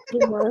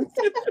question was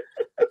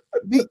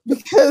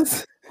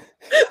because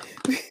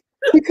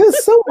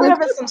we're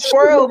having some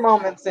squirrel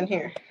moments in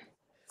here.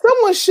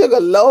 Someone's sugar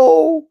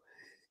low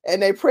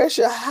and they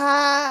pressure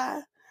high,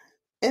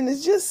 and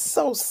it's just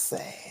so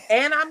sad.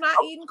 And I'm not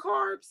eating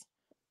carbs.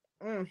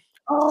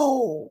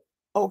 Oh,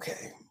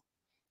 okay.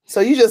 So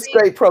you just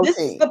straight protein. This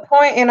is the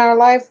point in our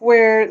life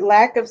where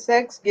lack of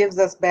sex gives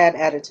us bad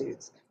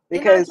attitudes,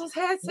 because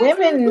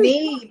women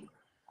need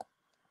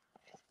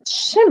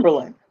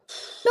Timberland.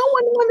 No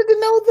one wanted to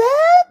know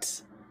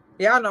that.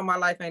 Y'all know my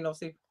life ain't no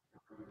secret.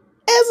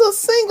 As a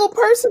single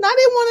person, I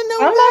didn't want to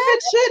know that.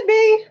 It should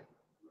be.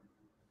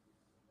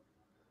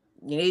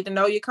 You need to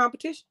know your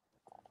competition.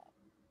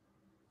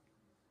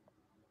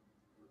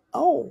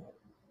 Oh.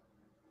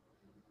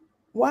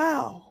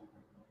 Wow.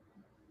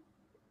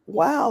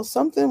 Wow,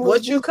 something was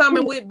what you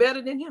coming with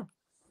better than him?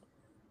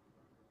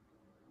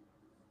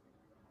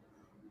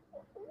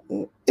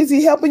 Is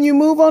he helping you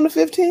move on the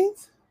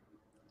 15th?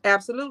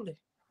 Absolutely.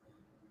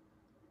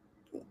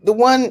 The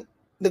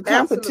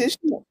competition,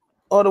 absolutely.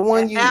 Or the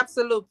one you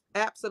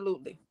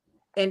absolutely.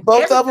 And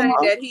both of them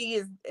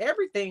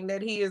everything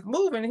that he is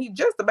moving, he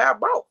just about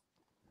both.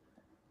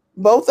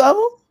 Both of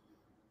them?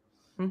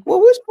 Mm-hmm.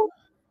 Well, which one?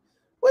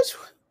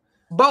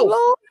 Both.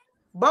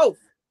 Lord?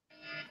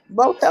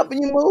 Both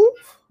helping you move?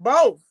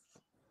 Both.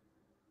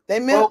 They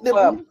meant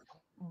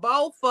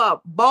both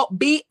of both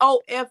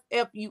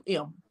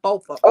BOFFUM.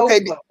 Both of them.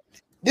 Okay,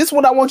 this is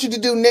what I want you to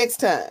do next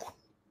time.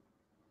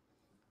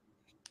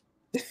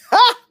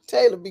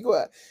 Taylor, be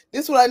quiet.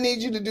 This is what I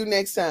need you to do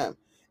next time.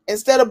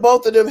 Instead of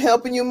both of them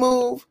helping you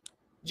move,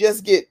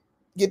 just get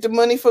the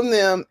money from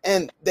them,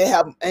 and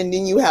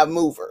then you have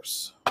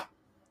movers.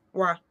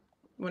 Why?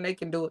 When they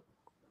can do it?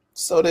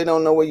 So they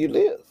don't know where you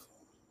live.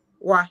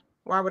 Why?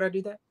 Why would I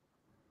do that?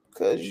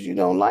 Because you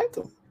don't like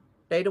them.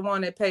 They the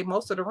one that pay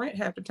most of the rent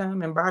half the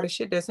time and buy the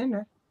shit that's in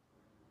there.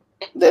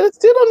 They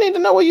still don't need to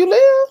know where you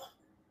live.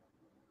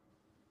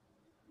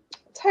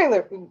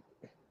 Taylor. Girl,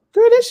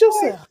 that's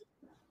yourself.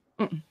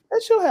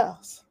 That's your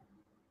house.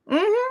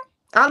 Mm-hmm.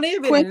 I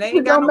live in it.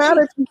 It don't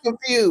matter if you're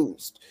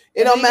confused.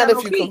 It don't matter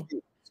if you're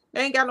confused.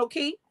 They ain't got no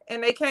key,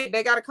 and they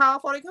got to call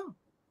before they come.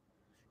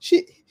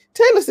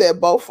 Taylor said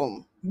both of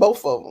them.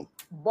 Both of them.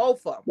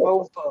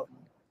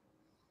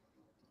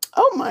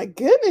 Oh my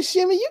goodness,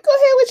 Shimmy, you go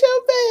ahead with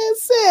your bad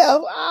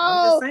self.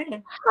 Oh, I'm just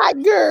saying.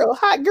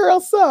 Hot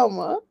girl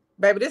summer.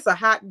 Baby, this is a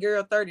hot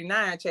girl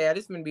 39, child.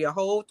 This is gonna be a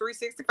whole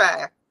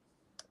 365.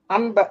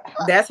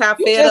 That's how fed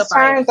up I am. You just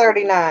turned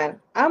 39.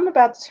 I'm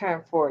about to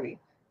turn 40.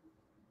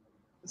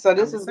 So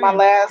this is my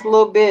last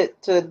little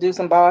bit to do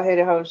some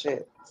bald-headed hoe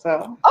shit.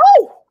 So.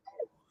 Oh!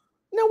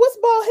 Now what's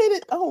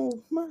bald-headed?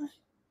 Oh my.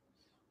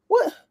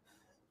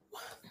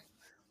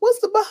 What's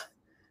the bald?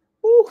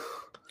 Ooh.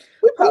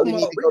 We probably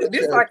need to go to church.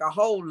 This is like a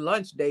whole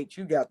lunch date.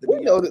 You got to be.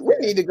 We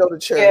need to go to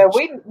church. Yeah,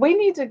 we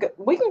need to go.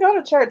 We can go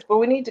to church, but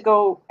we need to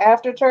go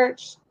after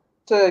church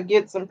to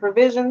get some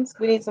provisions.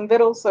 We need some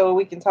vittles so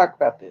we can talk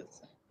about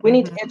this. We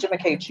need to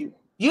educate you.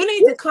 You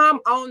need to come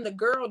on the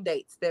girl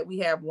dates that we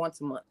have once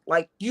a month.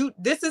 Like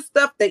this is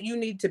stuff that you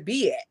need to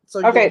be at.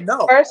 So okay, you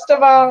know. First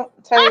of all,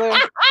 Taylor.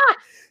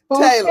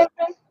 Taylor.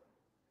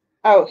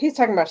 Oh, he's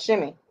talking about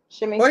Shimmy.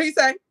 What he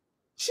say?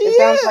 It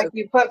sounds like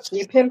you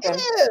pimping.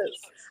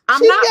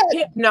 I'm not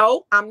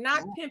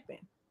pimping.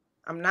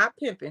 I'm not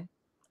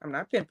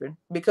pimping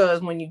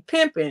because when you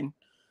pimping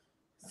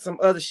some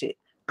other shit,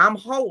 I'm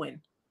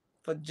hoeing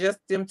for just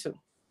them two.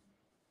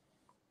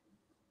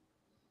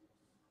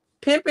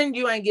 Pimping,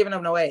 you ain't giving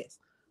up no ass.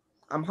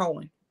 I'm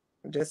hoeing.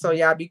 Just so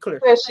y'all be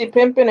clear. She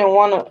pimping and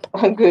want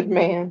a good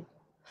man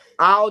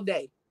all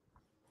day,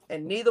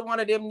 and neither one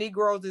of them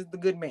Negroes is the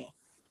good man.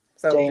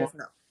 So just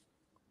know.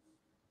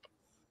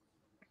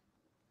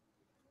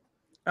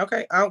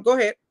 Okay, go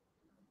ahead.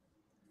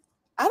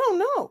 I don't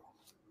know.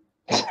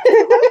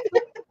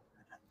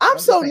 I'm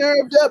so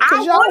nerved up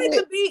because y'all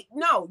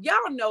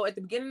know at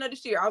the beginning of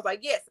this year, I was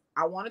like, yes,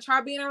 I want to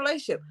try being in a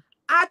relationship.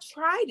 I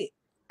tried it.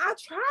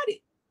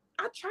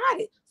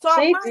 So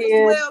I might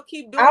as well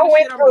keep doing it. I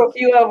went through a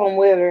few of them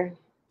with her.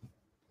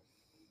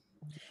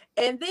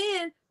 And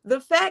then the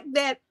fact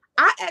that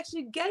I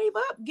actually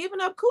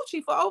giving up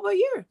coochie for over a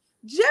year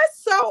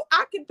just so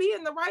I could be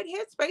in the right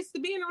headspace to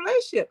be in a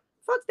relationship.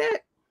 Fuck that.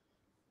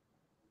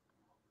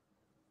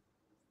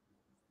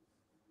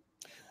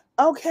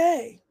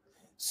 Okay,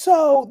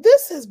 so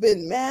this has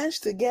been Mash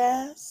the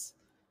Gas.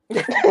 I'm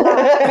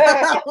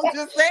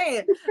just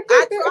saying,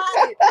 I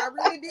tried it. I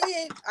really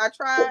did. I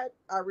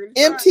really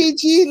tried.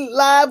 MTG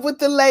Live with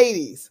the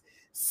Ladies,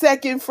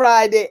 second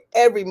Friday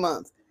every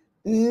month.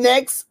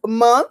 Next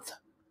month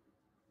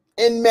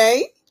in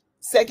May,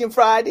 second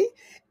Friday,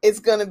 it's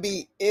gonna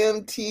be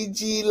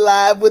MTG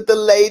Live with the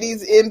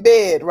Ladies in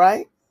bed,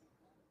 right?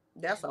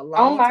 That's a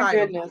long title. Oh my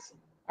goodness!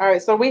 All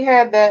right, so we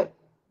had that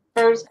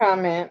first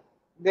comment.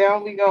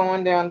 Then we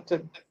going down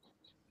to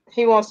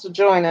he wants to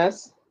join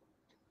us.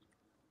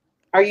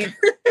 Are you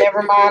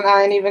never mind,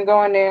 I ain't even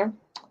going there.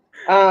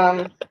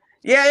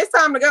 Yeah, it's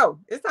time to go.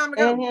 It's time to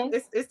go. Mm-hmm.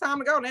 It's time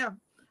to go now.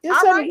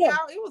 All right,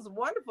 y'all. It was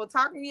wonderful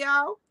talking to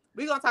y'all.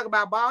 We're gonna talk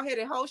about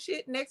bald-headed whole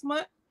shit next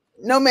month.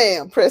 No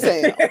ma'am, press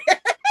ham.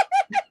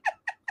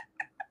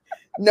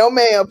 No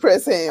ma'am,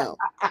 press ham.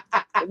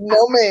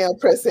 No ma'am,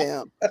 press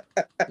ham.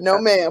 No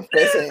ma'am,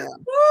 press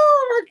ham.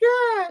 Oh my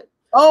God.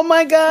 Oh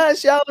my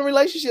gosh, y'all in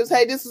relationships.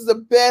 Hey, this is the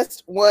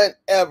best one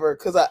ever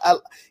because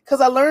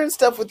I learned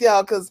stuff with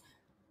y'all because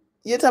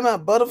you're talking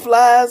about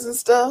butterflies and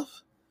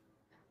stuff.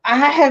 I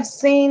have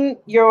seen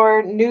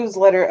your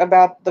newsletter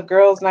about the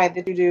girls' night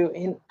that you do,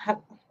 and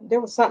there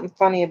was something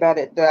funny about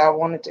it that I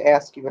wanted to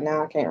ask you, but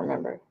now I can't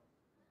remember.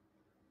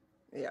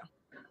 Yeah.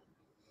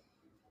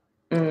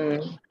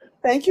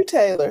 Thank you,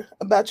 Taylor,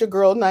 about your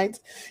girl nights.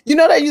 You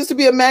know, there used to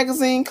be a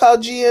magazine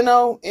called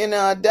GNO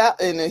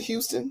in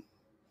Houston.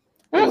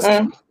 It was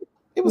cute.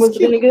 It was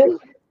cute. Really good.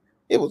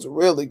 It was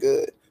really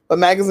good. But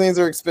magazines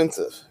are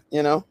expensive,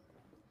 you know,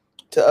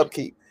 to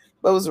upkeep.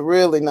 But it was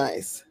really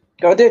nice.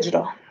 Go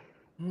digital.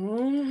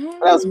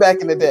 That was back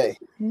in the day.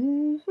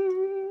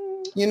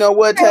 You know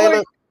what,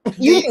 Taylor?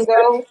 You can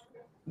go.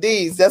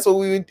 These. That's what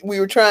we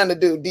were trying to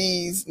do.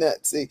 These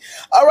nuts. See.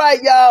 All right,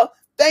 y'all.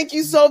 Thank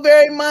you so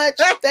very much.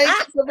 Thank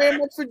you so very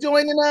much for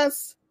joining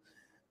us.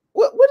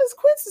 What is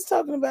Quincy's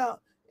talking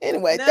about?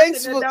 Anyway,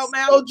 thanks for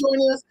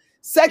joining us.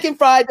 Second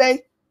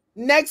Friday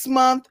next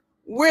month.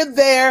 We're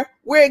there.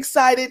 We're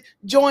excited.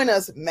 Join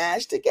us.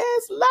 Mash the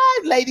Gas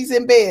live, ladies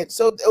in bed.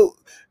 So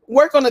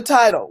work on the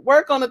title.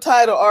 Work on the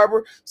title,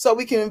 Arbor, so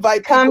we can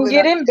invite people. Come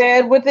get in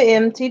bed with the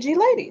MTG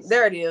ladies.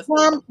 There it is.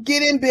 Come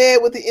get in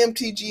bed with the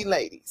MTG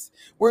ladies.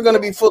 We're going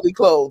to be fully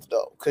clothed,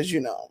 though, because, you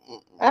know.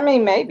 I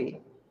mean,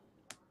 maybe.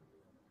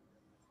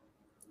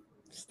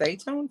 Stay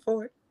tuned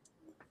for it.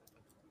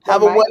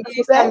 Have a wonderful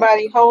day.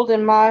 Somebody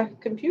holding my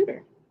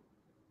computer.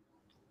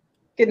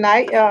 Good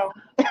night, y'all.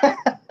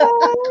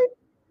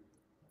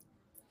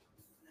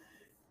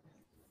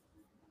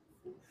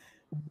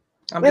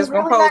 I'm just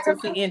going to pause till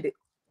she ended.